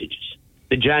hostages.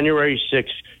 The January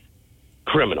 6th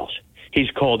criminals. He's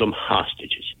called them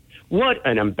hostages. What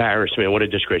an embarrassment. What a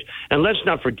disgrace. And let's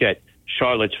not forget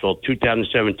Charlottesville,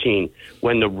 2017,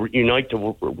 when the Unite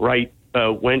the Right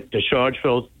went to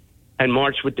Charlottesville and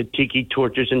marched with the tiki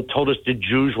torches and told us the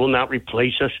Jews will not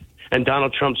replace us. And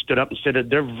Donald Trump stood up and said that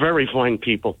they're very fine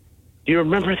people. Do you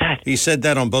remember that? He said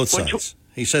that on both sides.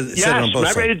 He said it on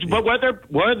both sides. But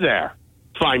were there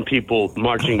fine people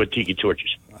marching with tiki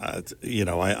torches? I didn't.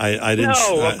 No,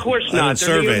 of course not.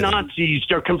 They're neo-Nazis.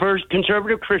 They're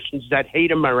conservative Christians that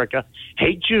hate America,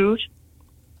 hate Jews,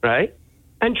 right?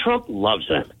 And Trump loves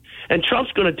them. And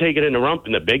Trump's going to take it in the rump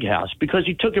in the big house because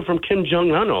he took it from Kim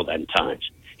Jong-un all them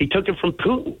times. He took it from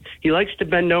Putin. He likes to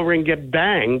bend over and get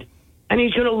banged, and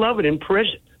he's going to love it in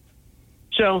prison.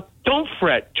 So don't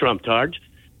fret, Trump-tards.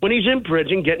 When he's in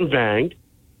prison getting banged,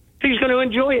 he's going to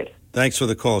enjoy it. Thanks for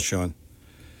the call, Sean.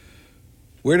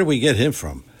 Where did we get him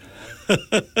from?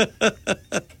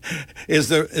 Is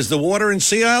the water in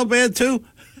Sea Isle bad too?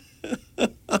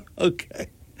 Okay.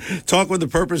 Talk with the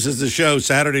Purpose is the show,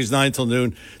 Saturdays 9 till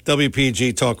noon,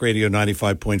 WPG Talk Radio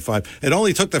 95.5. It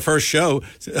only took the first show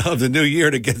of the new year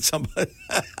to get somebody.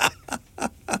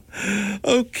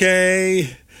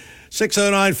 Okay.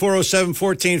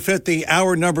 609-407-1450,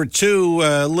 hour number 2,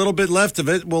 a little bit left of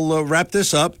it. We'll wrap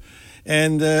this up.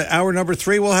 And hour number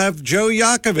 3, we'll have Joe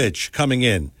Yakovich coming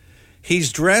in.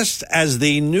 He's dressed as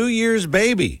the New Year's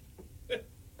baby.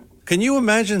 Can you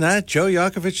imagine that? Joe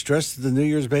Yakovich dressed as the New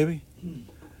Year's baby?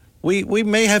 We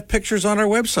may have pictures on our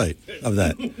website of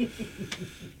that.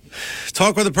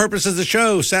 Talk with the Purpose is the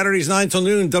show, Saturdays 9 till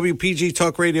noon, WPG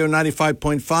Talk Radio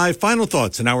 95.5. Final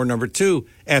thoughts in hour number 2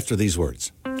 after these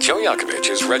words. Joe Yakovich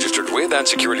is registered with and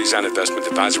securities and investment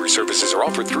advisory services are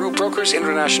offered through Brokers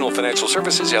International Financial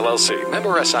Services, LLC, member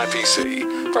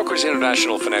SIPC. Brokers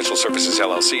International Financial Services,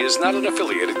 LLC is not an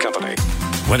affiliated company.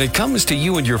 When it comes to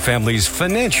you and your family's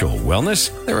financial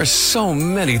wellness, there are so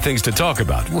many things to talk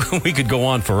about. We could go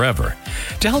on forever.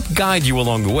 To help guide you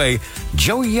along the way,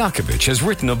 Joe Yakovich has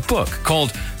written a book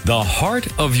called The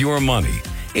Heart of Your Money.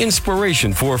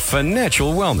 inspiration for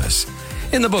financial wellness.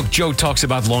 In the book, Joe talks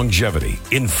about longevity,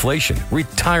 inflation,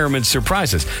 retirement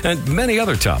surprises, and many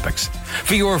other topics.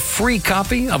 For your free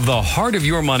copy of The Heart of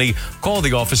Your Money, call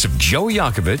the office of Joe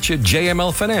Yakovich at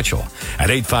JML Financial at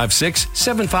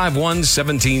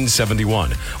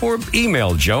 856-751-1771 or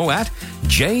email Joe at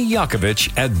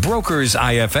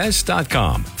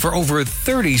jyakovich@brokersifs.com. For over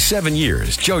 37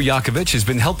 years, Joe Yakovich has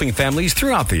been helping families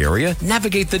throughout the area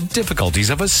navigate the difficulties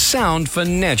of a sound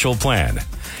financial plan.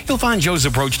 You'll find Joe's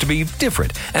approach to be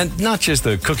different and not just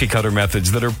the cookie-cutter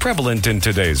methods that are prevalent in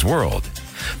today's world.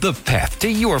 The path to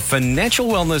your financial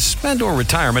wellness and or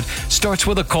retirement starts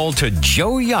with a call to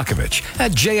Joe Yakovich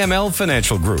at JML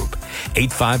Financial Group.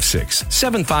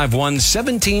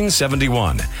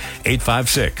 856-751-1771.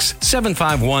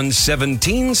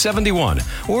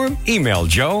 856-751-1771. Or email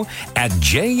Joe at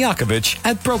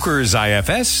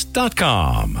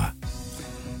jyakovich@brokersifs.com.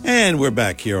 And we're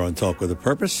back here on Talk with a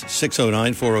Purpose,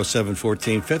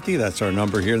 609-407-1450. That's our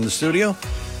number here in the studio.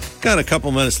 Got a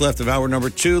couple minutes left of hour number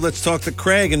 2. Let's talk to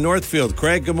Craig in Northfield.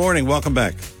 Craig, good morning. Welcome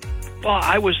back. Well,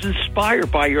 I was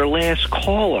inspired by your last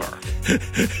caller.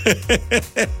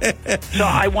 So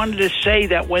I wanted to say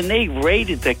that when they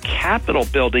raided the Capitol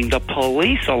building, the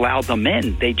police allowed them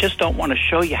in. They just don't want to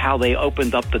show you how they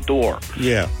opened up the door.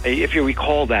 Yeah. If you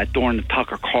recall that during the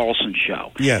Tucker Carlson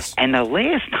show. Yes. And the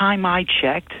last time I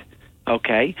checked,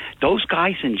 okay, those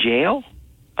guys in jail,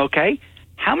 okay,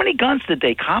 how many guns did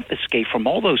they confiscate from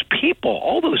all those people,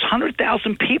 all those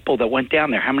 100,000 people that went down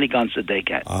there? How many guns did they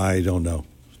get? I don't know.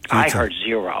 I heard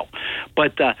 0.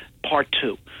 But part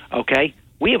 2, okay?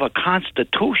 We have a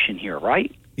constitution here,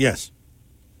 right? Yes.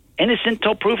 Innocent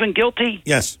till proven guilty?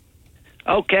 Yes.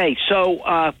 Okay, so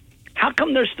how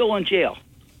come they're still in jail?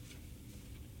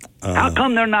 How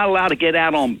come they're not allowed to get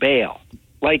out on bail?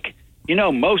 Like,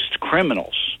 most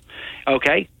criminals.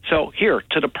 Okay? So here,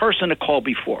 to the person that called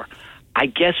before, I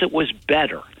guess it was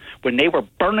better when they were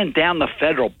burning down the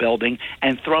federal building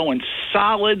and throwing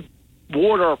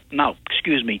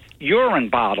urine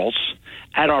bottles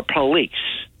at our police.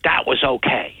 That was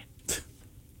okay.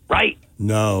 Right?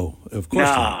 No, of course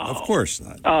not. Of course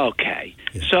not. Okay.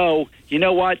 Yeah. So, you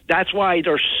know what? That's why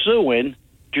they're suing,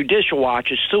 Judicial Watch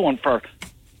is suing for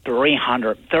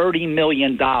 $330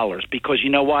 million because you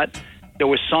know what? There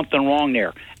was something wrong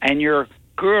there. And your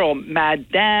girl,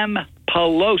 Madame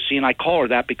Pelosi, and I call her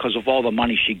that because of all the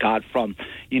money she got from,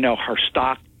 her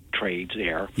stock trades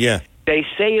there. Yeah. They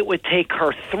say it would take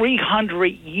her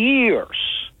 300 years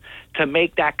to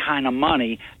make that kind of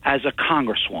money as a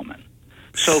congresswoman.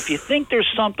 So if you think there's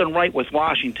something right with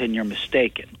Washington, you're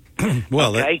mistaken.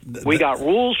 Well, okay? We got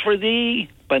rules for thee,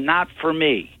 but not for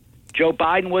me. Joe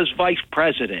Biden was vice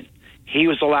president. He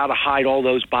was allowed to hide all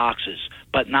those boxes,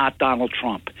 but not Donald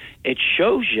Trump. It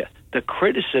shows you the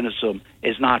criticism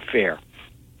is not fair.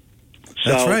 So,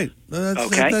 that's right.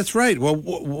 That's right. Well,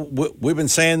 we've been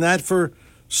saying that for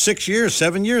 6 years,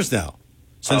 7 years now,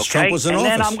 since Trump was in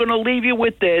office. And then I'm going to leave you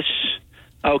with this,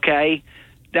 okay,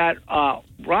 that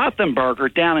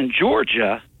Rothenberger down in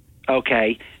Georgia,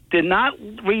 okay, did not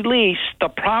release the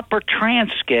proper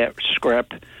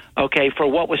transcript, okay, for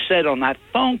what was said on that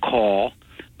phone call,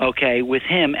 okay, with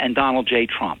him and Donald J.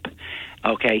 Trump.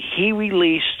 Okay, he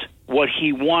released what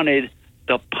he wanted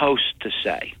the Post to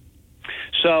say.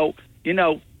 So,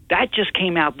 that just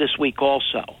came out this week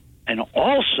also. And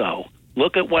also,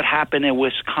 look at what happened in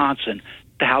Wisconsin,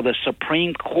 how the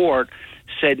Supreme Court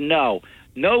said no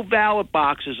ballot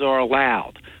boxes are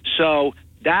allowed. So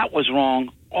that was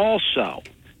wrong also.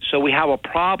 So we have a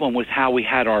problem with how we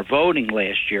had our voting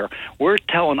last year. We're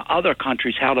telling other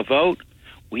countries how to vote.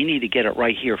 We need to get it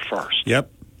right here first.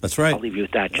 Yep, that's right. I'll leave you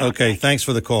with that, John. Okay, thanks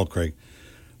for the call, Craig.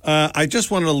 I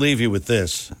just wanted to leave you with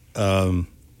this. I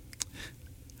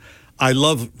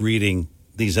love reading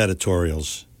these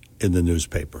editorials in the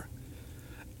newspaper.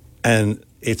 And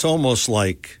it's almost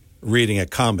like reading a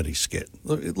comedy skit.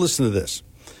 Listen to this.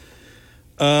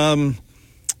 Their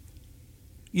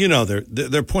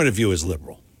point of view is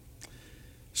liberal.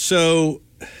 So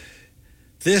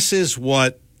this is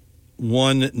what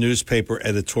one newspaper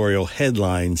editorial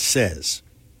headline says.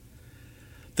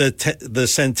 The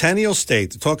Centennial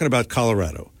State, they're talking about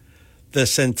Colorado, the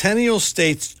Centennial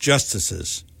State's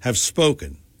justices have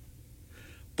spoken,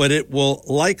 but it will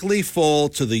likely fall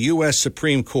to the U.S.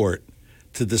 Supreme Court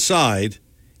to decide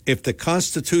if the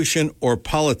Constitution or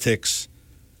politics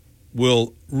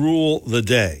will rule the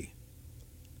day.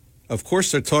 Of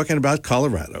course, they're talking about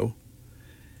Colorado.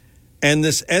 And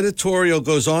this editorial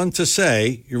goes on to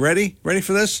say, you ready? Ready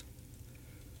for this?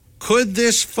 Could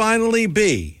this finally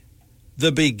be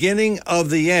the beginning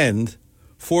of the end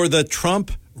for the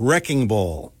Trump wrecking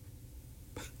ball?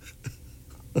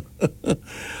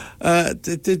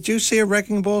 Did you see a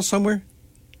wrecking ball somewhere?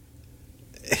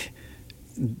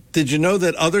 Did you know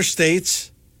that other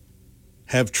states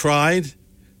have tried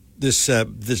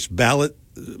this ballot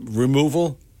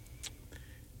removal,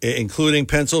 including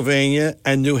Pennsylvania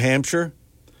and New Hampshire?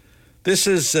 This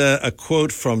is a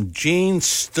quote from Gene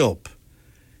Stilp.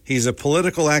 He's a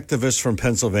political activist from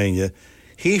Pennsylvania.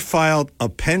 He filed a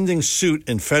pending suit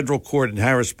in federal court in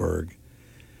Harrisburg,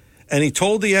 and he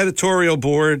told the editorial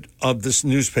board of this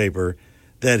newspaper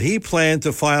that he planned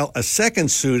to file a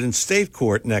second suit in state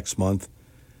court next month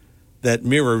that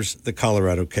mirrors the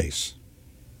Colorado case.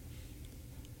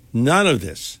 None of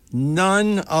this,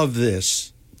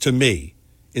 to me,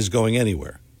 is going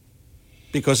anywhere.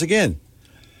 Because, again,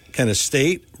 can a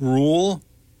state rule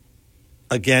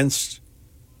against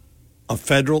a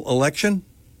federal election?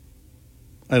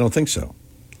 I don't think so.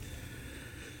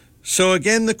 So,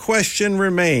 again, the question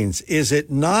remains, is it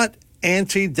not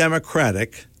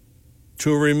anti-democratic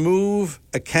to remove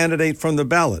a candidate from the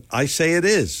ballot? I say it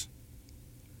is.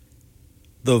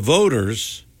 The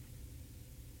voters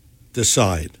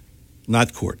decide,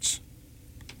 not courts,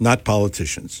 not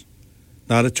politicians,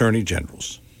 not attorney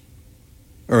generals,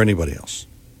 or anybody else.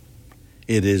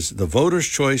 It is the voters'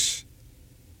 choice,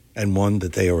 and one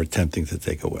that they are attempting to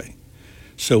take away.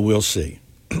 So we'll see.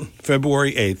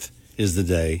 February 8th is the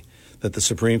day that the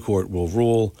Supreme Court will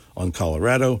rule on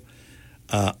Colorado.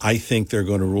 I think they're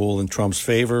going to rule in Trump's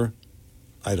favor.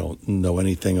 I don't know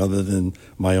anything other than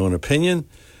my own opinion,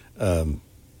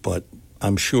 but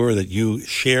I'm sure that you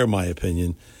share my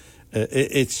opinion.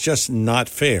 It's just not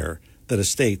fair that a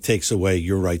state takes away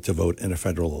your right to vote in a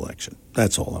federal election.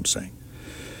 That's all I'm saying.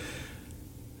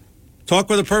 Talk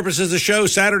with a Purpose is the show,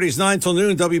 Saturdays 9 till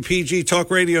noon, WPG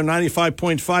Talk Radio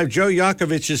 95.5. Joe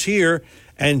Yakovich is here,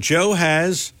 and Joe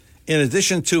has, in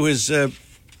addition to his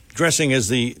dressing as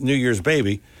the New Year's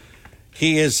baby,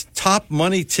 he has top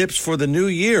money tips for the new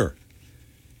year.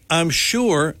 I'm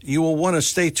sure you will want to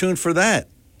stay tuned for that.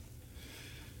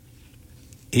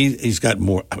 He's got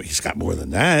more. I mean, he's got more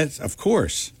than that, of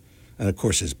course. And, of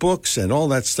course, his books and all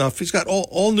that stuff. He's got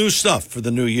all new stuff for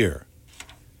the new year,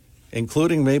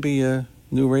 including maybe a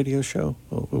new radio show.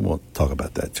 Well, we won't talk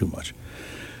about that too much.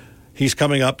 He's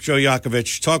coming up, Joe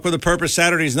Yakovich. Talk with a Purpose,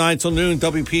 Saturdays 9 till noon,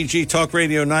 WPG Talk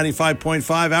Radio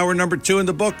 95.5. Hour number 2 in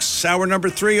the books. Hour number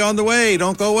 3 on the way.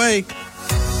 Don't go away.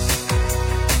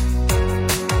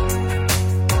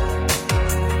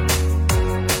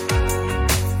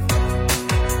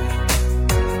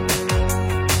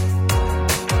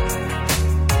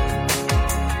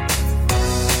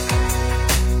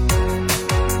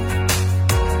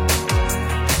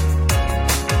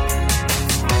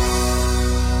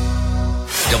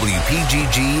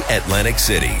 WPGG Atlantic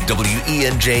City,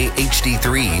 WENJ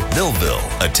HD3 Millville,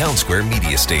 a Town Square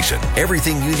media station.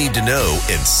 Everything you need to know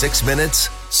in 6 minutes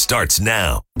starts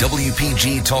now.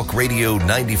 WPG Talk Radio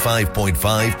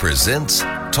 95.5 presents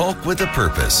Talk with a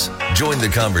Purpose. Join the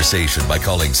conversation by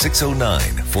calling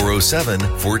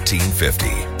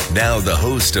 609-407-1450. Now the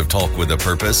host of Talk with a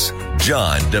Purpose,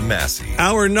 John DeMasi.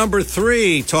 Hour number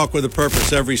 3, Talk with a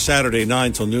Purpose, every Saturday,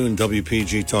 9 till noon,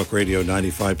 WPG Talk Radio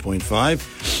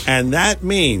 95.5. And that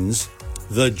means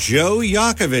the Joe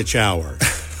Yakovich Hour.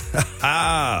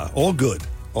 All good.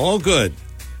 All good.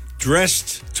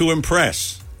 Dressed to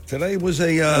impress. Today was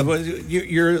a...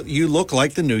 you look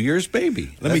like the New Year's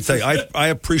baby. Let me tell you, I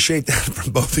appreciate that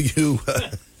from both of you.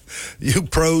 You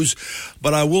pros,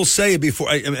 but I will say before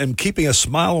I'm keeping a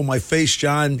smile on my face,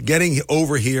 John. Getting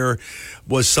over here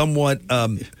was somewhat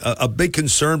a big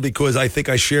concern because I think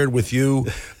I shared with you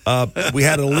we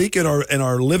had a leak in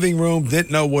our living room.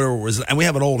 Didn't know where it was, and we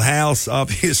have an old house,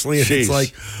 obviously. And it's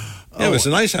like, yeah, it was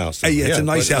a nice house. Yeah, it's a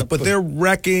nice house, but they're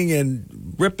wrecking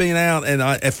and ripping out.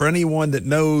 And for anyone that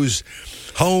knows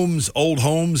homes, old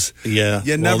homes,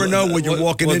 you never know what you're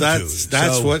walking into.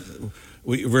 That's what.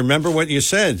 Remember what you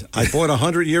said. I bought a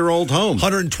 100-year-old home.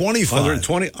 125.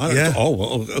 120. Yeah. Oh,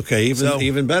 well, okay.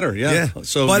 Even better. Yeah.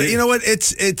 So, but you know what?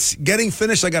 It's getting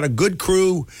finished. I got a good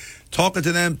crew, talking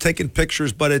to them, taking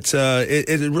pictures. But it's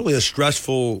really a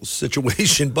stressful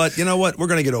situation. But you know what? We're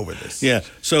going to get over this. Yeah.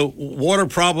 So water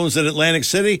problems in Atlantic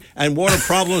City and water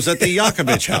problems at the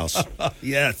Yakovich house.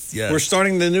 Yes. We're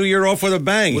starting the new year off with a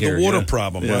bang with here. a water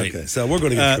problem, right? Okay. So we're going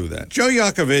to get through that. Joe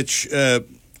Yakovich,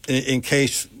 in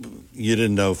case you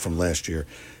didn't know from last year,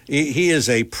 he is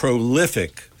a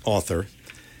prolific author,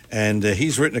 and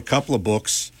he's written a couple of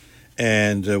books,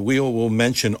 and we will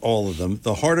mention all of them.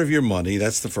 The Heart of Your Money,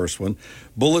 that's the first one.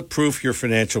 Bulletproof Your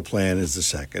Financial Plan is the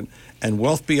second, and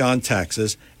Wealth Beyond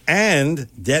Taxes, and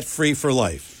Debt Free for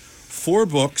Life. 4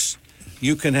 books,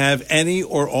 You can have any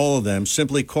or all of them.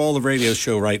 Simply call the radio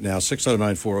show right now,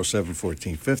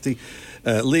 609-407-1450.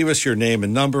 Leave us your name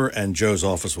and number, and Joe's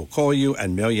office will call you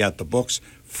and mail you out the books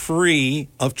free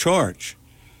of charge.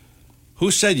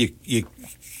 Who said you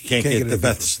can't get the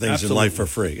best things in life for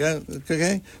free?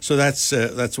 Okay, so that's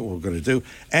what we're going to do.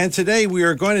 And today we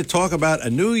are going to talk about a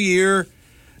new year,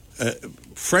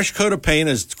 fresh coat of paint,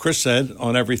 as Chris said,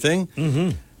 on everything.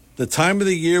 Mm-hmm. The time of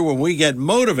the year when we get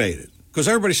motivated, because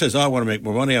everybody says, "Oh, I want to make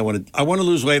more money. I want to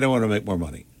lose weight. I want to make more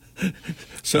money."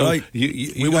 So right.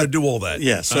 we want to do all that.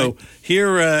 Yeah. So right.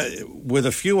 Here with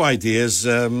a few ideas.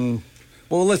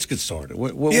 Well, let's get started.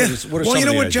 What are some of the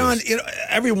ideas? John?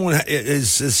 Everyone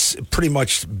is pretty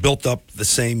much built up the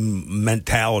same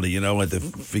mentality. At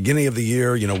the beginning of the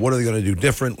year, what are they going to do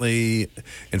differently,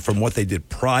 and from what they did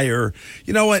prior.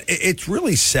 You know what? It's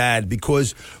really sad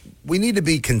because we need to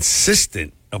be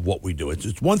consistent of what we do.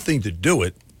 It's one thing to do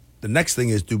it. The next thing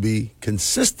is to be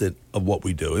consistent of what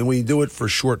we do. And we do it for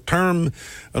short term,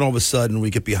 and all of a sudden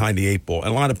we get behind the eight ball. And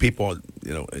a lot of people,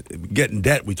 get in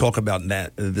debt. We talk about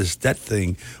this debt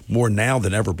thing more now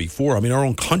than ever before. I mean, our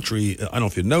own country, I don't know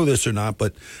if you know this or not,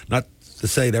 but not to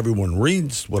say that everyone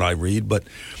reads what I read, but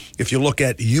if you look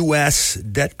at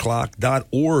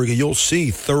usdebtclock.org, you'll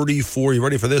see 34, you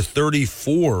ready for this,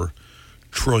 $34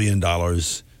 trillion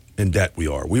in debt we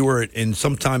are. We were in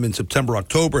sometime in September,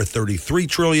 October at 33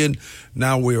 trillion.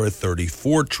 Now we are at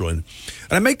 34 trillion.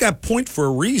 And I make that point for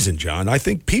a reason, John. I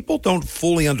think people don't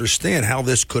fully understand how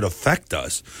this could affect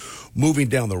us moving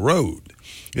down the road.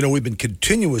 We've been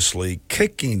continuously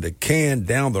kicking the can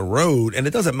down the road, and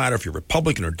it doesn't matter if you're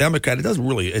Republican or Democrat. It doesn't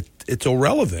really, it's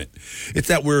irrelevant. It's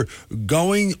that we're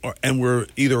going and we're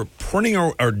either printing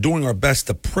or doing our best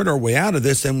to print our way out of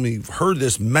this, and we've heard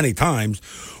this many times.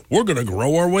 We're going to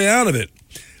grow our way out of it.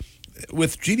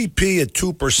 With GDP at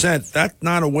 2%, that's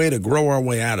not a way to grow our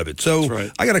way out of it. So right.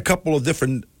 I got a couple of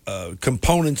different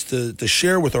components to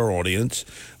share with our audience.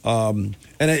 And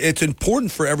it's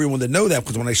important for everyone to know that,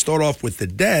 because when I start off with the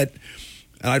debt,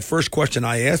 and the first question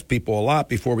I ask people a lot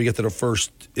before we get to the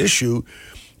first issue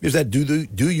is that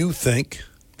do you think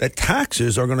that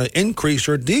taxes are going to increase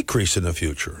or decrease in the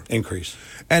future? Increase.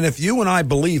 And if you and I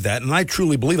believe that, and I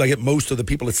truly believe, I get most of the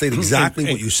people that say exactly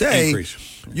what you say,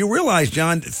 increase. You realize,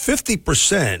 John,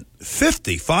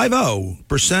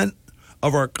 50%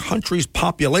 of our country's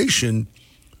population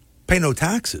pay no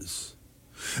taxes.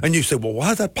 And you say, well,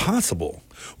 why is that possible?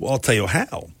 Well, I'll tell you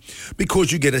how.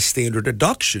 Because you get a standard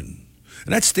deduction.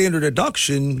 And that standard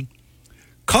deduction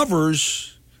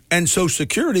covers, and Social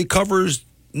Security covers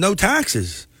no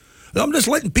taxes. I'm just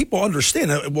letting people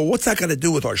understand. Well, what's that got to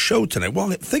do with our show tonight? Well,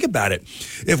 think about it.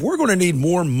 If we're going to need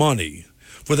more money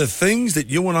for the things that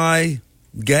you and I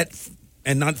get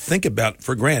and not think about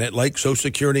for granted, like Social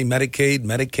Security,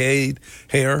 Medicaid,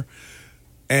 hair,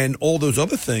 and all those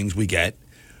other things we get,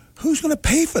 who's going to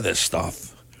pay for this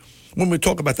stuff? When we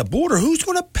talk about the border, who's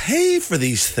going to pay for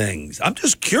these things? I'm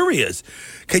just curious.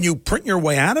 Can you print your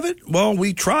way out of it? Well,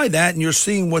 we tried that, and you're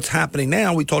seeing what's happening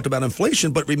now. We talked about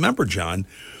inflation, but remember, John,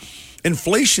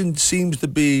 inflation seems to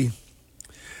be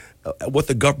what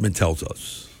the government tells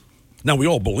us. Now, we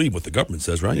all believe what the government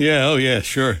says, right? Yeah, oh yeah,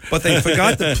 sure. But they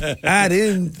forgot to add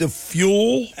in the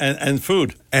fuel. And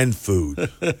food. And food,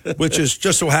 which is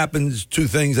just so happens two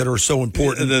things that are so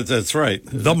important. That's right.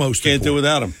 The most Can't important. do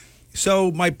without them.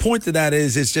 So my point to that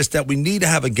is just that we need to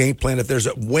have a game plan. If there's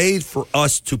a way for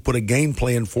us to put a game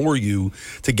plan for you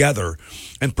together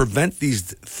and prevent these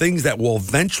things that will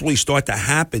eventually start to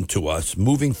happen to us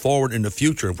moving forward in the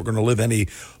future, if we're going to live any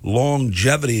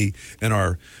longevity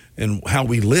in how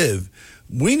we live,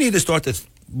 we need to start to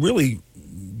really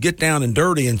get down and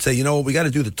dirty and say, we got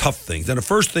to do the tough things. And the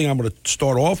first thing I'm going to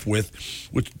start off with,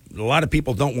 which a lot of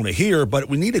people don't want to hear, but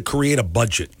we need to create a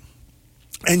budget.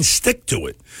 And stick to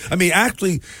it. I mean,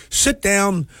 actually sit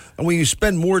down, and when you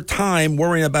spend more time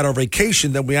worrying about our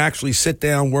vacation than we actually sit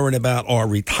down worrying about our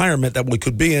retirement that we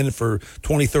could be in for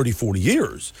 20, 30, 40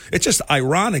 years. It's just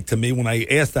ironic to me when I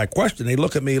ask that question. They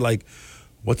look at me like,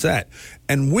 what's that?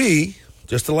 And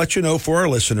just to let you know for our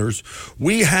listeners,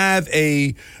 we have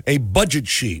a budget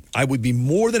sheet. I would be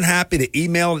more than happy to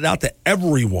email it out to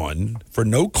everyone for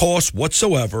no cost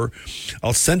whatsoever.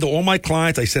 I'll send to all my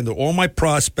clients. I send to all my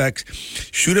prospects.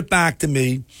 Shoot it back to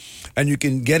me, and you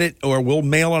can get it, or we'll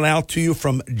mail it out to you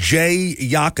from Jay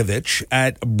Yakovich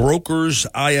at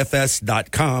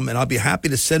brokersifs.com, and I'll be happy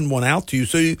to send one out to you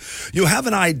so you have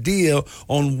an idea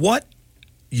on what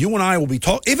you and I will be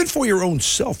talking, even for your own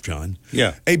self, John.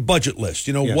 Yeah. A budget list.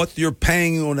 What you're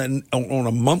paying on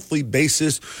a monthly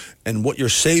basis and what you're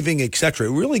saving, et cetera.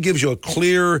 It really gives you a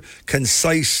clear,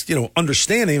 concise,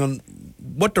 understanding on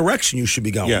what direction you should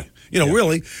be going. Yeah.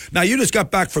 Really. Now, you just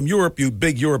got back from Europe, you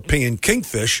big European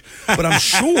kingfish, but I'm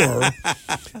sure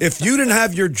if you didn't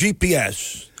have your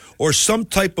GPS or some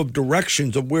type of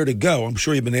directions of where to go, I'm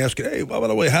sure you've been asking, hey, well, by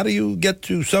the way, how do you get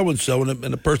to so-and-so? And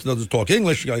the person doesn't talk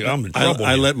English. You're like, I'm in trouble.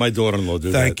 I let my daughter-in-law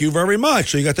do that. Thank you very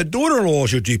much. So you got the daughter-in-law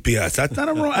as your GPS. That's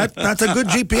not that's a good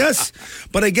GPS.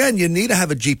 But again, you need to have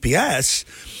a GPS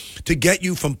to get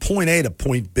you from point A to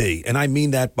point B. And I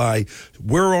mean that by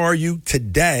where are you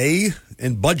today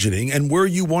in budgeting and where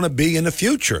you want to be in the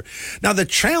future. Now, the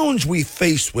challenge we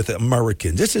face with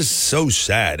Americans, this is so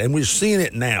sad, and we're seeing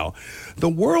it now. The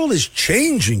world is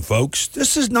changing, folks.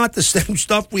 This is not the same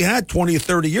stuff we had 20 or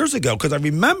 30 years ago, because I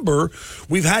remember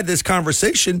we've had this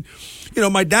conversation.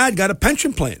 My dad got a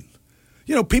pension plan.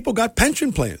 People got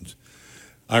pension plans.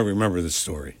 I remember this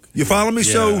story. You follow me?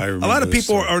 Yeah, So I a remember lot of this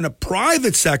people story. are in the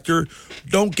private sector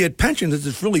don't get pensions.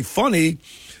 It's really funny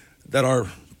that our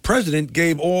president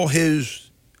gave all his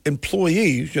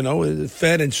employees,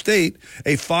 Fed and state,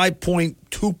 a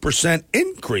 5.2%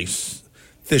 increase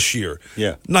this year.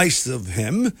 Yeah. Nice of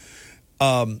him.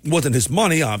 Wasn't his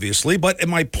money, obviously, but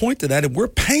my point to that, we're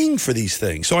paying for these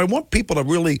things. So I want people to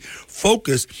really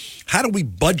focus, how do we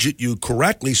budget you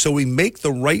correctly so we make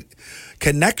the right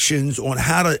connections on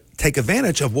how to take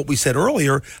advantage of what we said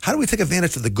earlier. How do we take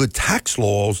advantage of the good tax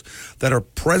laws that are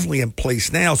presently in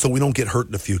place now so we don't get hurt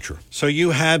in the future? So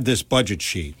you have this budget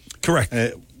sheet. Correct.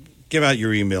 Give out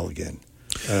your email again.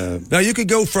 Now, you could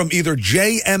go from either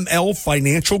JML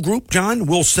Financial Group, John.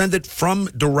 We'll send it from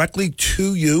directly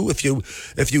to you. If you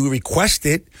request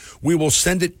it, we will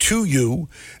send it to you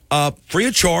free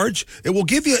of charge. It will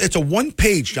give you, it's a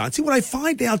one-page, John. See, what I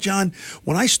find out, John,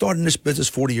 when I started in this business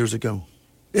 40 years ago,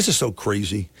 this is so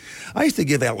crazy. I used to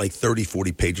give out like 30,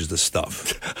 40 pages of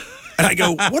stuff. And I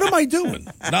go, what am I doing?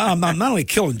 No, I'm not only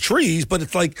killing trees, but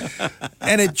it's like,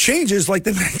 and it changes like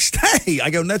the next day. I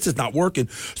go, that's just not working.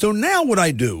 So now what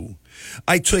I do,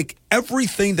 I take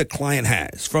everything the client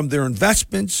has, from their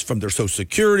investments, from their Social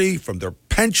Security, from their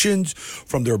pensions,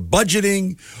 from their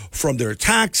budgeting, from their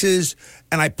taxes,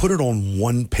 and I put it on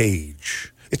one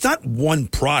page. It's not one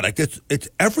product. It's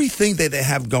everything that they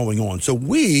have going on. So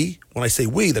when I say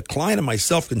we, the client and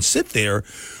myself can sit there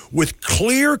with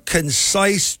clear,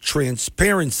 concise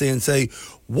transparency and say,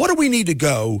 what do we need to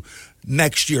go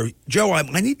next year? Joe, I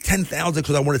need $10,000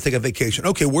 because I want to take a vacation.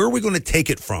 Okay, where are we going to take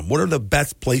it from? What are the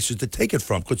best places to take it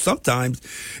from? Because sometimes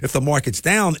if the market's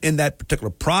down in that particular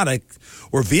product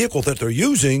or vehicle that they're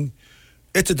using,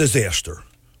 it's a disaster.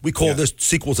 We call this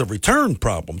sequels of return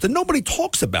problems. And nobody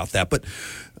talks about that. But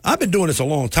I've been doing this a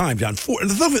long time, John.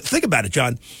 Think about it,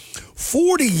 John.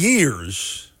 40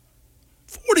 years.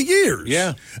 40 years.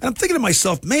 Yeah. And I'm thinking to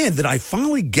myself, man, did I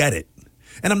finally get it?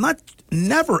 And I'm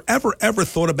never, ever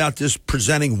thought about just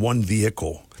presenting one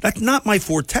vehicle. That's not my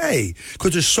forte,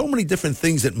 because there's so many different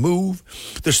things that move.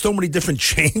 There's so many different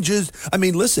changes. I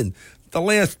mean, listen, the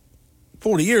last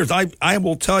 40 years, I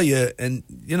will tell you, and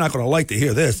you're not going to like to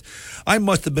hear this, I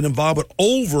must have been involved with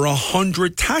over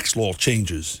 100 tax law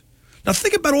changes. Now,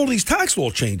 think about all these tax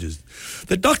law changes,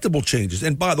 deductible changes.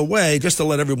 And by the way, just to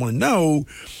let everyone know,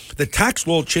 the tax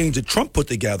law change that Trump put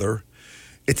together,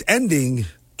 it's ending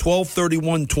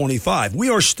 12/31/25. We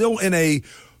are still in a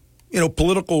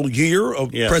political year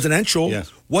of presidential.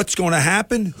 Yes. What's going to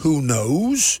happen? Who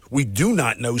knows? We do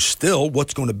not know still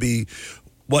what's going to be,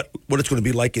 what it's going to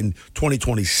be like in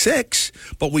 2026.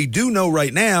 But we do know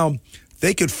right now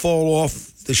they could fall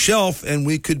off the shelf and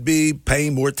we could be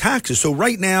paying more taxes. So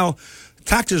right now,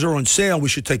 taxes are on sale. We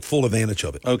should take full advantage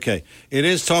of it. Okay. It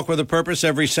is Talk with a Purpose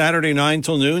every Saturday, 9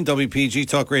 till noon, WPG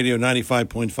Talk Radio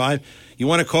 95.5. You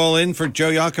want to call in for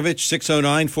Joe Yakovich,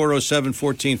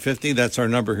 609-407-1450. That's our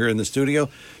number here in the studio,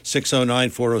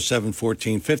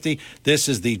 609-407-1450. This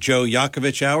is the Joe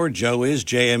Yakovich Hour. Joe is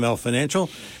JML Financial,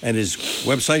 and his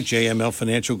website,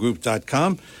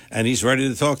 jmlfinancialgroup.com. And he's ready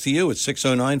to talk to you at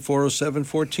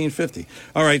 609-407-1450.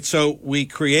 All right, so we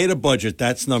create a budget.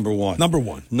 That's number one. Number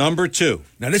one. Number two.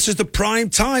 Now, this is the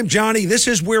prime time, Johnny. This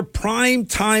is where prime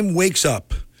time wakes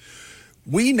up.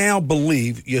 We now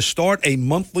believe you start a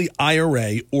monthly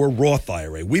IRA or Roth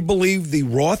IRA. We believe the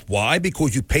Roth. Why?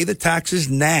 Because you pay the taxes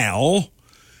now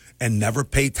and never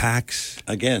pay tax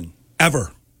again.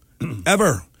 Ever.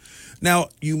 Ever. Now,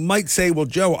 you might say, well,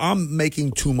 Joe, I'm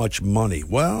making too much money.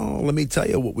 Well, let me tell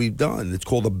you what we've done. It's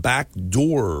called a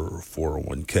backdoor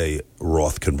 401k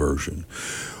Roth conversion.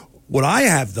 What I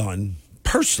have done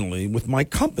personally with my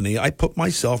company, I put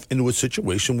myself into a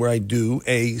situation where I do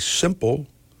a simple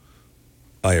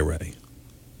IRA.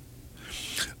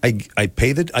 I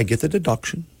get the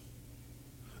deduction,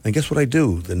 and guess what I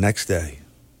do the next day?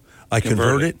 I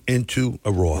convert it into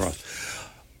a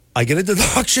Roth. I get a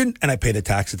deduction and I pay the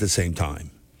tax at the same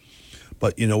time.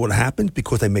 But you know what happens?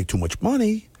 Because I make too much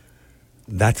money,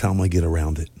 that's how I'm going to get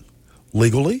around it.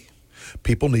 Legally,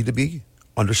 people need to be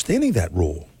understanding that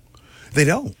rule. They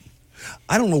don't.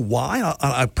 I don't know why.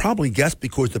 I probably guess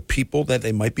because the people that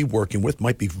they might be working with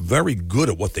might be very good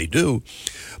at what they do,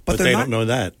 but they not don't know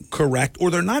that. Correct,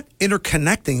 or they're not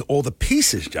interconnecting all the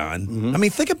pieces, John. Mm-hmm. I mean,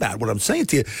 think about what I'm saying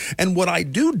to you. And what I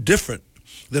do different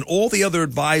than all the other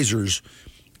advisors,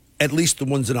 at least the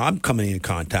ones that I'm coming in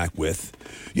contact with,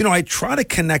 I try to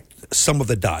connect some of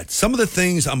the dots. Some of the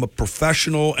things I'm a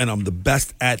professional and I'm the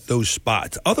best at those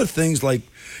spots. Other things like,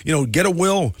 get a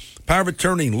will, power of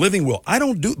attorney, living will. I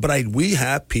don't do, but we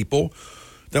have people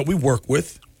that we work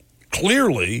with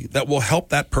clearly that will help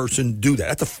that person do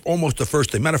that. That's almost the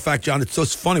first thing. Matter of fact, John, it's so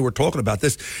funny we're talking about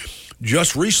this.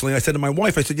 Just recently, I said to my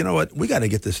wife, I said, you know what, we got to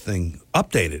get this thing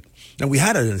updated. And we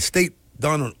had an estate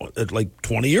done like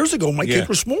 20 years ago. My kids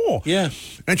were small. Yeah.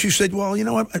 And she said, well, you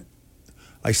know what,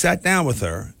 I sat down with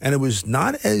her, and it was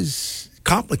not as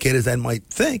complicated as I might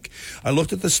think. I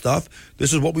looked at the stuff.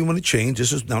 This is what we want to change.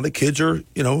 This is now the kids are,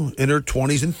 in their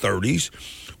 20s and 30s.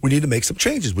 We need to make some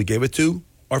changes. We gave it to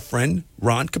our friend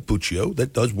Ron Capuccio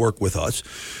that does work with us.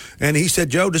 And he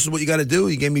said, Joe, this is what you got to do.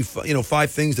 He gave me,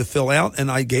 5 things to fill out, and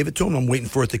I gave it to him. I'm waiting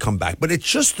for it to come back. But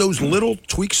it's just those little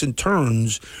tweaks and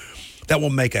turns that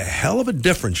will make a hell of a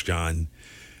difference, John,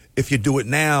 if you do it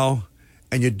now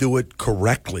and you do it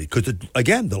correctly. Because,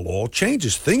 again, the law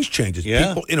changes. Things changes.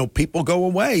 Yeah. People go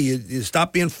away. You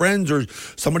stop being friends, or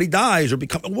somebody dies, or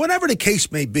become whatever the case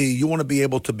may be. You want to be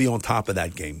able to be on top of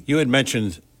that game. You had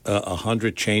mentioned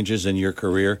 100 changes in your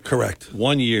career. Correct.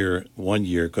 One year,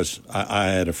 because I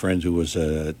had a friend who was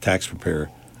a tax preparer.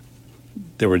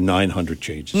 There were 900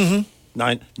 changes. Mm-hmm.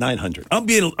 900. I'm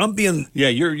being. Yeah,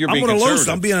 you're I'm being going to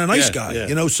conservative. I'm being a nice Yeah, guy.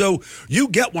 yeah. So you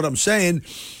get what I'm saying.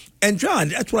 And John,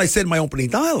 that's what I said in my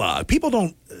opening dialogue. People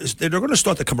they're going to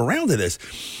start to come around to this.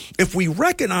 If we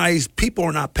recognize people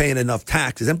are not paying enough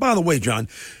taxes, and by the way, John,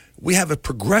 we have a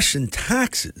progression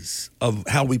taxes of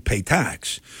how we pay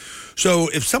tax. So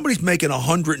if somebody's making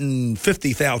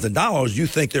 $150,000, you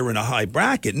think they're in a high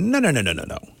bracket. No.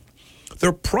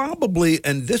 They're probably,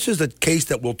 and this is a case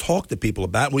that we'll talk to people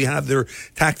about. We have their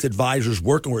tax advisors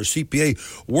working, or a CPA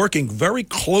working very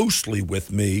closely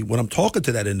with me when I'm talking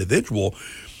to that individual.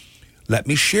 Let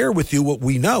me share with you what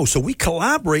we know. So we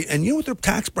collaborate, and you know what their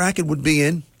tax bracket would be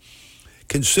in?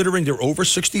 Considering they're over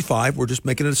 65, we're just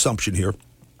making an assumption here.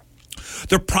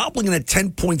 They're probably in a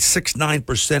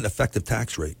 10.69% effective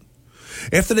tax rate.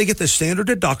 After they get the standard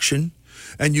deduction,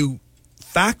 and you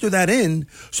factor that in,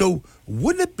 so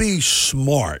wouldn't it be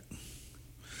smart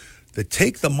to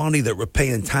take the money that we're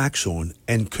paying tax on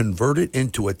and convert it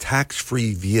into a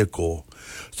tax-free vehicle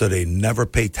so they never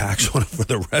pay tax on it for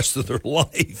the rest of their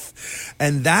life?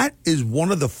 And that is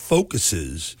one of the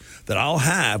focuses that I'll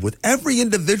have with every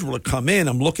individual that come in.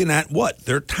 I'm looking at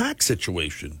their tax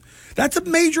situation. That's a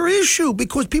major issue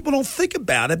because people don't think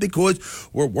about it because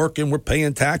we're working, we're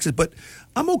paying taxes. But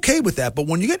I'm okay with that. But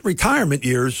when you get retirement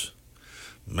years,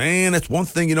 man, that's one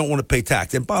thing you don't want to pay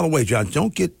tax. And by the way, John,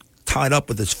 don't get tied up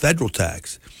with this federal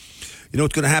tax. You know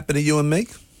what's going to happen to you and me?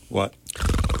 What?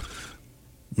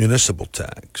 Municipal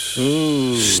tax.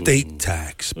 Ooh. State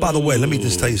tax. By the way, let me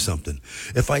just tell you something.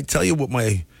 If I tell you what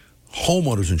my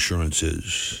homeowner's insurance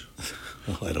is,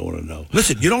 I don't want to know.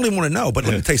 Listen, you don't even want to know, but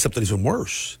let me tell you something even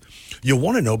worse. You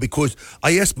want to know because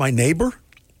I asked my neighbor.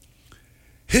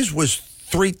 His was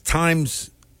 3 times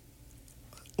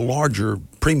larger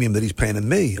premium that he's paying than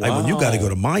me. Wow. I went, you got to go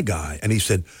to my guy. And he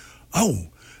said, oh,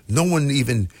 no one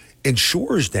even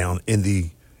insures down in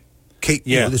the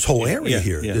this whole area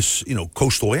here, this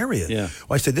coastal area. Yeah.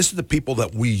 Well, I said, this is the people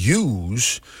that we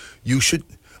use. You should.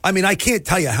 I mean, I can't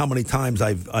tell you how many times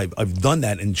I've done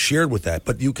that and shared with that,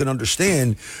 but you can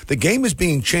understand the game is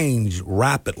being changed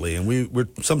rapidly, and we're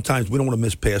sometimes we don't want to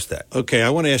miss past that. Okay, I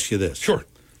want to ask you this. Sure.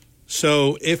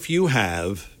 So if you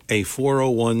have a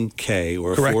 401k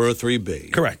or a Correct.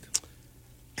 403b, correct,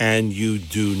 and you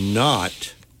do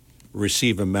not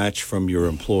receive a match from your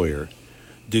employer,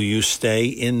 do you stay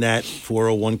in that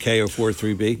 401k or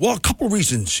 403b? Well, a couple of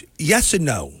reasons. Yes and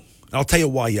no. I'll tell you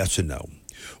why yes and no.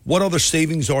 What other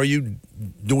savings are you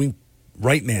doing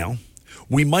right now?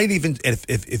 We might even,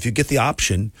 if you get the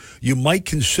option, you might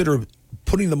consider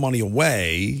putting the money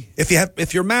away.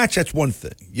 If your match, that's one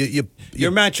thing.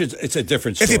 Your match it's a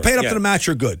different story. If you paid up to the match,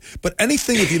 you're good. But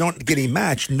anything if you don't get a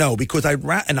match, no, because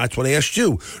and that's what I asked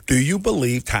you. Do you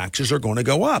believe taxes are going to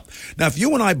go up? Now, if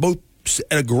you and I both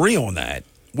agree on that,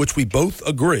 which we both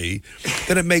agree,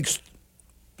 then it makes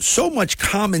so much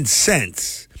common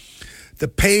sense to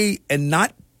pay and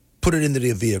not put it into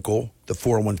the vehicle the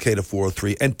 401k to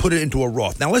 403 and put it into a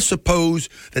Roth. Now, let's suppose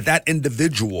that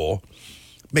individual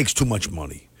makes too much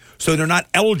money, so they're not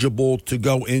eligible to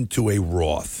go into a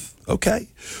Roth. Okay?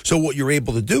 So what you're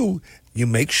able to do, you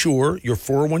make sure your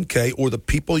 401k or the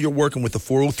people you're working with, the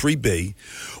 403b,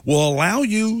 will allow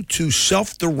you to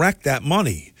self-direct that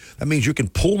money. That means you can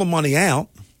pull the money out,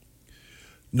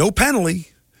 no penalty.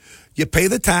 You pay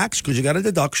the tax because you got a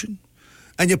deduction,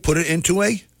 and you put it into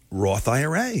a Roth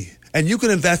IRA. And you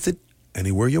can invest it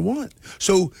anywhere you want.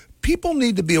 So people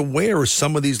need to be aware of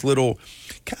some of these little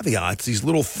caveats, these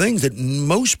little things that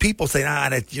most people say,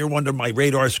 you're under my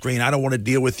radar screen. I don't want to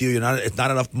deal with you. It's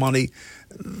not enough money.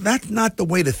 That's not the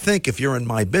way to think if you're in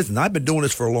my business. I've been doing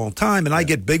this for a long time, and I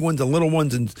get big ones and little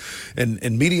ones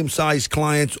and medium-sized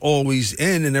clients always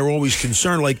in, and they're always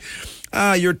concerned, like,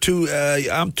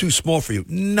 I'm too small for you.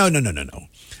 No.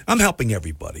 I'm helping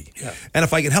everybody. Yeah. And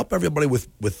if I can help everybody with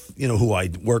who I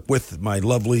work with, my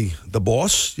lovely, the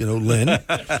boss, Lynn,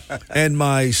 and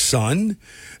my son,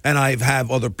 and I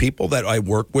have other people that I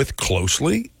work with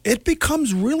closely, it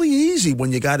becomes really easy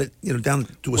when you got it, down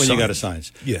to a science. When you got a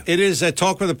science. Yeah. It is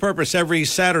Talk with a Purpose every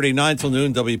Saturday, 9 till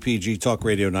noon, WPG Talk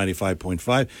Radio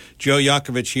 95.5. Joe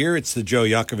Yakovich here. It's the Joe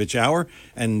Yakovich Hour,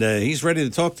 and he's ready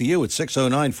to talk to you at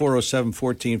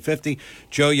 609-407-1450.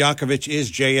 Joe Yakovich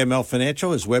is JML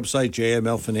Financial. His website,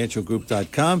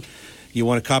 jmlfinancialgroup.com. You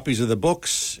want copies of the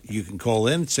books, you can call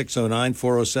in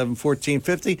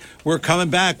 609-407-1450. We're coming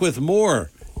back with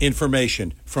more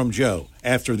information from Joe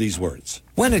after these words.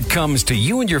 When it comes to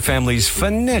you and your family's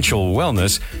financial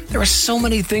wellness, there are so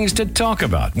many things to talk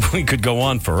about. We could go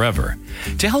on forever.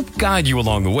 To help guide you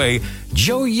along the way,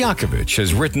 Joe Yakovich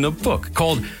has written a book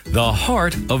called The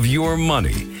Heart of Your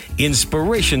Money,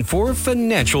 Inspiration for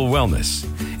Financial Wellness.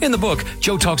 In the book,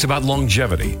 Joe talks about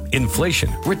longevity,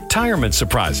 inflation, retirement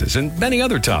surprises, and many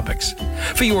other topics.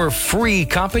 For your free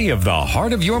copy of The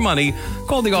Heart of Your Money,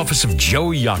 call the office of Joe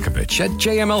Yakovich at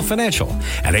JML Financial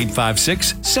at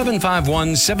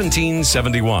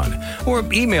 856-751-1771 or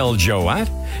email Joe at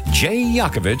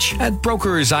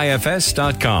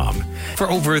jyakovich@brokersifs.com. For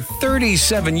over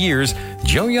 37 years,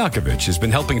 Joe Yakovich has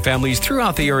been helping families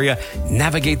throughout the area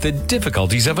navigate the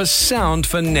difficulties of a sound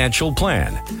financial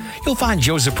plan. You'll find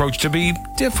Joe's approach to be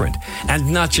different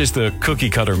and not just the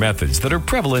cookie-cutter methods that are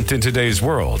prevalent in today's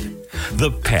world.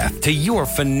 The path to your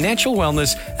financial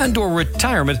wellness and or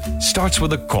retirement starts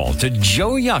with a call to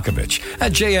Joe Yakovich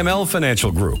at JML Financial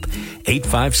Group,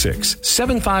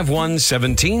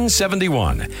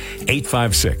 856-751-1771,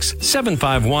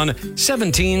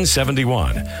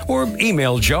 856-751-1771, or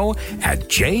email Joe at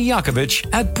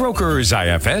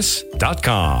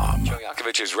jyakovich@brokersifs.com. Joe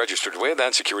Yakovich is registered with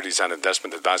and securities and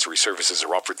investment advisory services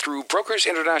are offered through Brokers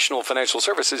International Financial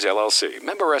Services, LLC,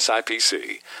 member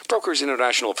SIPC. Brokers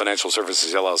International Financial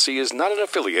Services, LLC is not an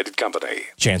affiliated company.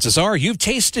 Chances are you've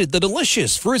tasted the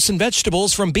delicious fruits and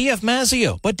vegetables from B.F.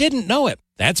 Mazzio, but didn't know it.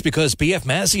 That's because B.F.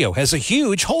 Mazzio has a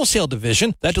huge wholesale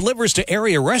division that delivers to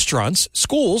area restaurants,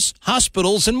 schools,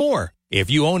 hospitals, and more. If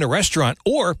you own a restaurant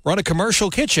or run a commercial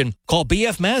kitchen, call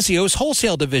B.F. Mazzio's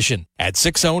wholesale division at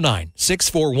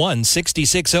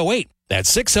 609-641-6608. That's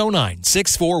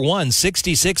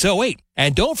 609-641-6608.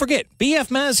 And don't forget B.F.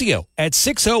 Mazzio at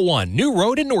 601 New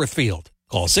Road in Northfield.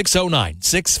 Call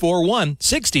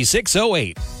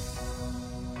 609-641-6608.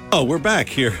 Oh, we're back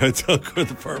here at Talk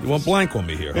with a Purpose. You went blank on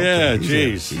me here. Yeah, okay,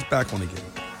 geez. He's back on again.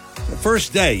 The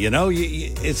first day,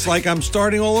 it's like I'm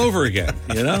starting all over again,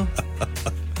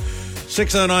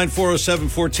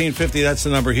 609-407-1450, that's the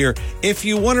number here. If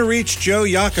you want to reach Joe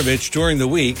Yakovich during the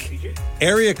week,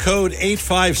 area code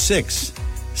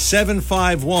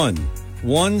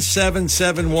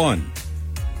 856-751-1771.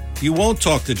 You won't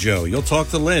talk to Joe. You'll talk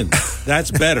to Lynn.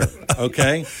 That's better,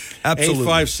 okay? Absolutely.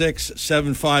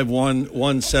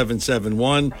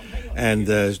 856-751-1771. And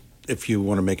if you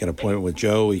want to make an appointment with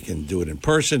Joe, he can do it in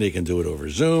person. He can do it over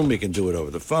Zoom. He can do it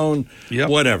over the phone. Yep.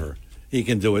 Whatever. He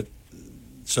can do it.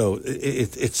 So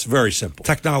it's very simple.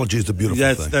 Technology is a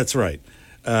beautiful thing. That's right.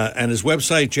 And his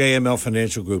website,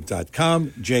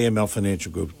 jmlfinancialgroup.com,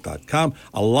 jmlfinancialgroup.com.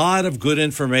 A lot of good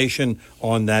information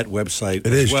on that website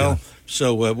as well. John.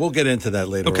 So we'll get into that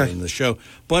later on in the show.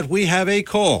 But we have a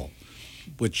call,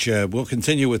 which we'll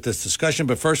continue with this discussion.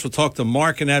 But first, we'll talk to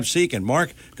Mark and Absecon.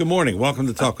 Mark, good morning. Welcome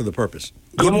to Talk with a Purpose.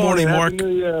 Good morning, Mark. Happy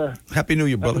New Year. Happy New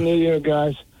Year, brother. Happy New Year,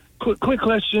 guys. Quick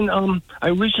question. I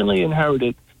recently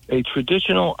inherited a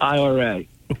traditional IRA.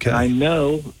 Okay. I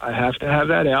know I have to have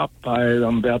that out by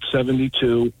about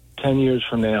 72, 10 years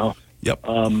from now. Yep.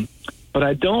 But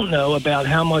I don't know about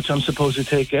how much I'm supposed to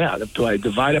take out. Do I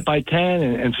divide it by 10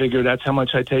 and figure that's how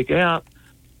much I take out?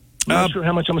 I'm not sure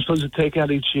how much I'm supposed to take out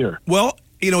each year. Well,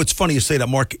 it's funny you say that,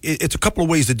 Mark. It's a couple of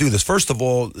ways to do this. First of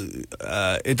all,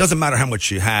 it doesn't matter how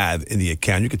much you have in the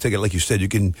account. You can take it, like you said, you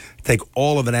can take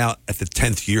all of it out at the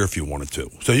 10th year if you wanted to.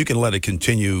 So you can let it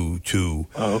continue to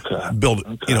build,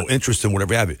 interest in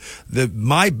whatever have you.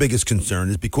 My biggest concern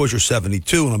is because you're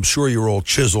 72, and I'm sure you're all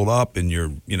chiseled up and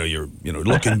you're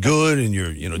looking good and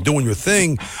you're doing your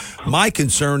thing. My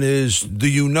concern is, do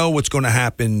you know what's going to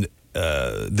happen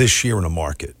this year in the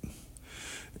market?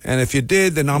 And if you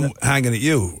did, then I'm hanging at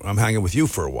you. I'm hanging with you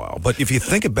for a while. But if you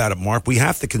think about it, Mark, we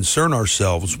have to concern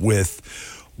ourselves with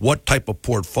what type of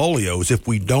portfolios. If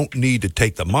we don't need to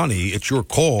take the money, it's your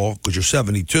call because you're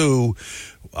 72.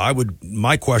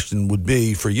 My question would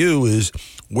be for you is,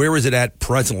 where is it at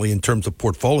presently in terms of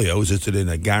portfolios? Is it in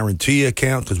a guarantee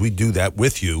account? Because we do that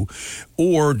with you.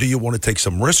 Or do you want to take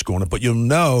some risk on it? But you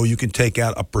can take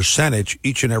out a percentage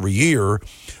each and every year.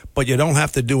 But you don't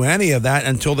have to do any of that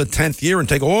until the 10th year and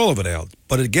take all of it out.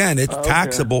 But again, it's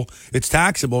taxable. It's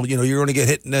taxable. You're going to get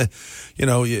hit in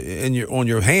the, on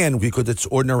your hand because it's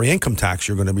ordinary income tax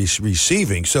you're going to be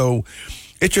receiving. So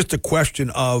it's just a question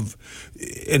of,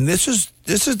 and this is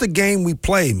the game we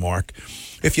play, Mark.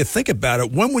 If you think about it,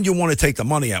 when would you want to take the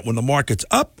money out? When the market's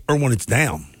up or when it's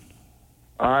down?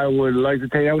 I would like to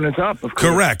take that when it's up, of course.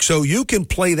 Correct. So you can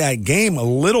play that game a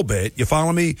little bit, you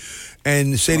follow me,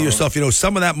 and say to yourself,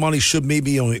 some of that money should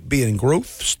maybe be in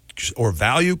growth or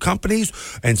value companies,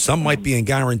 and some might be in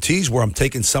guarantees where I'm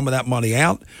taking some of that money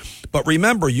out. But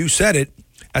remember, you said it,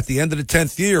 at the end of the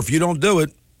 10th year, if you don't do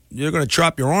it, you're going to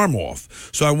chop your arm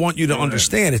off. So I want you to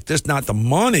understand, it's just not the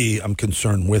money I'm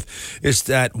concerned with. It's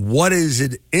that what is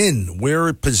it in?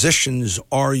 Where positions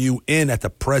are you in at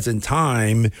the present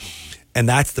time? And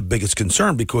that's the biggest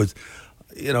concern because,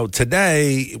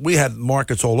 today we have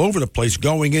markets all over the place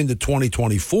going into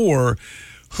 2024.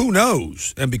 Who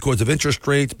knows? And because of interest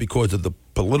rates, because of the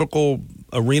political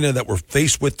arena that we're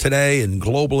faced with today and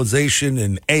globalization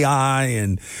and AI.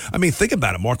 And think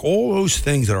about it, Mark, all those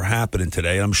things that are happening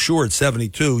today. I'm sure at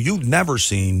 72, you've never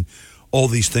seen all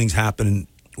these things happen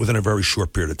within a very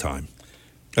short period of time.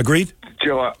 Agreed?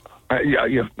 Joe,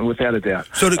 yeah, without a doubt.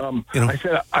 So,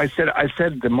 I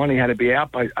said the money had to be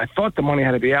out by. I thought the money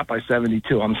had to be out by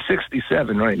 72. I'm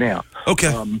 67 right now.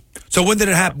 Okay. So when did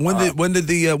it happen? When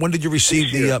did you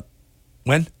receive the?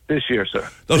 When? This year, sir.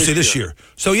 Oh, this year.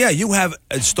 So yeah, you have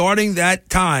starting that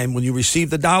time when you receive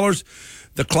the dollars.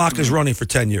 The clock is running for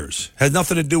 10 years. Has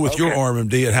nothing to do with your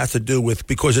RMD. It has to do with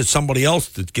because it's somebody else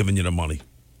that's giving you the money.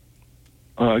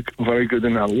 Very good to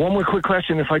know. One more quick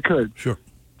question, if I could. Sure.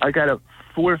 I got a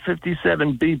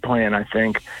 457B plan, I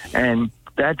think, and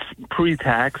that's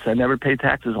pre-tax. I never pay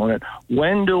taxes on it.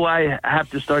 When do I have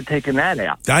to start taking that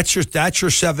out? That's your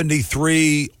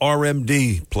 73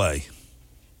 RMD play.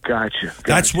 Gotcha.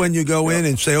 That's when you go in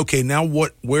and say, okay, now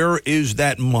where is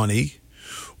that money?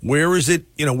 Where is it?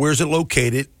 Where's it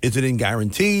located? Is it in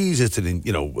guarantees? Is it in,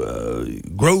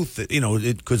 growth?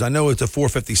 Because I know it's a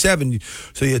 457,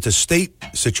 so it's a state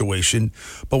situation.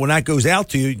 But when that goes out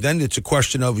to you, then it's a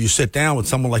question of you sit down with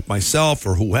someone like myself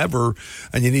or whoever,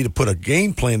 and you need to put a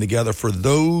game plan together for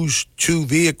those two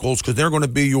vehicles because they're going to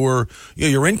be your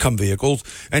income vehicles.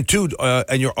 And two,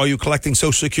 are you collecting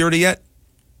Social Security yet?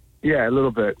 Yeah, a little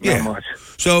bit, not much.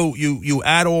 So you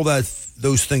add all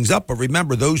those things up, but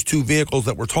remember those two vehicles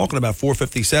that we're talking about,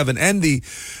 457 and the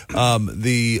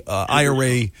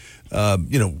IRA,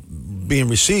 being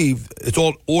received, it's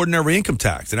all ordinary income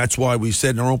tax, and that's why we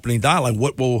said in our opening dialogue,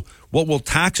 what will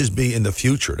taxes be in the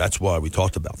future? That's why we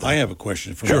talked about that. I have a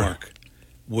question for Mark.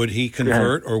 Would he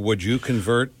convert, or would you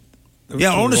convert?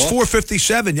 Yeah, on his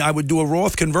 457, I would do a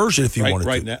Roth conversion if you wanted to.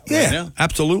 Right now?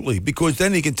 Absolutely, because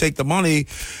then he can take the money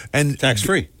and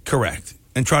tax-free. Correct,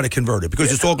 and try to convert it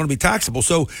because it's all going to be taxable.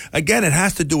 So again, it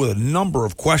has to do with a number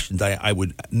of questions I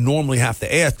would normally have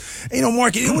to ask. And,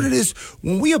 Mark, you know what it is?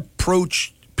 When we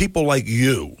approach people like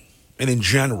you, and in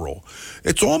general,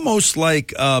 it's almost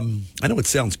like I know it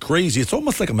sounds crazy. It's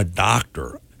almost like I'm a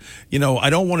doctor. I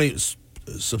don't want to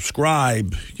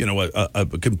subscribe.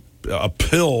 A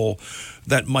pill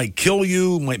that might kill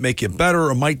you, might make you better,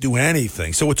 or might do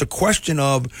anything. So it's a question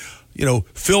of,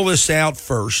 fill this out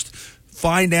first,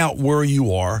 find out where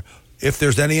you are, if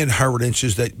there's any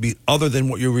inheritances that be other than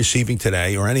what you're receiving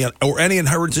today, or any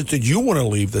inheritance that you want to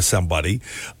leave to somebody.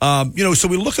 So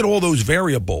we look at all those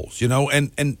variables,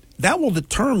 and that will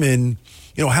determine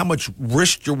how much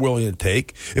risk you're willing to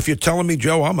take. If you're telling me,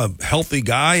 Joe, I'm a healthy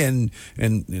guy and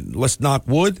let's knock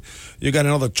wood, you got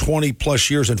another 20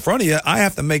 plus years in front of you, I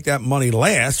have to make that money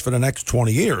last for the next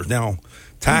 20 years. Now,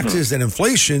 taxes and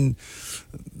inflation,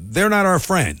 they're not our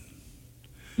friend.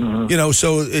 You know,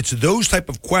 so it's those type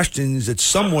of questions that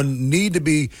someone need to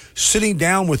be sitting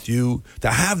down with you to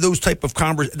have those type of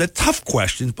conversations. They're tough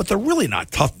questions, but they're really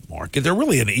not tough, Mark. They're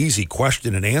really an easy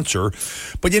question and answer.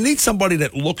 But you need somebody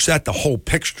that looks at the whole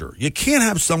picture. You can't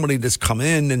have somebody that's come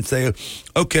in and say,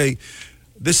 okay,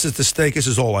 this is the stake, this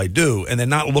is all I do, and they're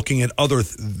not looking at other,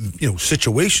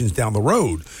 situations down the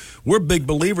road. We're big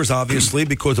believers, obviously,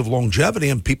 because of longevity,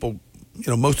 and people,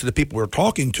 most of the people we're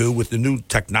talking to with the new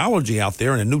technology out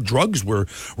there and the new drugs we're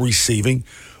receiving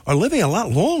are living a lot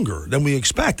longer than we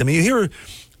expect. I mean, you hear,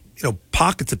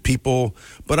 pockets of people,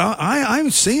 but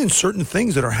I'm seeing certain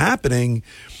things that are happening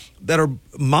that are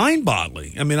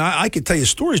mind-boggling. I mean, I could tell you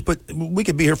stories, but we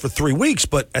could be here for 3 weeks,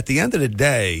 but at the end of the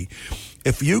day,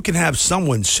 if you can have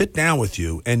someone sit down with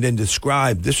you and then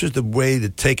describe this is the way to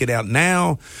take it out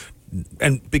now,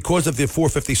 and because of the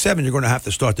 457, you're going to have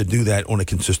to start to do that on a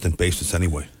consistent basis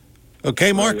anyway.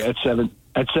 Okay, Mark?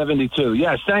 At 72.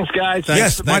 Yes, thanks, guys.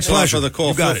 Thanks, my pleasure. For the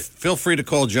call. You got it. Feel free to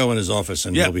call Joe in his office,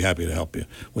 and he'll be happy to help you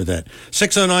with that.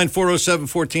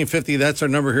 609-407-1450. That's our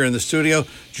number here in the studio.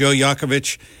 Joe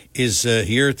Yakovich is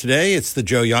here today. It's the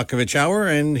Joe Yakovich Hour,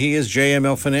 and he is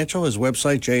JML Financial. His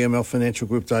website,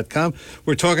 jmlfinancialgroup.com.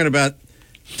 We're talking about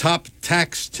top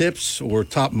tax tips, or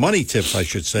top money tips, I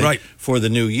should say, for the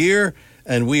new year.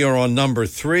 And we are on number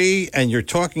 3, and you're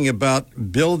talking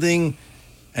about building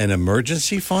an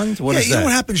emergency fund? What is that? You know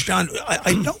what happens, John?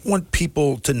 I don't want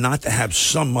people to not to have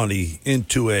some money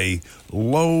into a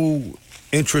low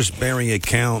interest-bearing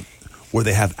account where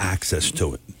they have access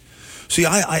to it. See,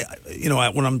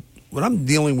 when I'm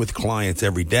dealing with clients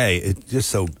every day, it just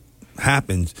so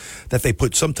happens that they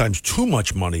put sometimes too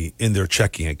much money in their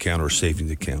checking account or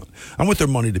savings account. I want their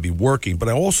money to be working, but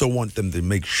I also want them to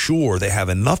make sure they have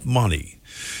enough money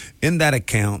in that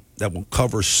account that will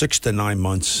cover 6 to 9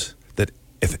 months that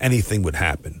if anything would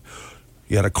happen.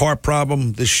 You had a car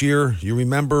problem this year, you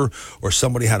remember, or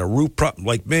somebody had a roof problem.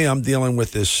 Like me, I'm dealing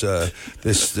with this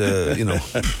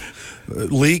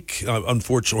leak.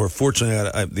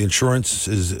 Fortunately, the insurance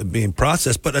is being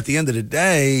processed. But at the end of the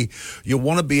day, you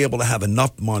want to be able to have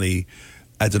enough money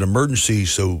as an emergency.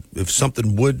 So if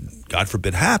something would, God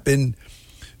forbid, happen,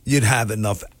 you'd have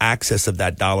enough access of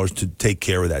that dollars to take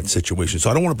care of that situation. So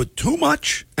I don't want to put too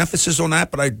much emphasis on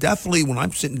that, but I definitely, when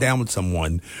I'm sitting down with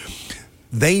someone,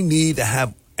 they need to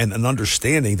have an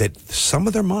understanding that some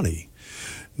of their money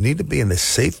need to be in a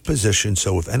safe position.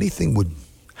 So if anything would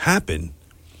happen,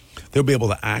 they'll be able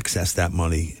to access that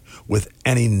money with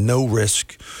no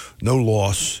risk, no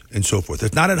loss, and so forth.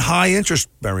 It's not a high interest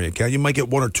bearing account. You might get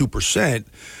 1 or 2%,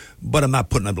 but I'm not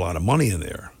putting a lot of money in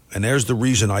there. And there's the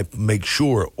reason I make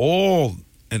sure all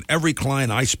and every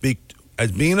client I speak to,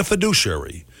 as being a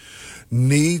fiduciary,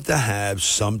 need to have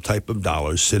some type of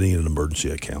dollars sitting in an emergency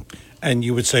account. And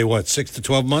you would say, 6 to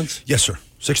 12 months? Yes, sir.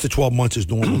 6 to 12 months is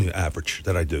normally the average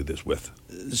that I do this with.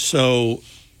 So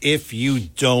if you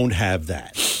don't have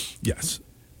that, yes,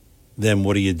 then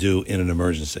what do you do in an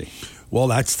emergency? Well,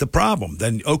 that's the problem.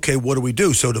 Then, okay, what do we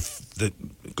do? So the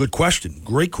good question,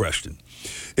 great question.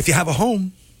 If you have a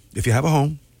home,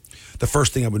 the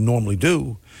first thing I would normally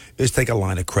do is take a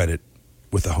line of credit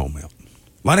with the home out.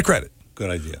 Line of credit. Good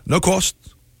idea. No cost,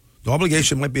 no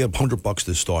obligation. Might be $100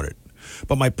 to start it.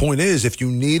 But my point is, if you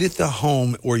needed the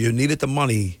home or you needed the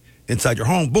money inside your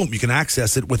home, boom, you can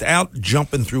access it without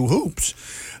jumping through hoops.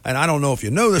 And I don't know if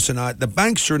you know this or not, the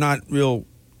banks are not real,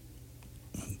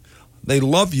 they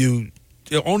love you.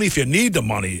 Only if you need the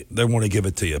money, they want to give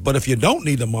it to you. But if you don't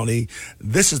need the money,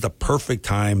 this is the perfect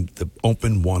time to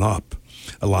open one up,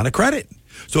 a line of credit.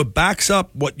 So it backs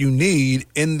up what you need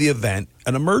in the event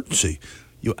an emergency.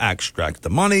 You extract the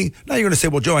money. Now you're going to say,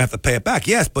 well, Joe, I have to pay it back.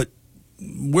 Yes, but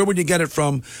where would you get it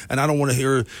from? And I don't want to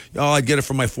hear, I'd get it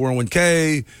from my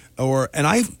 401k. And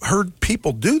I've heard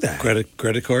people do that.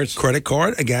 Credit cards? Credit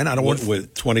card. Again, I don't want...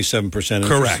 With 27% interest?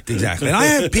 Correct, exactly. And I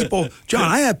have people,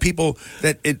 John,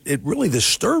 that it really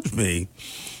disturbs me.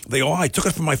 They go, I took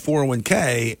it from my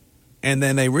 401k, and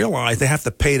then they realize they have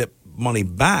to pay the money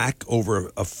back over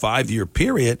a 5-year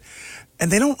period,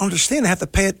 and they don't understand they have to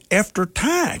pay it after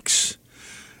tax.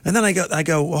 And then I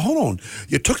go, well, hold on.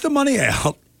 You took the money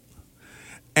out,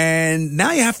 and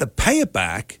now you have to pay it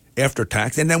back after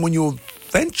tax. And then when you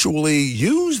eventually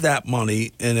use that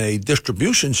money in a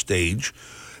distribution stage,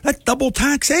 that's double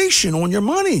taxation on your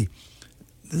money.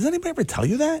 Does anybody ever tell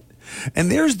you that?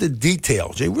 And there's the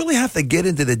details. You really have to get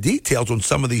into the details on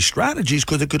some of these strategies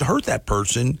because it could hurt that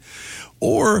person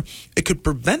or it could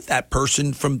prevent that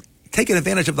person from taking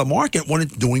advantage of the market when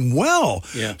it's doing well.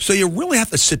 Yeah. So you really have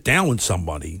to sit down with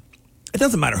somebody It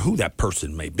doesn't matter who that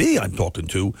person may be I'm talking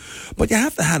to, but you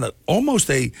have to have almost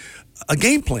a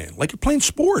game plan, like you're playing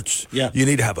sports. Yeah. You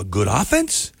need to have a good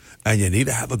offense, and you need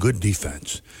to have a good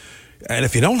defense. And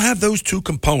if you don't have those two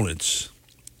components,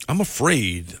 I'm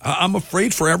afraid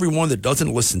for everyone that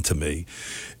doesn't listen to me.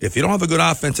 If you don't have a good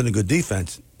offense and a good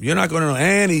defense, you're not going to know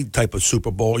any type of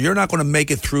Super Bowl. You're not going to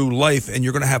make it through life, and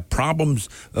you're going to have problems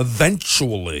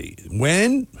eventually.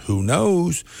 When? Who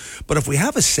knows? But if we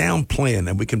have a sound plan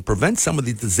and we can prevent some of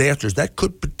these disasters that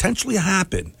could potentially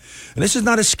happen, and this is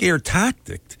not a scare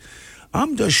tactic,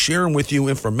 I'm just sharing with you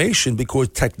information because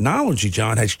technology,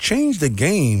 John, has changed the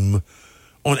game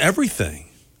on everything.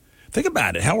 Think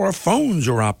about it, how our phones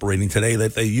are operating today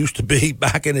that they used to be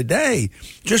back in the day.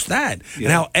 Just that. Yeah.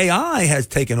 And how AI has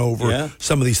taken over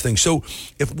some of these things. So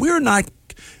if we're not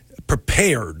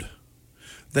prepared,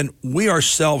 then we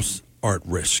ourselves are at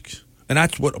risk. And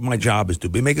that's what my job is to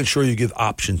be, making sure you give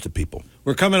options to people.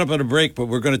 We're coming up on a break, but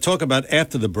we're going to talk about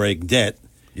after the break debt.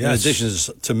 Yes. In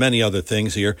addition to many other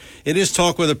things here. It is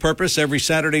Talk with a Purpose every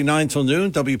Saturday, 9 till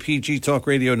noon, WPG Talk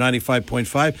Radio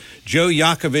 95.5. Joe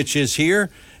Yakovich is here,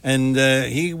 and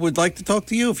he would like to talk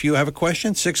to you if you have a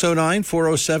question.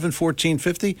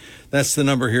 609-407-1450. That's the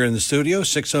number here in the studio,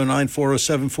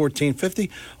 609-407-1450.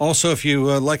 Also, if you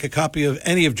like a copy of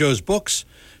any of Joe's books,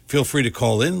 feel free to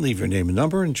call in, leave your name and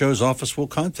number, and Joe's office will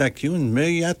contact you and mail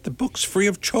you out the books free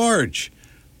of charge.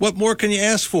 What more can you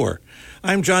ask for?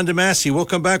 I'm John DeMasi. We'll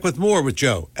come back with more with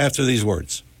Joe after these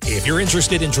words. If you're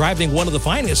interested in driving one of the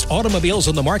finest automobiles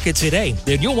on the market today,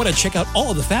 then you'll want to check out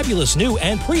all of the fabulous new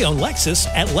and pre-owned Lexus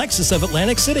at Lexus of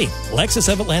Atlantic City.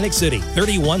 Lexus of Atlantic City,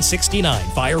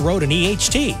 3169 Fire Road in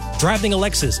EHT. Driving a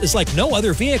Lexus is like no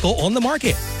other vehicle on the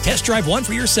market. Test drive one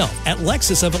for yourself at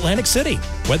Lexus of Atlantic City.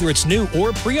 Whether it's new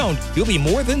or pre-owned, you'll be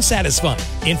more than satisfied.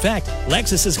 In fact,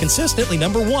 Lexus is consistently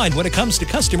 #1 when it comes to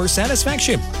customer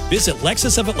satisfaction. Visit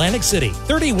Lexus of Atlantic City,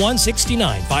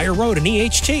 3169 Fire Road in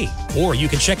EHT. Or you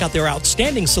can check out their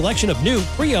outstanding selection of new,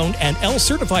 pre-owned, and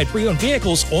L-certified pre-owned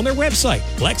vehicles on their website,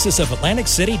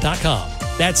 LexusOfAtlanticCity.com.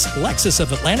 That's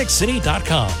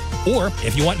LexusOfAtlanticCity.com. Or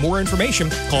if you want more information,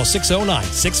 call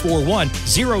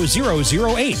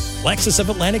 609-641-0008. Lexus of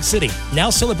Atlantic City, now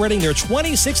celebrating their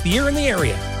 26th year in the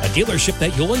area. A dealership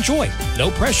that you'll enjoy.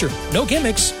 No pressure, no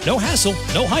gimmicks, no hassle,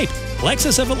 no hype.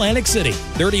 Lexus of Atlantic City,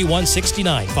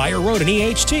 3169 Fire Road in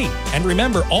EHT. And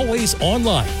remember, always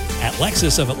online at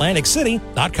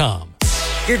LexusOfAtlanticCity.com.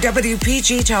 Your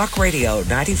WPG Talk Radio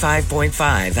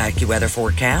 95.5 AccuWeather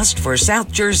forecast for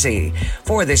South Jersey.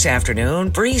 For this afternoon,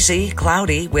 breezy,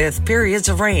 cloudy with periods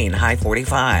of rain, high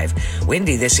 45.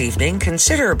 Windy this evening,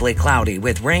 considerably cloudy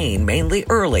with rain, mainly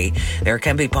early. There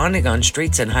can be ponding on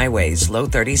streets and highways, low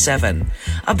 37.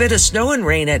 A bit of snow and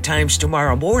rain at times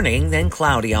tomorrow morning, then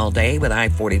cloudy all day with a high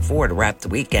 44 to wrap the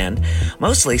weekend.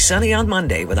 Mostly sunny on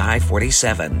Monday with a high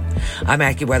 47. I'm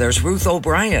AccuWeather's Ruth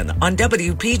O'Brien on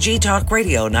WPG Talk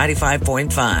Radio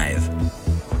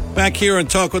 95.5. Back here on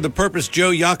Talk with a Purpose,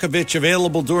 Joe Yakovich,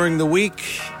 available during the week,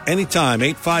 anytime,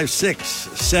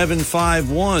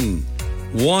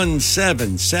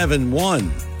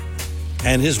 856-751-1771.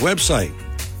 And his website,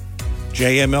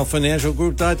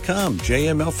 jmlfinancialgroup.com,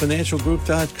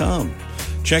 jmlfinancialgroup.com.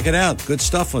 Check it out. Good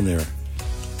stuff on there.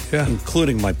 Yeah.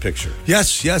 Including my picture.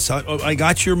 Yes. I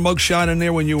got your mugshot in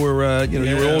there when you were,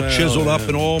 you were all chiseled up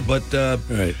and all, but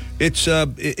right. It's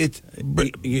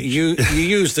you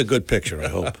used a good picture, I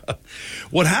hope.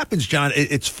 What happens, John?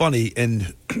 It's funny,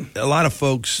 and a lot of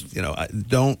folks,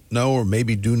 don't know or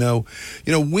maybe do know.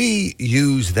 We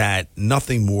use that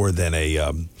nothing more than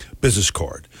a business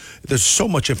card. There's so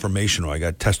much information. I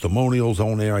got testimonials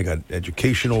on there. I got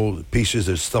educational pieces.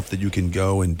 There's stuff that you can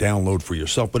go and download for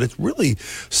yourself. But it's really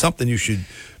something you should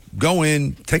go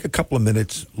in, take a couple of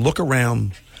minutes, look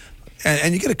around,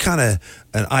 and you get a kind of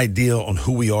an idea on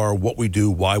who we are, what we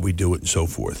do, why we do it, and so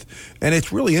forth. And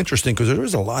it's really interesting because there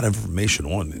is a lot of information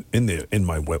on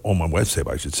my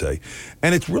website, I should say.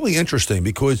 And it's really interesting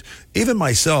because even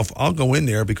myself, I'll go in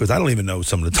there because I don't even know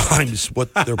some of the times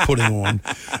what they're putting on.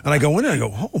 And I go in there and I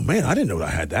go, oh man, I didn't know I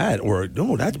had that, or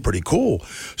no, that's pretty cool.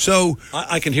 So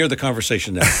I can hear the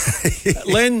conversation now.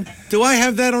 Len, do I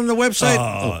have that on the website?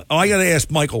 I got to ask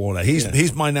Michael on that.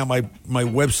 He's my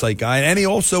website guy, and he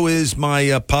also is my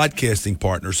podcasting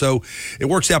partner. So it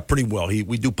works out pretty well.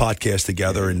 We do podcasts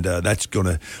together, and that's going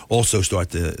to also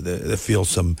start to feel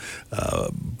some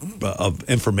of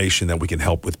information that we can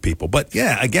help with people. But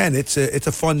yeah, again, it's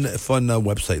a fun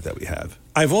website that we have.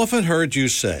 I've often heard you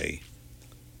say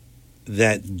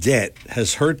that debt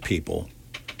has hurt people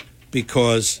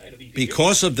because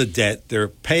of the debt, they're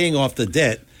paying off the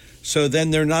debt, So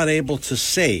then they're not able to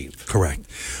save. Correct.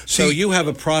 So you have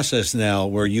a process now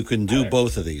where you can do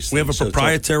both of these things. We have a So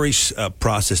proprietary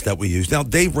process that we use. Now,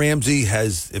 Dave Ramsey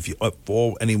has,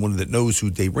 for anyone that knows who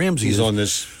Dave Ramsey is. He's on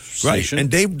this station. Right.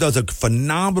 And Dave does a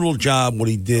phenomenal job. What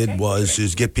he did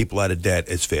is get people out of debt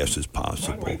as fast as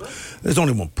possible. There's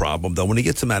only one problem, though. When he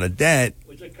gets them out of debt,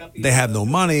 they have no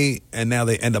money, and now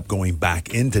they end up going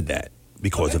back into debt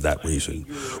because of that reason.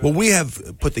 What we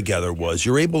have put together was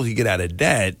you're able to get out of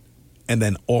debt, and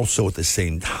then also at the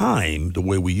same time, the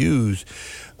way we use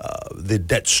the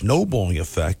debt snowballing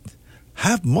effect,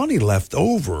 have money left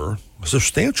over,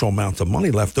 substantial amounts of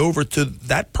money left over to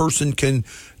that person can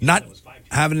not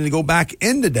having to go back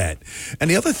into debt. And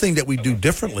the other thing that we do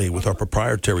differently with our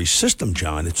proprietary system,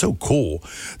 John, it's so cool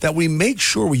that we make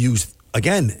sure we use,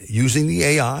 again, using the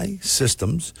AI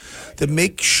systems to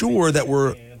make sure that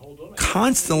we're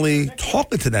constantly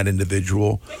talking to that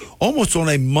individual almost on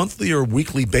a monthly or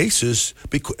weekly basis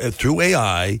through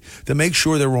AI to make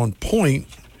sure they're on point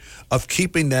of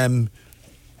keeping them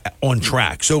on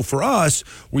track. So for us,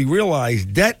 we realize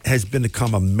debt has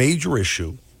become a major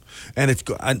issue, and it's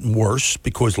gotten worse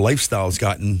because lifestyle has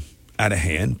gotten out of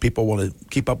hand. People want to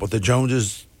keep up with the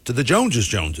Joneses to the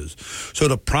Joneses. So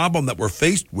the problem that we're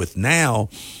faced with now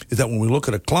is that when we look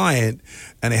at a client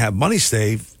and they have money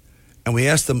saved, and we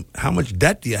ask them, how much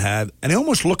debt do you have? And they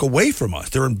almost look away from us.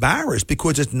 They're embarrassed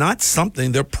because it's not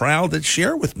something they're proud to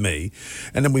share with me.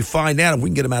 And then we find out if we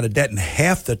can get them out of debt in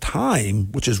half the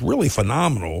time, which is really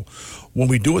phenomenal when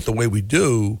we do it the way we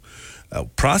do,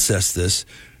 process this.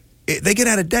 They get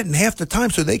out of debt in half the time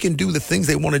so they can do the things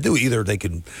they want to do. Either they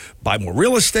can buy more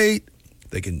real estate,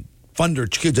 they can fund their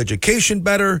kids' education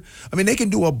better. I mean, they can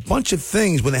do a bunch of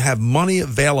things when they have money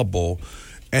available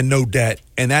and no debt,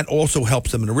 and that also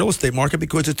helps them in the real estate market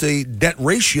because it's a debt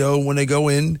ratio when they go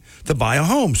in to buy a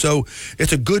home. So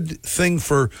it's a good thing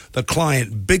for the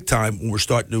client big time when we're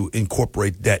starting to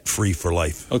incorporate debt-free for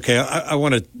life. Okay, I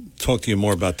want to talk to you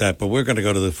more about that, but we're going to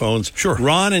go to the phones. Sure.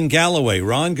 Ron in Galloway.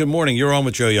 Ron, good morning. You're on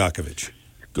with Joe Yakovich.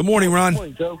 Good morning, Ron. Good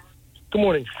morning, Joe. Good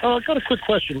morning. I've got a quick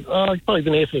question. You've probably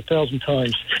been asked it 1,000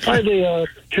 times. I have a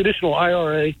traditional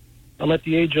IRA. I'm at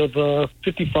the age of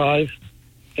 55,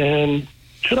 and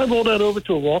should I roll that over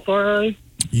to a Roth IRA?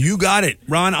 You got it,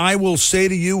 Ron. I will say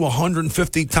to you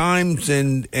 150 times,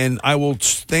 and I will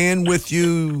stand with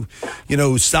you,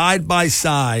 side by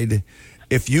side.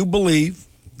 If you believe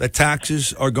that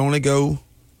taxes are going to go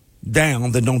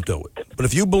down, then don't do it. But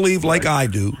if you believe, like I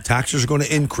do, taxes are going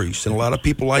to increase, and a lot of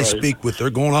people I speak with,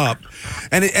 they're going up.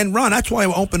 And Ron, that's why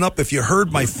I open up. If you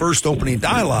heard my first opening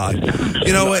dialogue,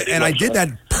 and I did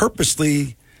that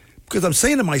purposely because I'm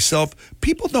saying to myself,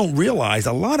 people don't realize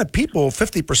a lot of people,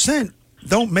 50%,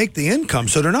 don't make the income,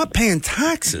 so they're not paying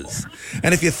taxes.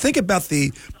 And if you think about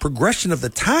the progression of the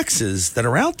taxes that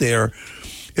are out there,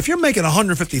 if you're making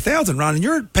 $150,000, Ron, and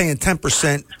you're paying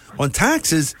 10% on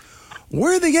taxes,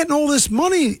 where are they getting all this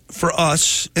money for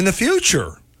us in the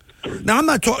future? Now, I'm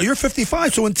not talking, you're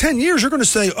 55, so in 10 years, you're going to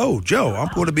say, oh, Joe, I'm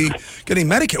going to be getting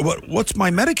Medicare. What's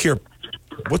my Medicare?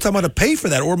 What's I'm going to pay for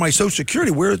that? Or my Social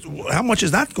Security? How much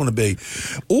is that going to be?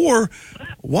 Or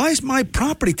why is my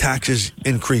property taxes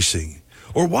increasing?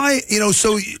 Or why,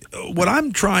 so what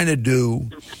I'm trying to do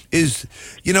is,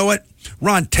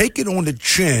 Ron, take it on the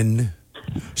chin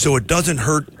so it doesn't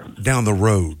hurt down the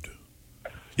road.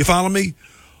 You follow me?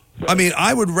 I mean,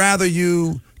 I would rather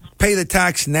you pay the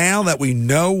tax now that we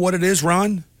know what it is,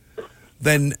 Ron,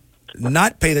 than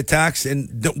not pay the tax,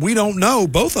 and we don't know.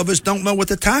 Both of us don't know what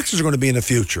the taxes are going to be in the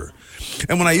future.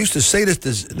 And when I used to say this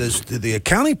to the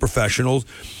accounting professionals,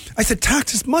 I said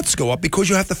taxes must go up because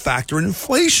you have to factor in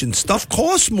inflation. Stuff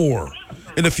costs more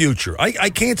in the future. I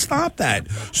can't stop that.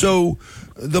 So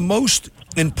the most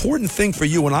important thing for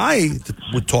you and I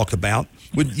would talk about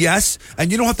would, yes,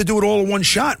 and you don't have to do it all in one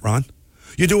shot, Ron.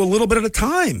 You do a little bit at a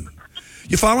time.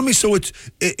 You follow me? So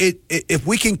if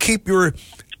we can keep your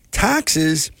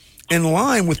taxes in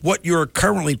line with what you're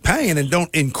currently paying and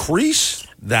don't increase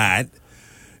that,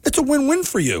 it's a win-win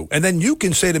for you. And then you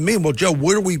can say to me, well, Joe,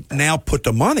 where do we now put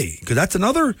the money? Because that's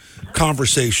another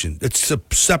conversation. It's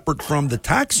separate from the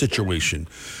tax situation.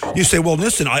 You say, well,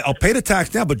 listen, I'll pay the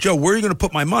tax now, but Joe, where are you going to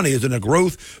put my money? Is it in a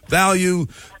growth value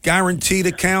guaranteed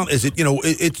account? Is it,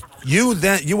 it's you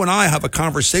and I have a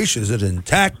conversation. Is it in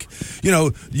tech?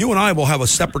 You and I will have a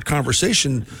separate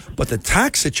conversation, but the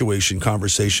tax situation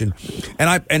conversation.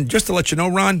 And just to let you know,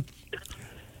 Ron,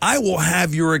 I will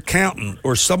have your accountant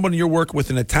or someone you're working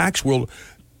with in the tax world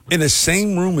in the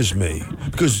same room as me.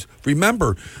 Because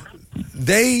remember,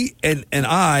 they and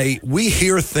I, we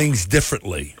hear things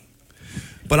differently.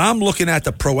 But I'm looking at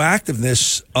the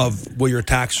proactiveness of where your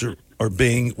taxes are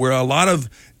being, where a lot of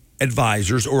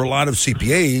advisors or a lot of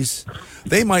CPAs,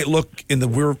 they might look in the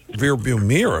rear view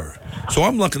mirror. So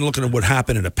I'm looking at what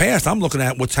happened in the past. I'm looking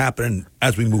at what's happening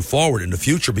as we move forward in the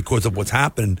future because of what's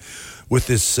happened with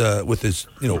this,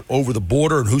 over the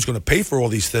border and who's going to pay for all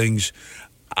these things.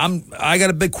 I got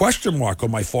a big question mark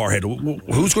on my forehead.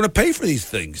 Who's going to pay for these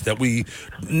things that we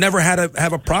never had to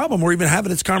have a problem or even having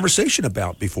this conversation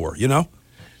about before,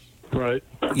 Right.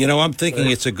 I'm thinking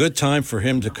it's a good time for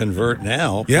him to convert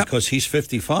now because he's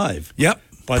 55. Yep.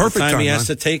 By Perfect the time he time, has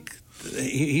to take,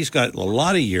 he's got a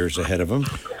lot of years ahead of him,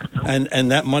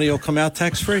 and that money will come out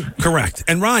tax-free. Correct.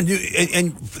 And Ron,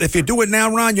 and if you do it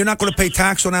now, Ron, you're not going to pay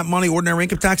tax on that money, ordinary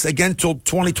income tax, again until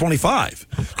 2025.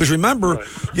 Because remember,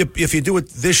 if you do it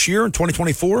this year in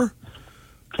 2024,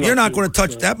 you're not going to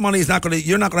touch that money. You're not going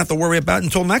to have to worry about it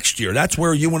until next year. That's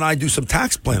where you and I do some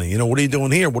tax planning. What are you doing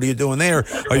here? What are you doing there?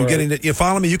 Are you getting it? You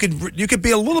follow me? You could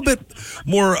be a little bit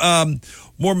more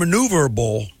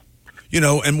maneuverable,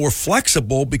 and more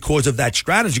flexible because of that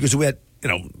strategy. Because we had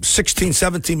 16,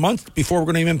 17 months before we're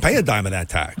going to even pay a dime of that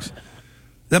tax.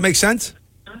 Does that make sense?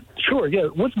 Sure. Yeah.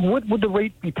 What would the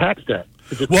rate be taxed at?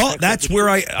 Well, that's where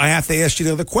I have to ask you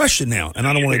the other question now. And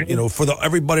I don't want to, for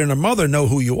everybody and their mother know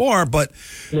who you are, but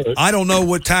I don't know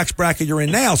what tax bracket you're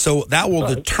in now. So that will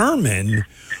determine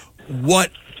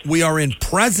what we are in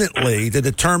presently to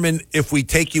determine if we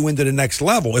take you into the next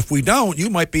level. If we don't, you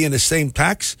might be in the same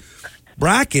tax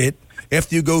bracket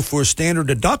after you go for standard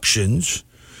deductions.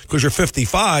 Because you're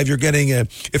 55, you're getting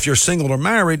if you're single or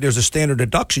married, there's a standard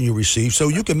deduction you receive. So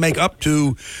you can make up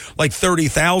to like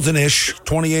 30,000-ish,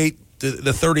 28 to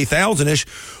the 30,000-ish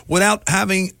without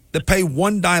having to pay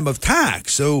one dime of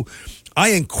tax. So I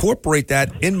incorporate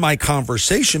that in my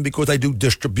conversation because I do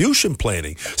distribution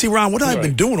planning. See, Ron, what I've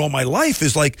been doing all my life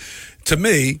is to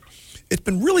me, it's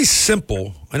been really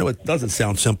simple. I know it doesn't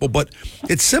sound simple, but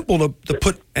it's simple to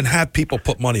put and have people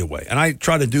put money away. And I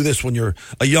try to do this when you're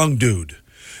a young dude.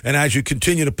 And as you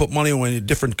continue to put money on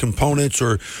different components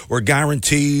or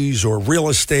guarantees or real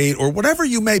estate or whatever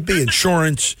you may be,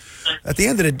 insurance, at the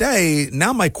end of the day,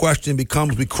 now my question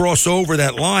becomes, we cross over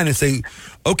that line and say,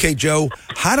 okay, Joe,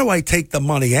 how do I take the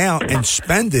money out and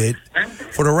spend it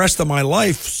for the rest of my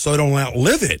life so I don't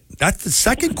outlive it? That's the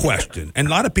second question. And a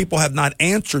lot of people have not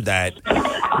answered that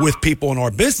with people in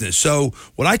our business. So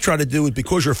what I try to do is,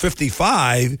 because you're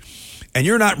 55 and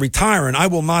you're not retiring, I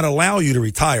will not allow you to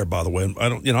retire, by the way. I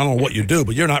don't know what you do,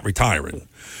 but you're not retiring.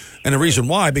 And the reason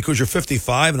why, because you're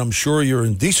 55 and I'm sure you're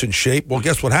in decent shape. Well,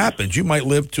 guess what happens? You might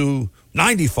live to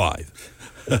 95.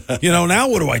 Now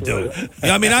what do I do?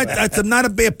 I mean, that's not a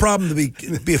bad problem to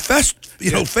be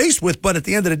faced with, but at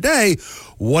the end of the day,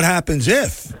 what happens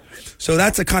if? So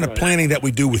that's the kind of planning that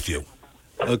we do with you.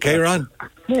 Okay, Ron?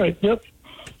 All right, yep.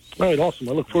 All right, awesome.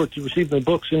 I look forward to receiving the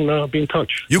books and be in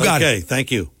touch. You got it. Okay,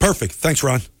 thank you. Perfect. Thanks,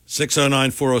 Ron.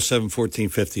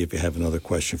 609-407-1450 if you have another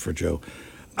question for Joe.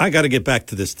 I got to get back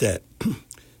to this debt.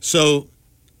 So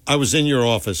I was in your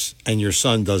office, and your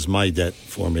son does my debt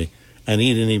for me, and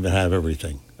he didn't even have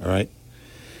everything, all right?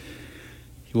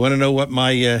 You want to know what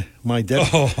my debt?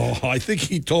 Oh, I think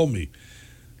he told me.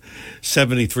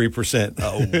 73%.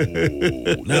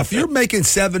 Oh, now if you're making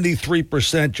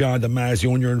 73%, John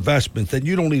DiMaggio, on your investments, then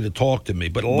you don't need to talk to me.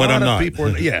 But a lot of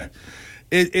people,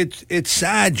 it's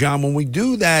sad, John. When we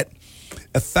do that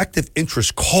effective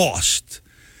interest cost,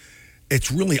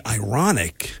 it's really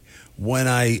ironic when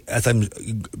as I'm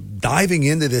diving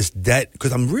into this debt,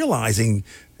 because I'm realizing,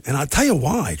 and I'll tell you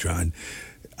why, John.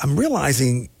 I'm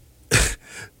realizing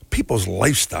people's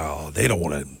lifestyle. They don't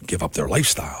want to give up their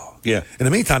lifestyle. Yeah. In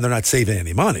the meantime, they're not saving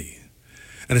any money.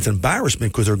 And it's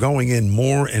embarrassment because they're going in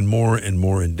more and more and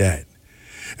more in debt.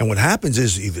 And what happens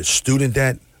is either student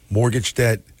debt, mortgage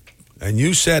debt, and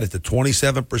you said it, the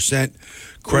 27%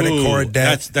 credit card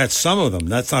debt. That's some of them.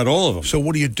 That's not all of them. So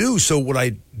what do you do? So what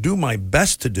I do my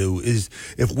best to do is,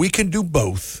 if we can do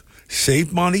both,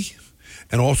 save money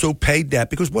and also pay debt.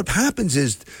 Because what happens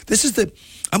is,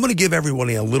 I'm going to give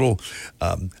everybody a little,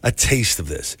 a taste of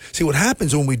this. See, what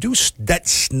happens when we do debt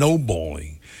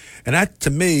snowballing, and that, to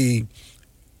me,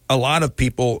 a lot of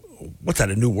people, what's that,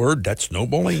 a new word, debt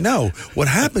snowballing? No. What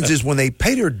happens is when they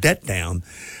pay their debt down,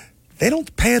 they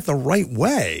don't pay it the right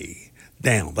way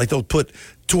down. Like they'll put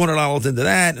 $200 into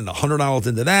that and $100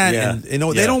 into that. Yeah. And,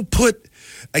 they don't put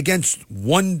against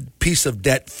one piece of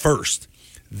debt first.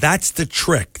 That's the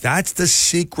trick. That's the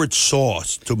secret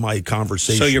sauce to my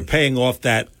conversation. So you're paying off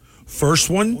that first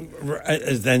one,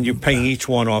 then you're paying each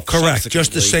one off. Correct,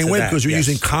 just the same way, because we're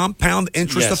using compound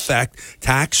interest effect,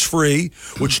 tax-free,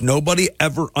 which nobody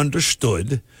ever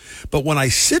understood. But when I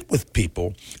sit with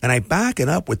people and I back it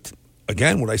up with,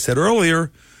 again, what I said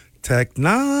earlier,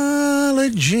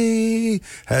 Technology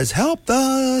has helped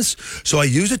us. So I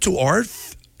use it to our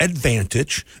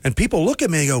advantage, and people look at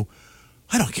me and go,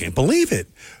 can't believe it.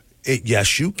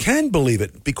 Yes, you can believe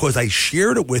it, because I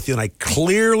shared it with you, and I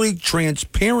clearly,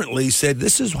 transparently said,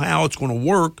 this is how it's going to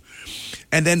work.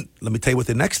 And then let me tell you what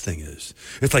the next thing is.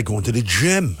 It's like going to the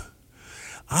gym.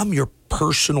 I'm your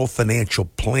personal financial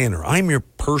planner. I'm your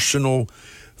personal...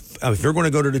 if you're going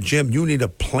to go to the gym, you need a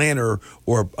planner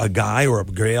or a guy or a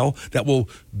girl that will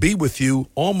be with you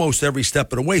almost every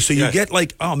step of the way. So you get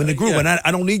like, I'm in the groove, and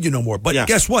I don't need you no more. But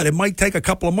guess what? It might take a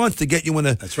couple of months to get you in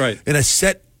a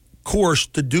set course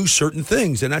to do certain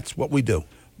things, and that's what we do.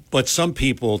 But some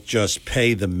people just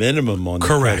pay the minimum on the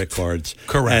credit cards.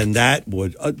 Correct. And that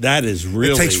is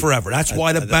really... It takes forever. That's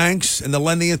why the banks and the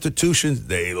lending institutions,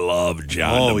 they love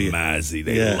John DeMasi.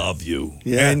 They love you.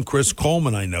 Yeah. And Chris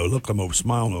Coleman, I know. Look, I'm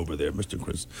smiling over there, Mr.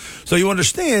 Chris. So you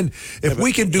understand, if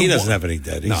we can do... He doesn't have any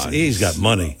debt. He's got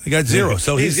money. He got zero.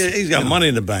 So he's got money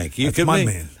in the bank. That's my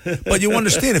man. But you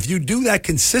understand, if you do that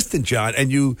consistent, John,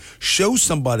 and you show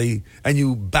somebody and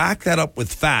you back that up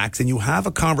with facts and you have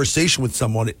a conversation with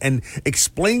someone and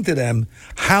explain to them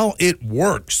how it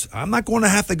works. I'm not going to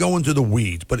have to go into the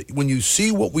weeds, but when you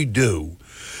see what we do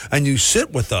and you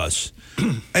sit with us,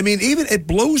 I mean, even it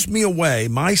blows me away.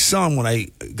 My son, when I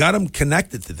got him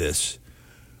connected to this,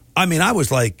 I mean, I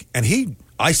was like,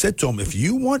 I said to him, if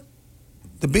you want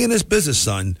to be in this business,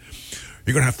 son,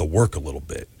 you're going to have to work a little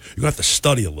bit. You're going to have to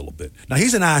study a little bit. Now,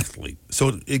 he's an athlete,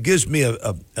 so it gives me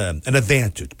an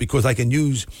advantage because I can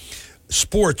use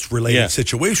sports-related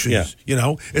situations. You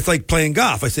know, it's like playing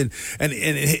golf. I said, and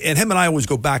him and I always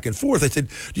go back and forth. I said,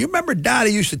 do you remember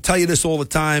Daddy used to tell you this all the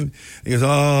time? He goes,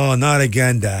 oh, not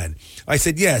again, Dad. I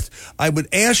said, yes. I would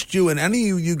ask you and any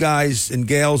of you guys and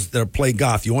gals that play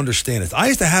golf, you understand this. I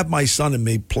used to have my son and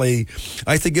me play.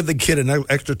 I used to give the kid an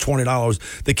extra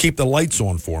 $20 to keep the lights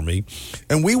on for me.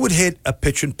 And we would hit a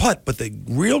pitch and putt. But the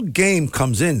real game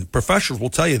comes in, professionals will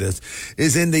tell you this,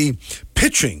 is in the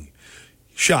pitching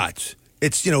shots.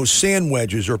 It's, sand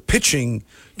wedges or pitching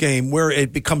game where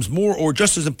it becomes more or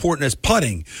just as important as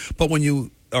putting. But when you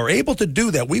are able to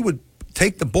do that, we would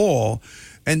take the ball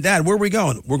and, Dad, where are we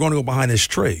going? We're going to go behind this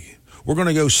tree. We're going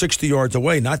to go 60 yards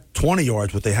away, not 20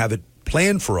 yards, but they have it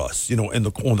planned for us, on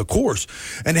the course.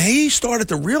 And he started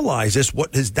to realize this,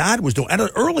 what his dad was doing at an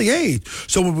early age.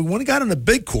 So when we got on the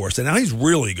big course, and now he's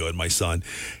really good, my son,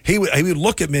 he would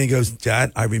look at me and goes,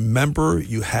 Dad, I remember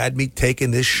you had me taking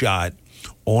this shot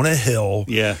on a hill,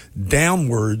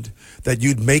 downward, that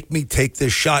you'd make me take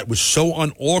this shot. It was so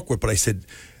unawkward, but I said,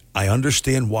 I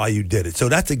understand why you did it. So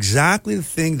that's exactly the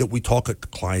thing that we talk to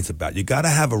clients about. You got to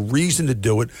have a reason to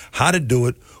do it, how to do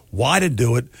it, why to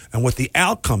do it, and what the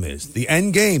outcome is. The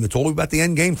end game. It's all about the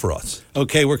end game for us.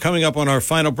 Okay, we're coming up on our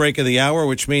final break of the hour,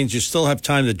 which means you still have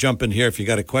time to jump in here if you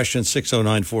got a question.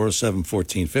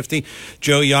 609-407-1450.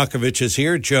 Joe Yakovich is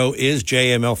here. Joe is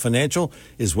JML Financial.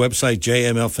 His website,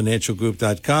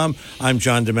 jmlfinancialgroup.com. I'm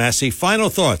John DeMasi. Final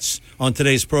thoughts on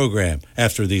today's program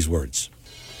after these words.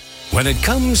 When it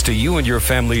comes to you and your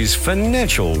family's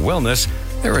financial wellness,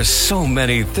 there are so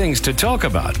many things to talk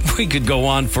about. We could go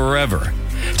on forever.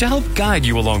 To help guide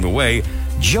you along the way,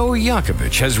 Joe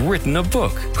Yakovich has written a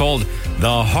book called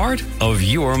The Heart of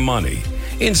Your Money,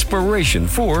 Inspiration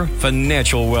for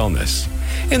Financial Wellness.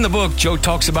 In the book, Joe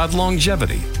talks about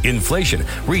longevity, inflation,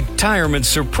 retirement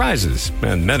surprises,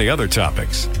 and many other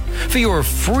topics. For your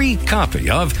free copy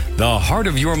of The Heart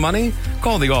of Your Money,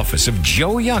 call the office of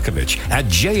Joe Yakovich at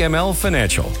JML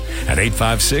Financial at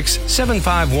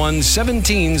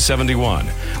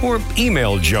 856-751-1771 or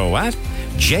email Joe at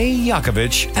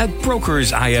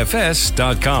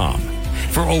jyakovich@brokersifs.com.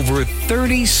 For over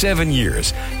 37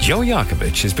 years, Joe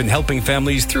Yakovich has been helping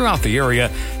families throughout the area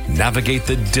navigate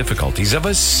the difficulties of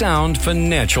a sound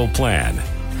financial plan.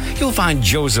 You'll find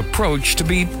Joe's approach to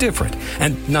be different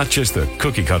and not just the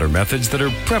cookie-cutter methods that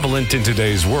are prevalent in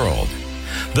today's world.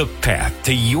 The path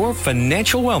to your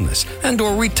financial wellness and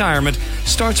or retirement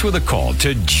starts with a call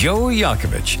to Joe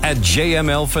Yakovich at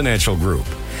JML Financial Group.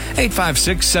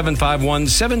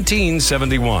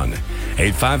 856-751-1771.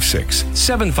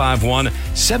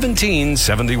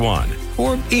 856-751-1771.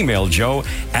 Or email Joe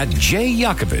at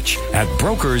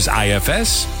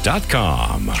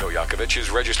jyakovich@brokersifs.com. Joe Yakovich is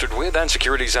registered with, and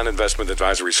securities and investment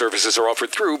advisory services are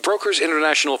offered through Brokers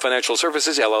International Financial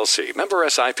Services, LLC. Member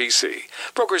SIPC.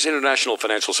 Brokers International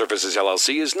Financial Services,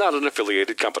 LLC is not an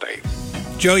affiliated company.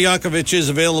 Joe Yakovich is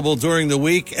available during the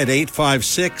week at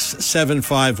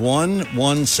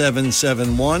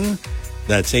 856-751-1771.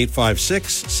 That's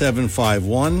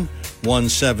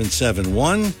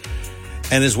 856-751-1771.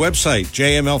 And his website,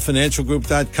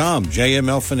 jmlfinancialgroup.com,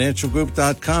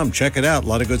 jmlfinancialgroup.com. Check it out. A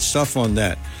lot of good stuff on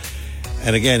that.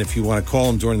 And again, if you want to call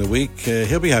him during the week,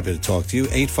 he'll be happy to talk to you.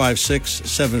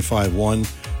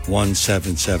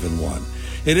 856-751-1771.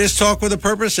 It is Talk with a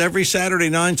Purpose every Saturday,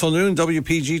 9 till noon.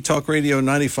 WPG Talk Radio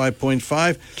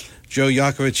 95.5. Joe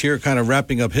Yakovich here, kind of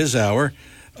wrapping up his hour.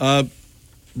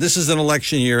 This is an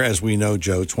election year, as we know,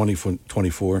 Joe,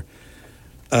 2024.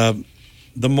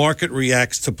 The market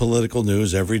reacts to political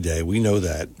news every day. We know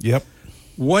that. Yep.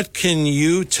 What can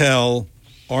you tell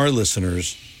our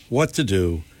listeners what to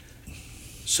do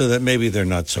so that maybe they're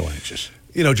not so anxious?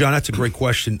 You know, John, that's a great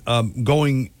question.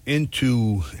 Going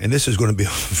into, and this is going to be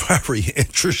a very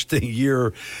interesting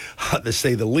year, to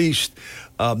say the least.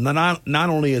 Not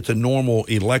only it's a normal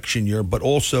election year, but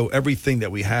also everything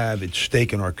that we have at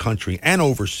stake in our country and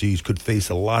overseas could face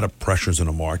a lot of pressures in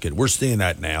the market. We're seeing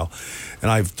that now,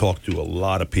 and I've talked to a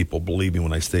lot of people, believe me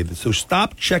when I say this. So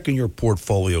stop checking your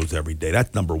portfolios every day.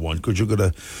 That's number one, because you're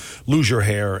going to lose your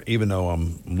hair, even though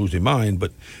I'm losing mine.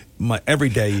 But every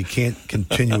day you can't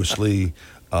continuously,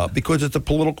 because it's a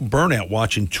political burnout,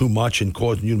 watching too much and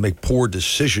causing you to make poor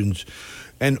decisions.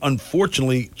 And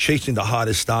unfortunately, chasing the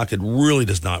hottest stock, it really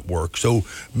does not work. So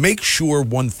make sure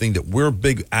one thing that we're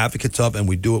big advocates of, and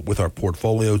we do it with our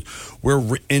portfolios,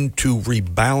 we're into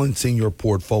rebalancing your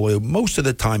portfolio most of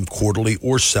the time quarterly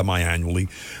or semi-annually.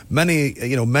 Many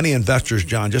investors,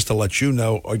 John, just to let you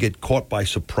know, get caught by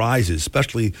surprises,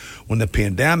 especially when the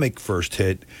pandemic first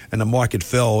hit and the market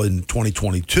fell in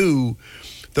 2022.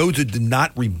 Those who did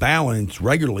not rebalance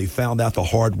regularly found out the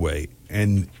hard way.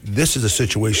 And this is a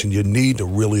situation you need to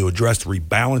really address,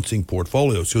 rebalancing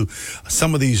portfolios. So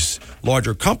some of these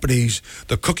larger companies,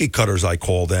 the cookie cutters I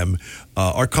call them,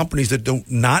 are companies that don't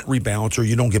not rebalance, or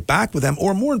you don't get back with them.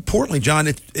 Or more importantly, John,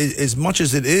 as much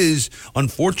as it is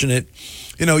unfortunate,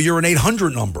 you're an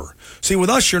 800 number. See,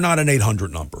 with us, you're not an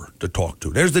 800 number to talk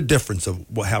to. There's the difference of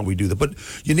how we do that. But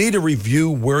you need to review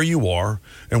where you are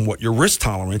and what your risk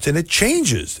tolerance, and it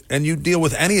changes. And you deal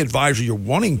with any advisor you're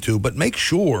wanting to, but make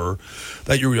sure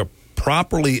that you're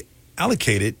properly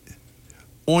allocated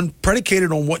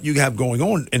predicated on what you have going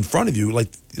on in front of you. Like,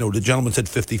 the gentleman said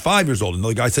 55 years old, and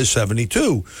the guy says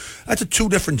 72. That's two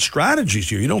different strategies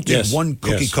here. You don't get one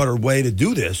cookie cutter way to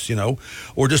do this,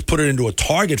 or just put it into a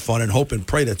target fund and hope and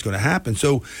pray that's going to happen.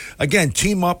 So, again,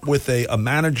 team up with a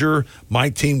manager. My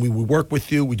team, we work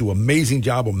with you. We do an amazing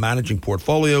job of managing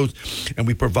portfolios, and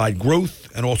we provide growth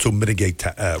and also mitigate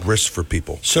risks for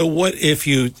people. So what if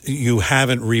you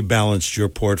haven't rebalanced your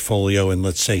portfolio in,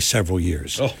 let's say, several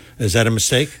years? Oh. Is that a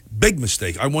mistake? Big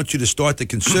mistake. I want you to start to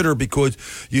consider, because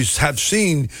you have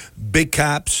seen big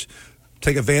caps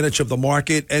take advantage of the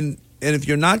market, and if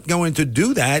you're not going to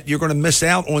do that, you're going to miss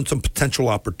out on some potential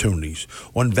opportunities,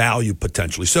 on value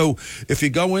potentially. So if you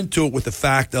go into it with the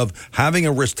fact of having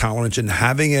a risk tolerance and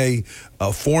having a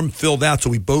form filled out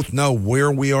so we both know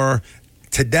where we are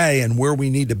today and where we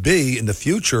need to be in the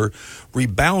future,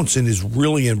 rebalancing is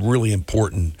really, really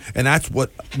important. And that's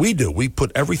what we do. We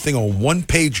put everything on one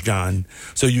page, John,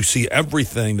 so you see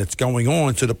everything that's going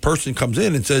on. So the person comes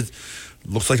in and says,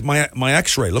 looks like my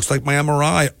x-ray, looks like my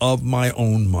MRI of my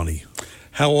own money.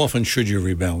 How often should you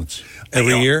rebalance?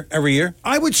 Every year? Every year?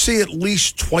 I would say at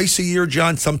least twice a year,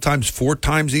 John, sometimes 4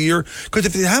 times a year. Because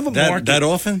if you have a market... That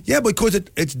often? Yeah, because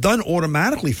it's done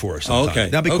automatically for us sometimes. Okay.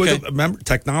 Now, because of, remember,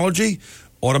 technology,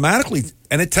 automatically,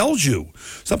 and it tells you.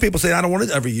 Some people say, I don't want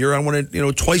it every year. I want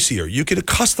it, twice a year. You can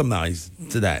customize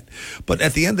to that. But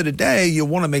at the end of the day, you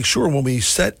want to make sure when we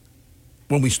start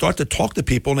to talk to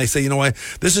people and they say,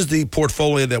 this is the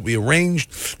portfolio that we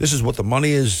arranged, this is what the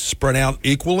money is spread out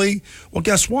equally. Well,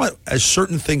 guess what? As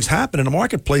certain things happen in the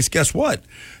marketplace, guess what?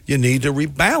 You need to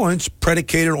rebalance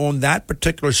predicated on that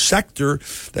particular sector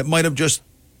that might have just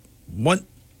went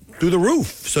through the roof.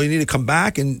 So you need to come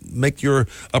back and make your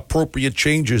appropriate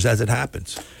changes as it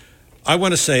happens. I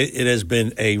want to say it has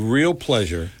been a real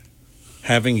pleasure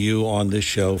having you on this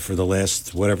show for the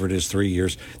last, whatever it is, 3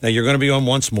 years. Now, you're going to be on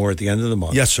once more at the end of the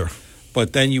month. Yes, sir.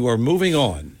 But then you are moving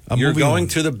on. You're going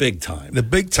to the big time. The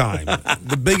big time.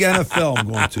 The big NFL I'm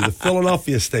going to. The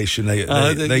Philadelphia station, they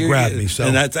grabbed me. So.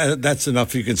 And that's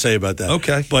enough you can say about that.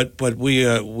 Okay. But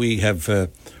we have...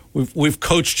 We've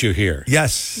coached you here.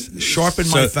 Yes, sharpen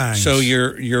my fangs. So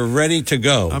you're ready to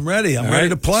go. I'm ready. I'm ready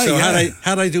to play. So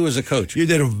how'd I do as a coach? You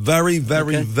did a very,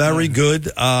 very, very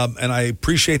good. And I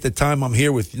appreciate the time I'm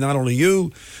here with not only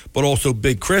you, but also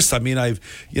Big Chris. I mean,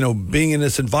 being in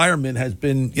this environment has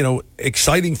been,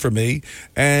 exciting for me.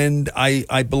 And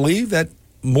I believe that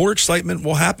more excitement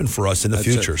will happen for us in the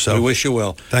future. So we wish you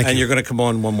well. Thank you. And you're going to come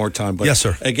on one more time. But yes,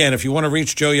 sir. Again, if you want to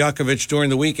reach Joe Yakovich during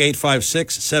the week,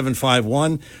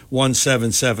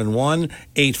 856-751-1771,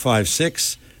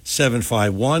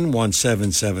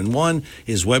 856-751-1771.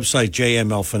 His website,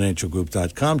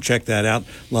 jmlfinancialgroup.com. Check that out.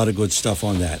 A lot of good stuff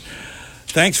on that.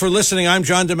 Thanks for listening. I'm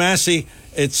John DeMasi.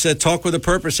 It's Talk with a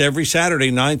Purpose every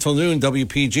Saturday, 9 till noon,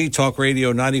 WPG Talk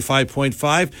Radio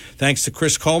 95.5. Thanks to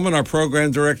Chris Coleman, our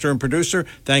program director and producer.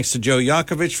 Thanks to Joe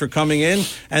Yakovich for coming in.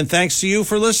 And thanks to you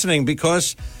for listening,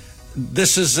 because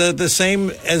this is the same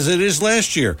as it is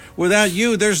last year. Without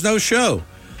you, there's no show.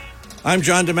 I'm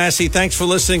John DeMasi. Thanks for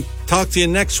listening. Talk to you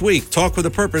next week. Talk with a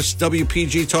Purpose,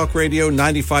 WPG Talk Radio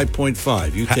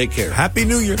 95.5. You take care. Happy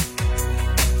New Year.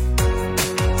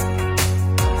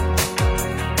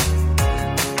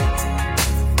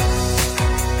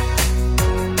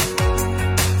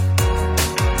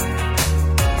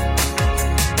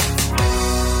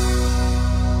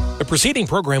 The preceding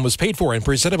program was paid for and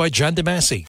presented by John DeMasi.